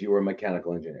mind if you were a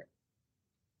mechanical engineer.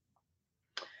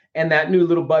 And that new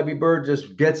little baby bird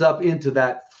just gets up into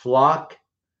that flock,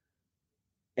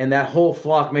 and that whole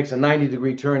flock makes a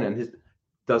 90-degree turn, and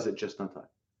does it just on time.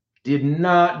 Did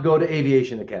not go to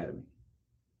aviation academy.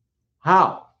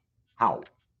 How? How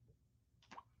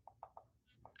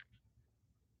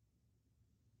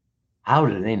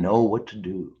do they know what to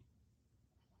do?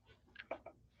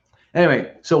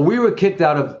 Anyway, so we were kicked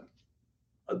out of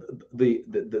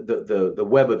the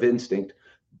web of instinct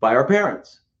by our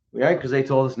parents. Right? Because they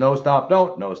told us, no, stop,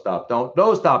 don't, no, stop, don't,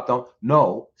 no, stop, don't,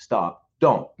 no, stop,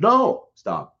 don't, no,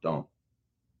 stop, don't.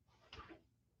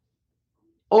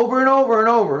 Over and over and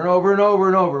over and over and over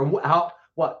and over. And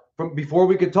from before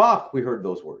we could talk, we heard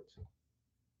those words.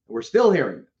 We're still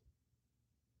hearing it.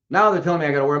 Now they're telling me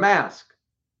I got to wear a mask.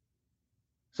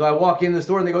 So I walk in the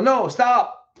store and they go, no,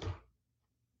 stop.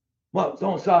 Well,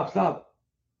 don't stop.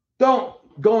 Don't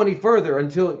go any further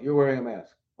until you're wearing a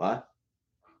mask. What?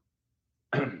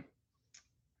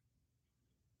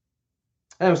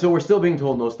 And so we're still being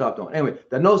told no, stop, don't. Anyway,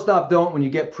 the no, stop, don't, when you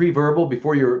get pre-verbal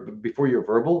before you're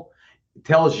verbal, it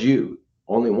tells you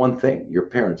only one thing: your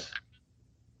parents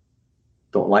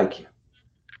don't like you.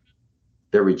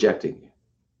 They're rejecting you.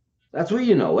 That's what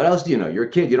you know. What else do you know? You're a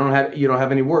kid. You don't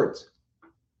have any words.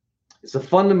 It's a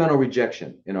fundamental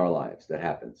rejection in our lives that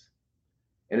happens,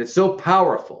 and it's so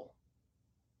powerful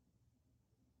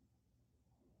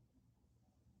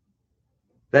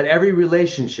that every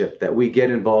relationship that we get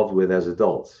involved with as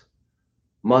adults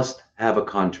must have a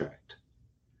contract,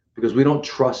 because we don't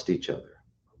trust each other.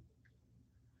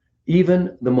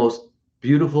 Even the most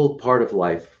beautiful part of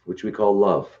life, which we call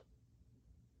love,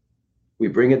 we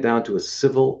bring it down to a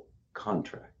civil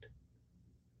contract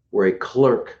where a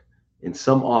clerk in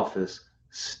some office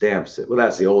stamps it. Well,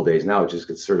 that's the old days. Now it just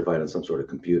gets certified on some sort of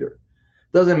computer.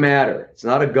 Doesn't matter. It's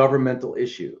not a governmental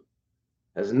issue.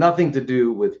 It has nothing to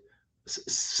do with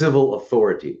civil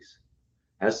authorities.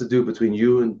 It has to do between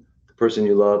you and the person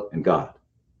you love and God.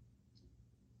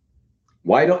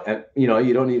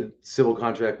 You don't need a civil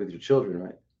contract with your children,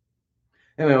 right?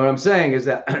 Anyway, what I'm saying is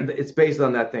that it's based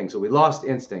on that thing. So we lost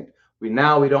instinct. We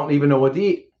don't even know what to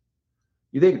eat.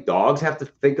 You think dogs have to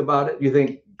think about it? You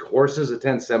think horses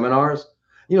attend seminars?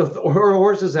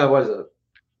 Horses have, what is it,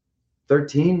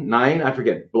 13, 9? I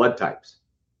forget, blood types.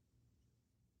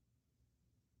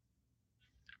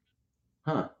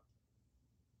 Huh.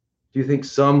 Do you think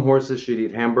some horses should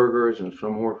eat hamburgers and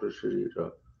some horses should eat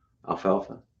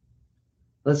alfalfa?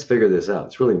 Let's figure this out.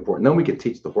 It's really important. Then we can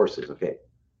teach the horses, okay?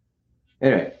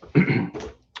 Anyway,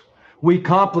 we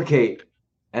complicate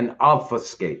and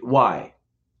obfuscate. Why?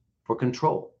 For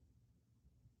control.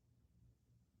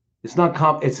 It's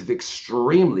not it's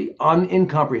extremely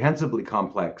incomprehensibly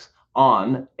complex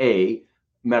on a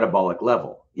metabolic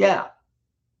level. Yeah.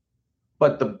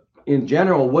 But in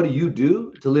general, what do you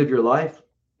do to live your life?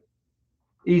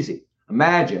 Easy.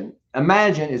 Imagine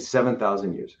it's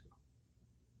 7,000 years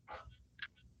ago.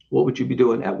 What would you be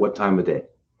doing at what time of day?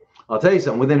 I'll tell you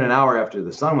something, within an hour after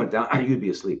the sun went down, you'd be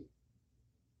asleep.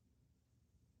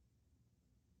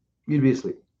 You'd be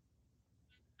asleep.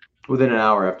 Within an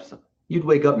hour after sun. You'd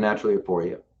wake up naturally at 4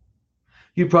 a.m.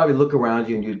 You'd probably look around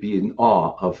you and you'd be in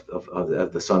awe of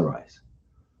the sunrise.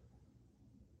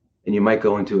 And you might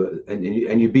go into and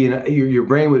you'd be your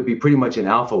brain would be pretty much in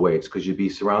alpha waves because you'd be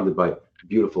surrounded by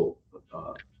beautiful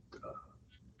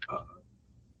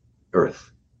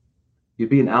earth. You'd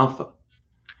be in alpha.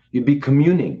 You'd be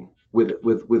communing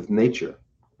with nature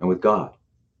and with God.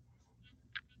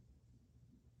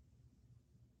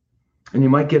 And you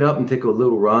might get up and take a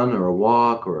little run or a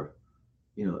walk or,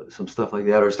 some stuff like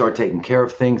that, or start taking care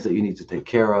of things that you need to take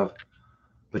care of.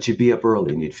 But you'd be up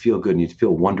early and you'd feel good and you'd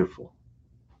feel wonderful.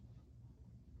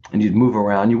 And you'd move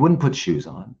around. You wouldn't put shoes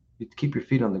on. You'd keep your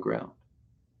feet on the ground.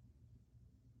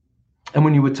 And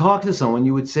when you would talk to someone,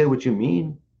 you would say what you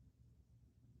mean.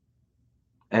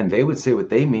 And they would say what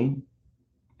they mean.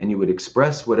 And you would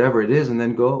express whatever it is and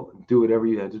then go and do whatever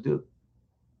you had to do.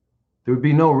 There would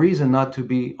be no reason not to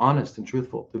be honest and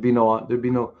truthful. There'd be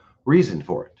no reason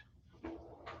for it.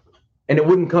 And it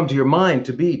wouldn't come to your mind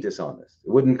to be dishonest. It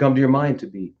wouldn't come to your mind to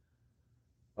be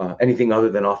anything other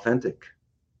than authentic.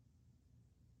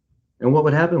 And what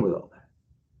would happen with all that?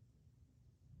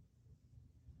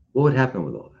 What would happen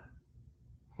with all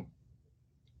that?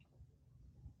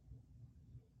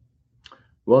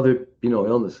 Well, there'd be no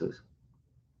illnesses.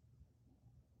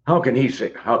 How could he say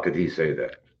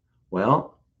that?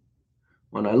 Well,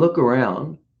 when I look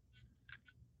around,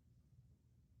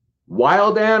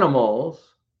 wild animals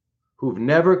who've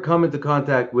never come into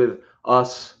contact with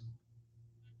us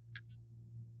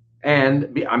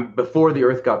and before the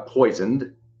earth got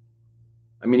poisoned,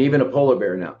 I mean, even a polar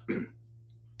bear now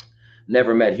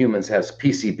never met humans has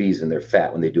PCBs in their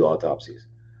fat when they do autopsies.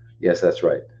 Yes, that's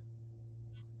right.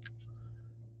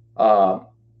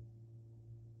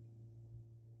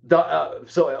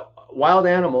 So wild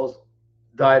animals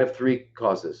died of 3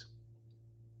 causes.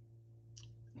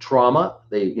 Trauma,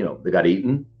 they got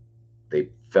eaten, they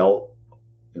fell,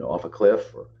 off a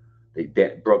cliff, or they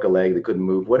broke a leg, they couldn't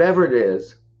move, whatever it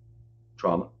is,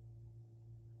 trauma,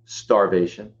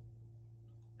 starvation,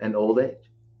 and old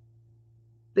age.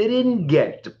 They didn't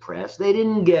get depressed, they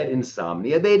didn't get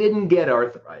insomnia, they didn't get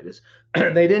arthritis,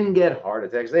 they didn't get heart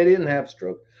attacks, they didn't have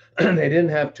stroke, they didn't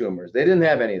have tumors, they didn't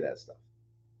have any of that stuff.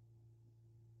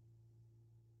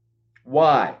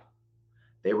 Why?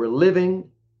 They were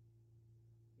living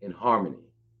in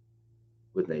harmony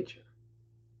with nature.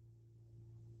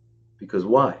 Because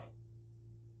why?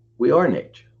 We are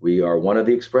nature. We are one of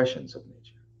the expressions of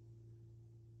nature.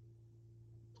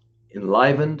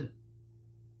 Enlivened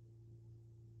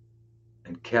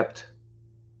and kept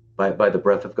by the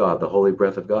breath of God, the holy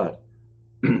breath of God,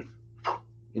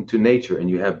 into nature, and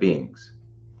you have beings.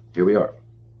 Here we are.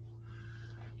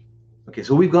 Okay,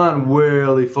 so we've gone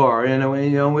really far.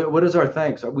 What is our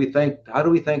thanks? How do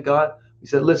we thank God? We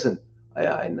said, listen,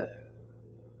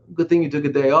 good thing you took a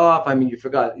day off. I mean, you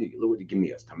forgot, you give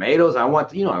me tomatoes. I want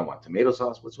tomato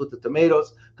sauce. What's with the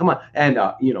tomatoes? Come on. And,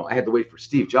 I had to wait for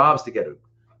Steve Jobs to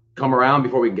come around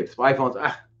before we can get spy phones.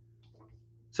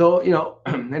 So,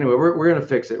 anyway, we're going to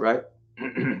fix it, right?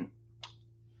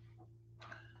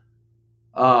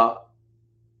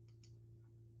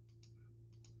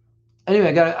 Anyway,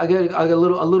 I got a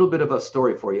little bit of a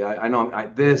story for you. I know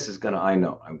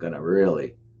I'm going to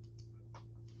really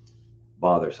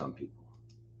bother some people.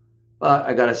 But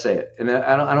I gotta say it, and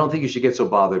I don't think you should get so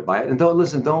bothered by it. And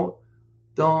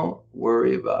don't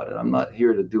worry about it. I'm not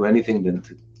here to do anything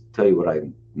to tell you what I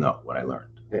know, what I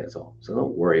learned. Okay, that's all. So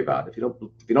don't worry about it. If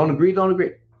you don't agree, don't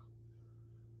agree.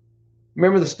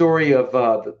 Remember the story of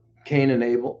the Cain and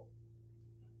Abel?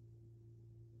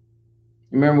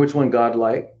 Remember which one God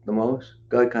liked the most?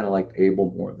 God kind of liked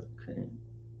Abel more than Cain.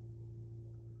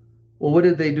 Well, what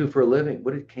did they do for a living?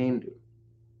 What did Cain do?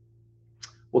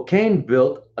 Well, Cain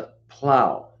built a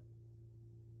plow.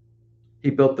 He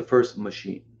built the first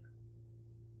machine.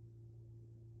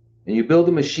 And you build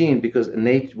a machine because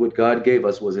what God gave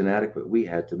us was inadequate. We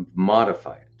had to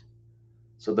modify it.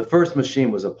 So the first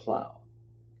machine was a plow.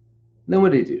 And then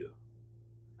what did he do?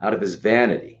 Out of his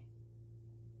vanity,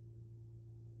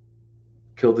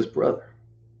 killed his brother.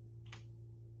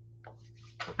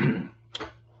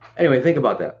 Anyway, think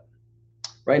about that.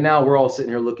 Right now, we're all sitting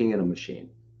here looking at a machine,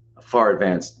 a far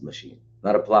advanced machine,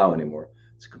 not a plow anymore.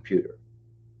 It's a computer.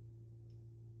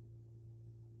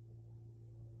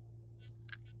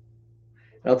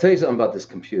 And I'll tell you something about this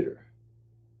computer.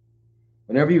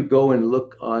 Whenever you go and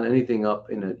look on anything up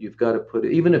in it, you've got to put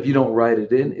it, even if you don't write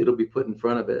it in, it'll be put in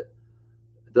front of it,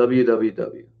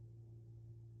 www.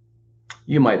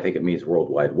 You might think it means World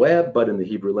Wide Web, but in the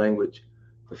Hebrew language,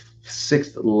 the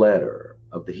sixth letter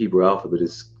of the Hebrew alphabet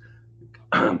is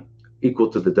equal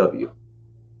to the W.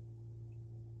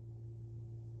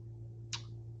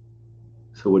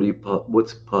 So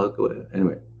what's pug?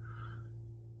 Anyway,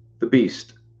 the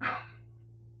beast.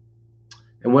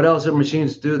 And what else do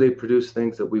machines do? They produce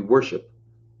things that we worship.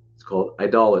 It's called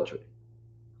idolatry.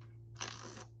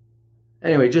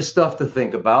 Anyway, just stuff to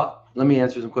think about. Let me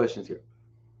answer some questions here.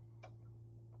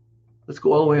 Let's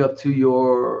go all the way up to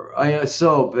your, it's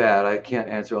so bad, I can't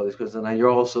answer all these questions. And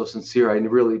you're all so sincere.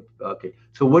 Okay.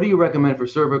 So what do you recommend for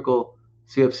cervical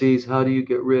CFCs? How do you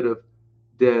get rid of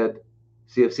dead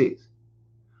CFCs?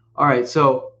 All right.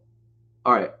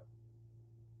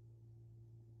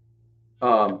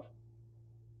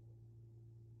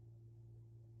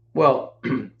 Well,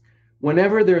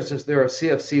 whenever there are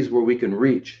CFCs where we can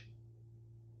reach,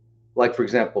 like for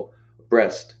example,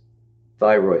 breast,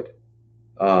 thyroid,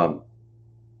 a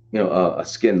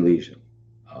skin lesion,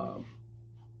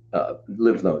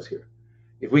 lymph nodes here.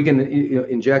 If we can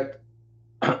inject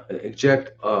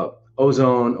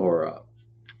ozone, or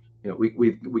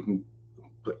we can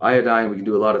put iodine, we can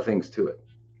do a lot of things to it.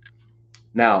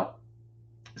 Now,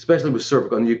 especially with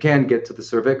cervical, and you can get to the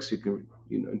cervix, you can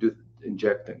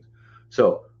inject things.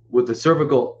 So with the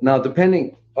cervical, now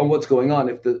depending on what's going on,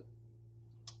 if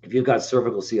you've got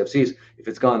cervical CFCs, if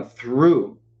it's gone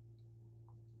through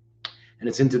and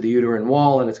it's into the uterine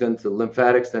wall and it's gone to the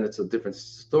lymphatics, then it's a different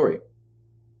story.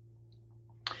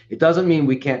 It doesn't mean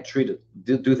we can't treat it,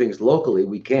 do things locally.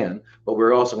 We can, but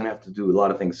we're also going to have to do a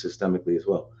lot of things systemically as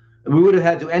well. And we would have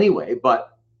had to anyway,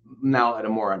 but now at a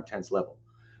more intense level.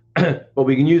 But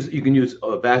you can use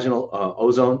vaginal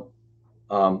ozone,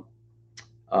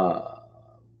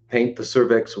 paint the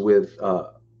cervix with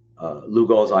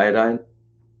Lugol's iodine.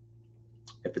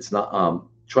 If it's not,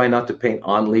 try not to paint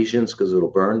on lesions because it'll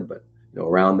burn, but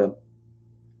around them,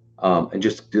 and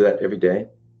just do that every day.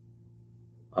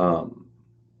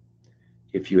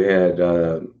 If you had,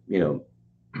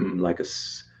 like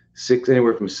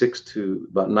anywhere from 6 to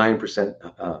about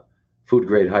 9% food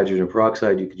grade hydrogen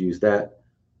peroxide, you could use that.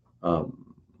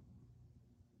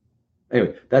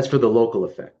 Anyway, that's for the local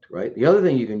effect, right? The other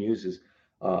thing you can use is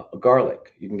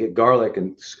garlic. You can get garlic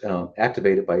and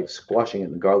activate it by squashing it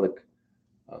in the garlic.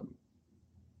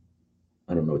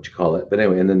 I don't know what you call it, but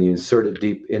anyway, and then you insert it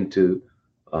deep into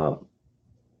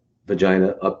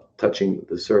vagina, up touching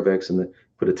the cervix, and then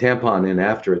put a tampon in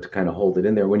after it to kind of hold it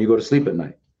in there when you go to sleep at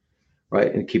night,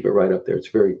 right? And keep it right up there. It's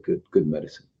very good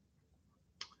medicine.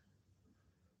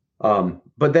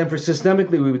 But then for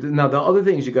systemically, now the other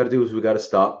things you got to do is we got to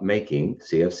stop making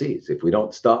CFCs. If we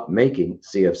don't stop making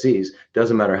CFCs,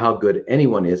 doesn't matter how good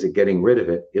anyone is at getting rid of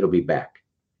it, it'll be back.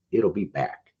 It'll be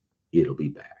back. It'll be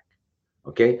back.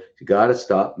 Okay? You got to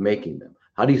stop making them.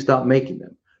 How do you stop making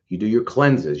them? You do your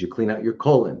cleanses. You clean out your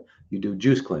colon. You do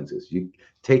juice cleanses. You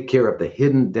take care of the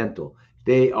hidden dental.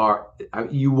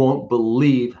 You won't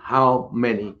believe how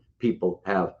many people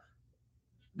have.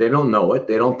 They don't know it.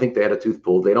 They don't think they had a tooth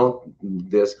pulled. They don't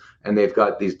this, and they've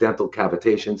got these dental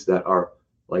cavitations that are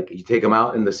like, you take them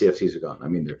out and the CFCs are gone. I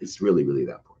mean, it's really, really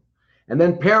that important. And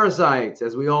then parasites,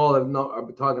 as we all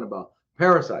are talking about,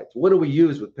 parasites. What do we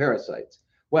use with parasites?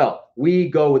 Well, we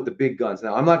go with the big guns.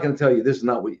 Now, I'm not going to tell you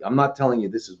I'm not telling you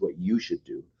this is what you should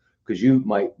do, because you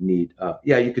might need,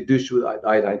 you could douche with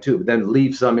iodine too, but then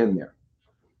leave some in there.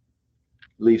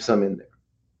 Leave some in there,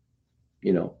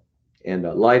 and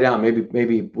lie down,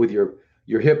 maybe with your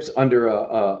hips under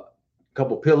a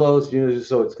couple pillows, just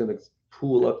so it's going to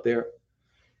pool up there.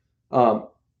 But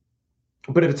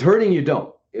if it's hurting you,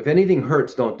 don't. If anything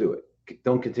hurts, don't do it.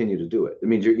 Don't continue to do it. It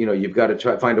means you've got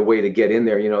to find a way to get in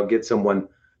there. Get someone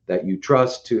that you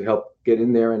trust to help get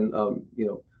in there and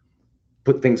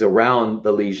put things around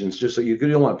the lesions, just so you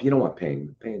don't want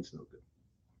pain. Pain's no good.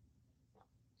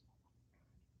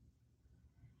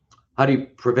 How do you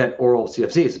prevent oral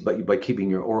CFCs? But by keeping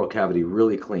your oral cavity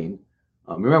really clean.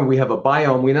 Remember, we have a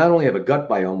biome. We not only have a gut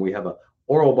biome, we have an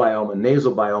oral biome, a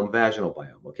nasal biome, vaginal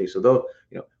biome. Okay, so those,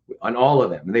 on all of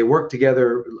them, and they work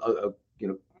together,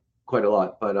 quite a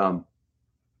lot. But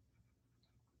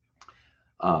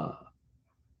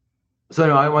so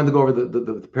anyway, I wanted to go over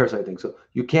the parasite thing. So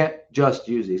you can't just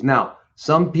use these. Now,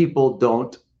 some people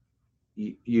don't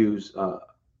use. What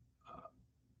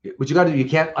you got to do, you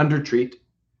can't undertreat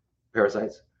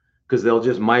parasites, because they'll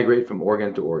just migrate from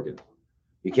organ to organ.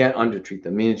 You can't undertreat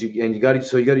them. Means you got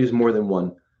to use more than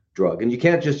one drug, and you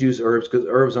can't just use herbs, because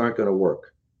herbs aren't going to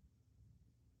work.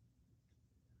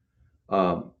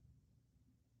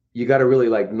 you got to really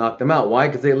like knock them out. Why?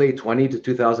 Because they lay 20 to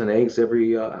 2,000 eggs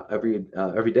every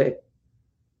day,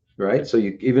 right? So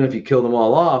even if you kill them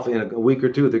all off in a week or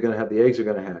two, they're going to have the eggs are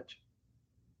going to hatch.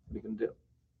 What are you going to do?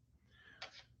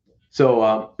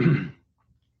 So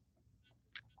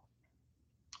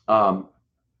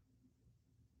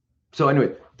so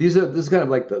anyway, this is kind of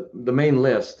like the main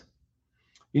list.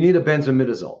 You need a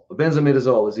benzimidazole. A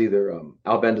benzimidazole is either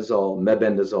albendazole,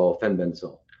 mebendazole,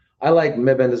 fenbendazole. I like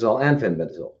mebendazole and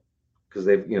fenbendazole because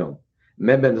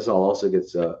mebendazole also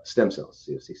gets stem cells,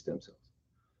 CFC stem cells.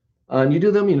 And you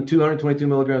do them, 222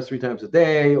 milligrams 3 times a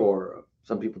day, or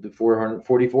some people do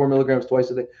 444 milligrams twice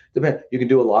a day. Depend. You can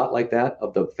do a lot like that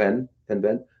of the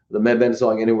fenbend. The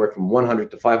mebendazole anywhere from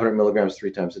 100 to 500 milligrams 3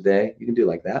 times a day. You can do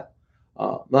like that.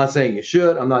 I'm not saying you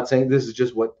should. I'm not saying this is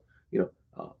just what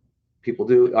people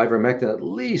do. Ivermectin at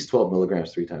least 12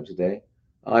 milligrams 3 times a day.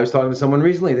 I was talking to someone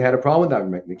recently. They had a problem with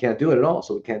ivermectin. They can't do it at all,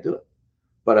 so we can't do it.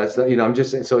 But I'm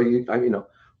just saying. So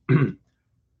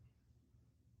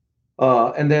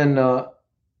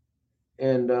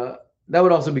that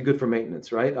would also be good for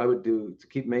maintenance, right? I would do to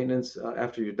keep maintenance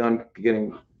after you're done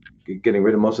getting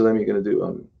rid of most of them. You're going to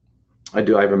do. I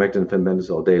do ivermectin and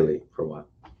fenbendazole daily for a while.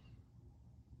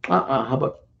 How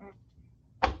about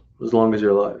as long as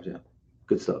you're alive? Yeah,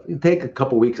 good stuff. You take a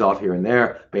couple weeks off here and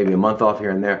there, maybe a month off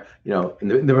here and there.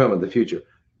 In the realm of the future,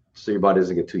 so your body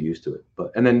doesn't get too used to it.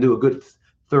 And then do a good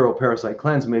thorough parasite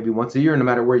cleanse maybe once a year, no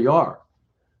matter where you are,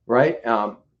 right?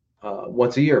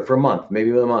 Once a year for a month, maybe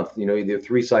a month. Either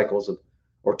 2 cycles of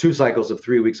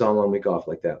 3 weeks on, 1 week off,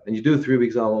 like that. And you do 3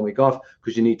 weeks on, 1 week off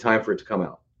because you need time for it to come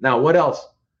out. Now, what else?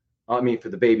 For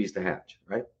the babies to hatch,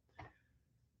 right?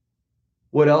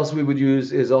 What else we would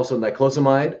use is also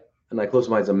niclosamide. And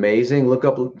niclosamide is amazing. Look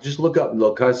up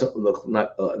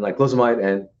niclosamide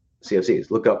and CFCs.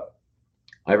 Look up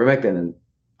ivermectin and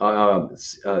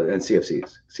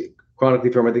CFCs.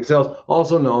 Chronically fermenting cells,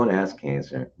 also known as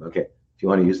cancer. Okay, if you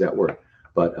want to use that word,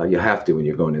 but you have to when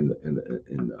you're going in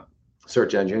the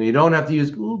search engine. You don't have to use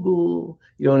Google.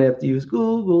 You don't have to use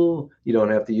Google. You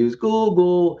don't have to use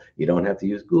Google. You don't have to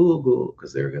use Google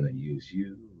because they're going to use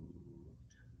you.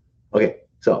 Okay,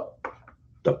 so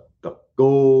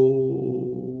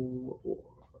go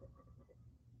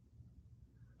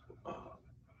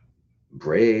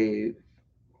brave.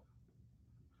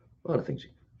 A lot of things.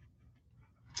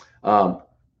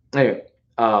 Anyway,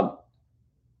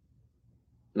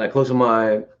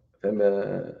 niclosamide,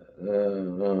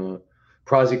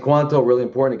 praziquantel, really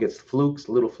important. It gets flukes,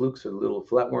 little flukes or little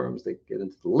flatworms. They get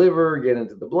into the liver, get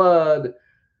into the blood.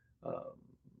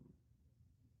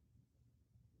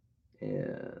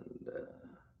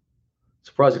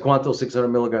 So praziquantel, 600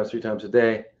 milligrams 3 times a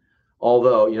day.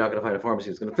 Although you're not going to find a pharmacy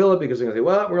that's going to fill it because they're going to say,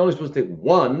 well, we're only supposed to take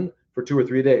 1 for 2 or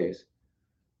 3 days.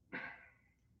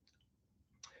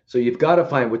 So you've got to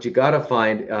find what you got to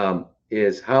find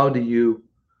is how do you,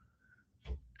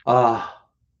 how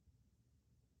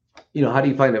do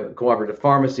you find a cooperative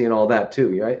pharmacy and all that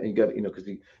too, right? And you got, because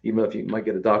even if you might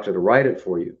get a doctor to write it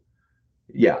for you,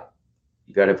 yeah,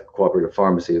 you got to have a cooperative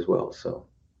pharmacy as well. So,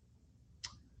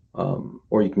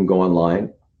 or you can go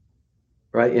online,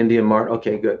 right? Indian Mart.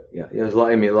 Okay, good. Yeah, there's a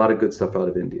lot of good stuff out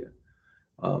of India.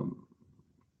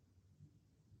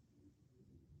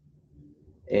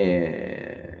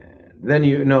 And then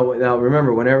now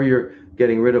remember, whenever you're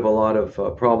getting rid of a lot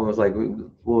of problems, like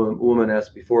woman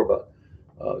asked before about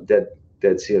dead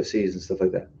CFCs and stuff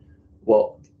like that.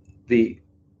 Well, the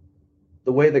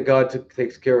way that God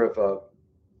takes care of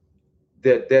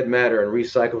dead matter and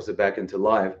recycles it back into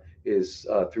life is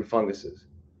through funguses.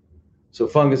 So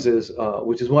funguses,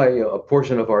 which is why a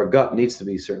portion of our gut needs to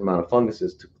be a certain amount of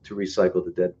funguses to recycle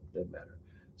the dead matter.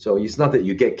 So it's not that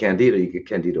you get candida, you get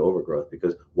candida overgrowth.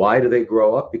 Because why do they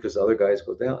grow up? Because other guys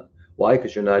go down. Why?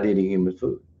 Because you're not eating human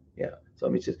food. Yeah.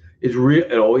 So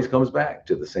it always comes back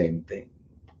to the same thing.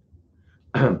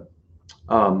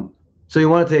 So you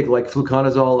want to take like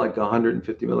fluconazole, like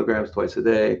 150 milligrams twice a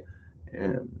day,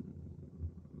 and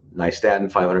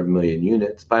nystatin,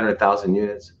 500,000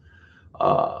 units.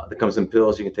 That comes in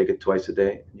pills. You can take it twice a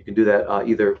day. You can do that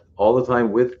either all the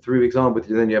time with 3 weeks on, but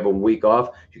then you have a week off.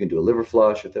 You can do a liver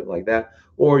flush or something like that,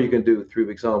 or you can do 3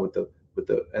 weeks on with the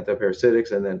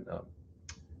antiparasitics, and then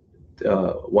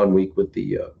 1 week with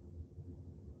the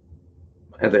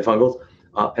antifungals.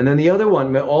 And then the other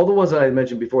one, all the ones that I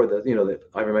mentioned before, the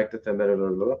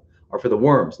ivermectin, are for the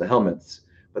worms, the helminths.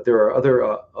 But there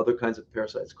are other kinds of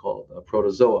parasites called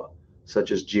protozoa,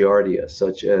 such as Giardia,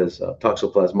 such as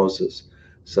toxoplasmosis,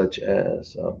 such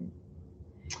as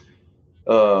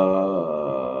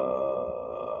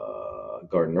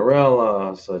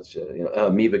Gardnerella, such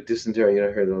amoebic dysentery. You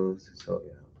know, heard of those? So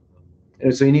yeah.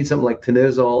 And so you need something like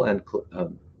tinidazole and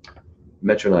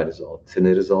metronidazole,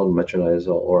 tinidazole and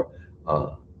metronidazole, or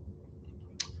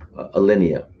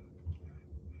Alinea.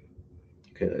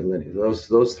 Okay, Alinea.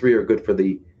 Those three are good for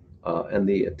the, and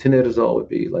the tinidazole would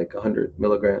be like 100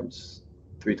 milligrams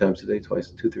 3 times a day,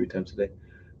 2-3 times a day.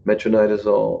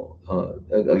 Metronidazole,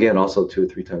 again, also 2 or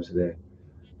 3 times a day.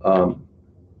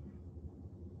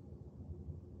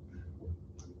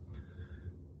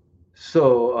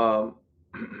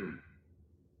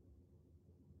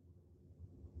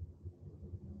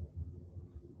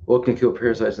 What can kill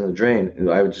parasites in the drain? And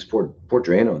I would just pour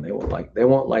Drano, and they won't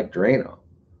like Drano.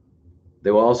 They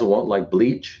also won't like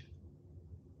bleach.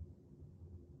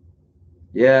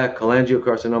 Yeah,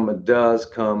 cholangiocarcinoma does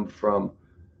come from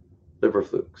liver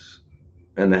flukes,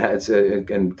 and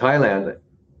and Thailand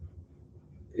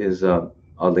is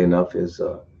oddly enough is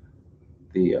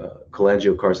the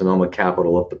cholangiocarcinoma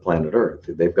capital of the planet Earth.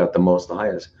 They've got the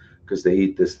highest, because they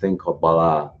eat this thing called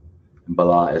bala. And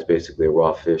bala is basically a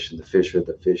raw fish, and the fish are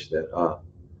the fish that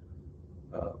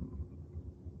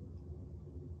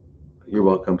you're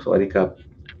welcome, Sawadee Cup.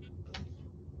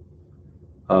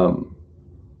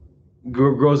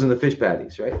 Grows in the fish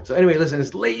patties, right? So anyway, listen,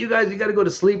 it's late, you guys. You got to go to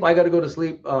sleep. I got to go to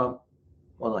sleep. Well,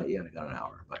 not yet. I got an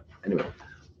hour, but anyway.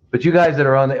 But you guys that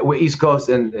are on the East Coast,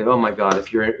 and oh my God,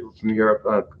 if you're from Europe,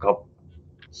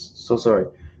 so sorry.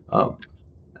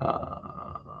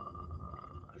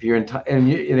 If you're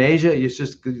in Asia, it's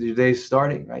just your day's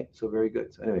starting, right? So very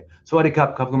good. So anyway, Sawadee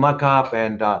Kap, Kapkumakap,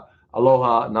 and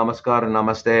Aloha, Namaskar,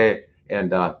 Namaste,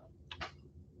 and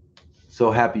so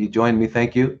happy you joined me.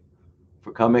 Thank you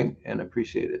for coming, and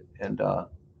appreciate it. And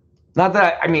not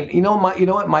that I mean, you know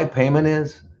what my payment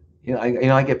is.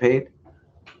 I get paid.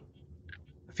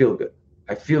 I feel good.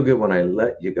 I feel good when I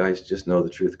let you guys just know the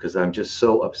truth, because I'm just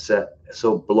so upset,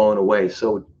 so blown away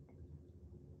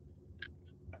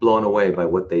by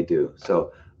what they do.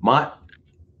 So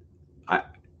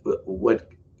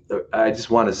I just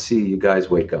want to see you guys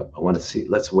wake up.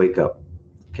 Let's wake up.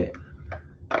 Okay.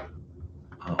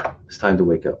 It's time to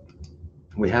wake up.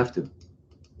 We have to.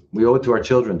 We owe it to our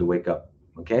children to wake up.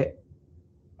 Okay?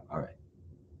 All right.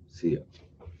 See you.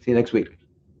 See you next week.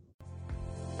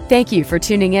 Thank you for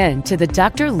tuning in to the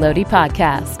Dr. Lodi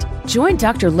podcast. Join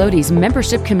Dr. Lodi's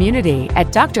membership community at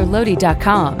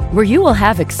drlodi.com, where you will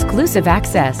have exclusive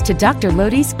access to Dr.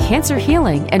 Lodi's cancer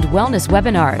healing and wellness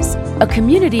webinars, a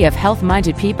community of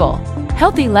health-minded people,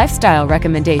 healthy lifestyle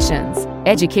recommendations,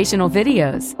 educational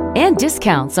videos, and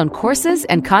discounts on courses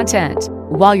and content.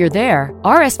 While you're there,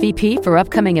 RSVP for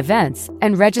upcoming events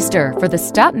and register for the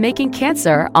Stop Making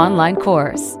Cancer online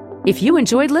course. If you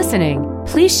enjoyed listening,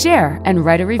 please share and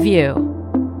write a review.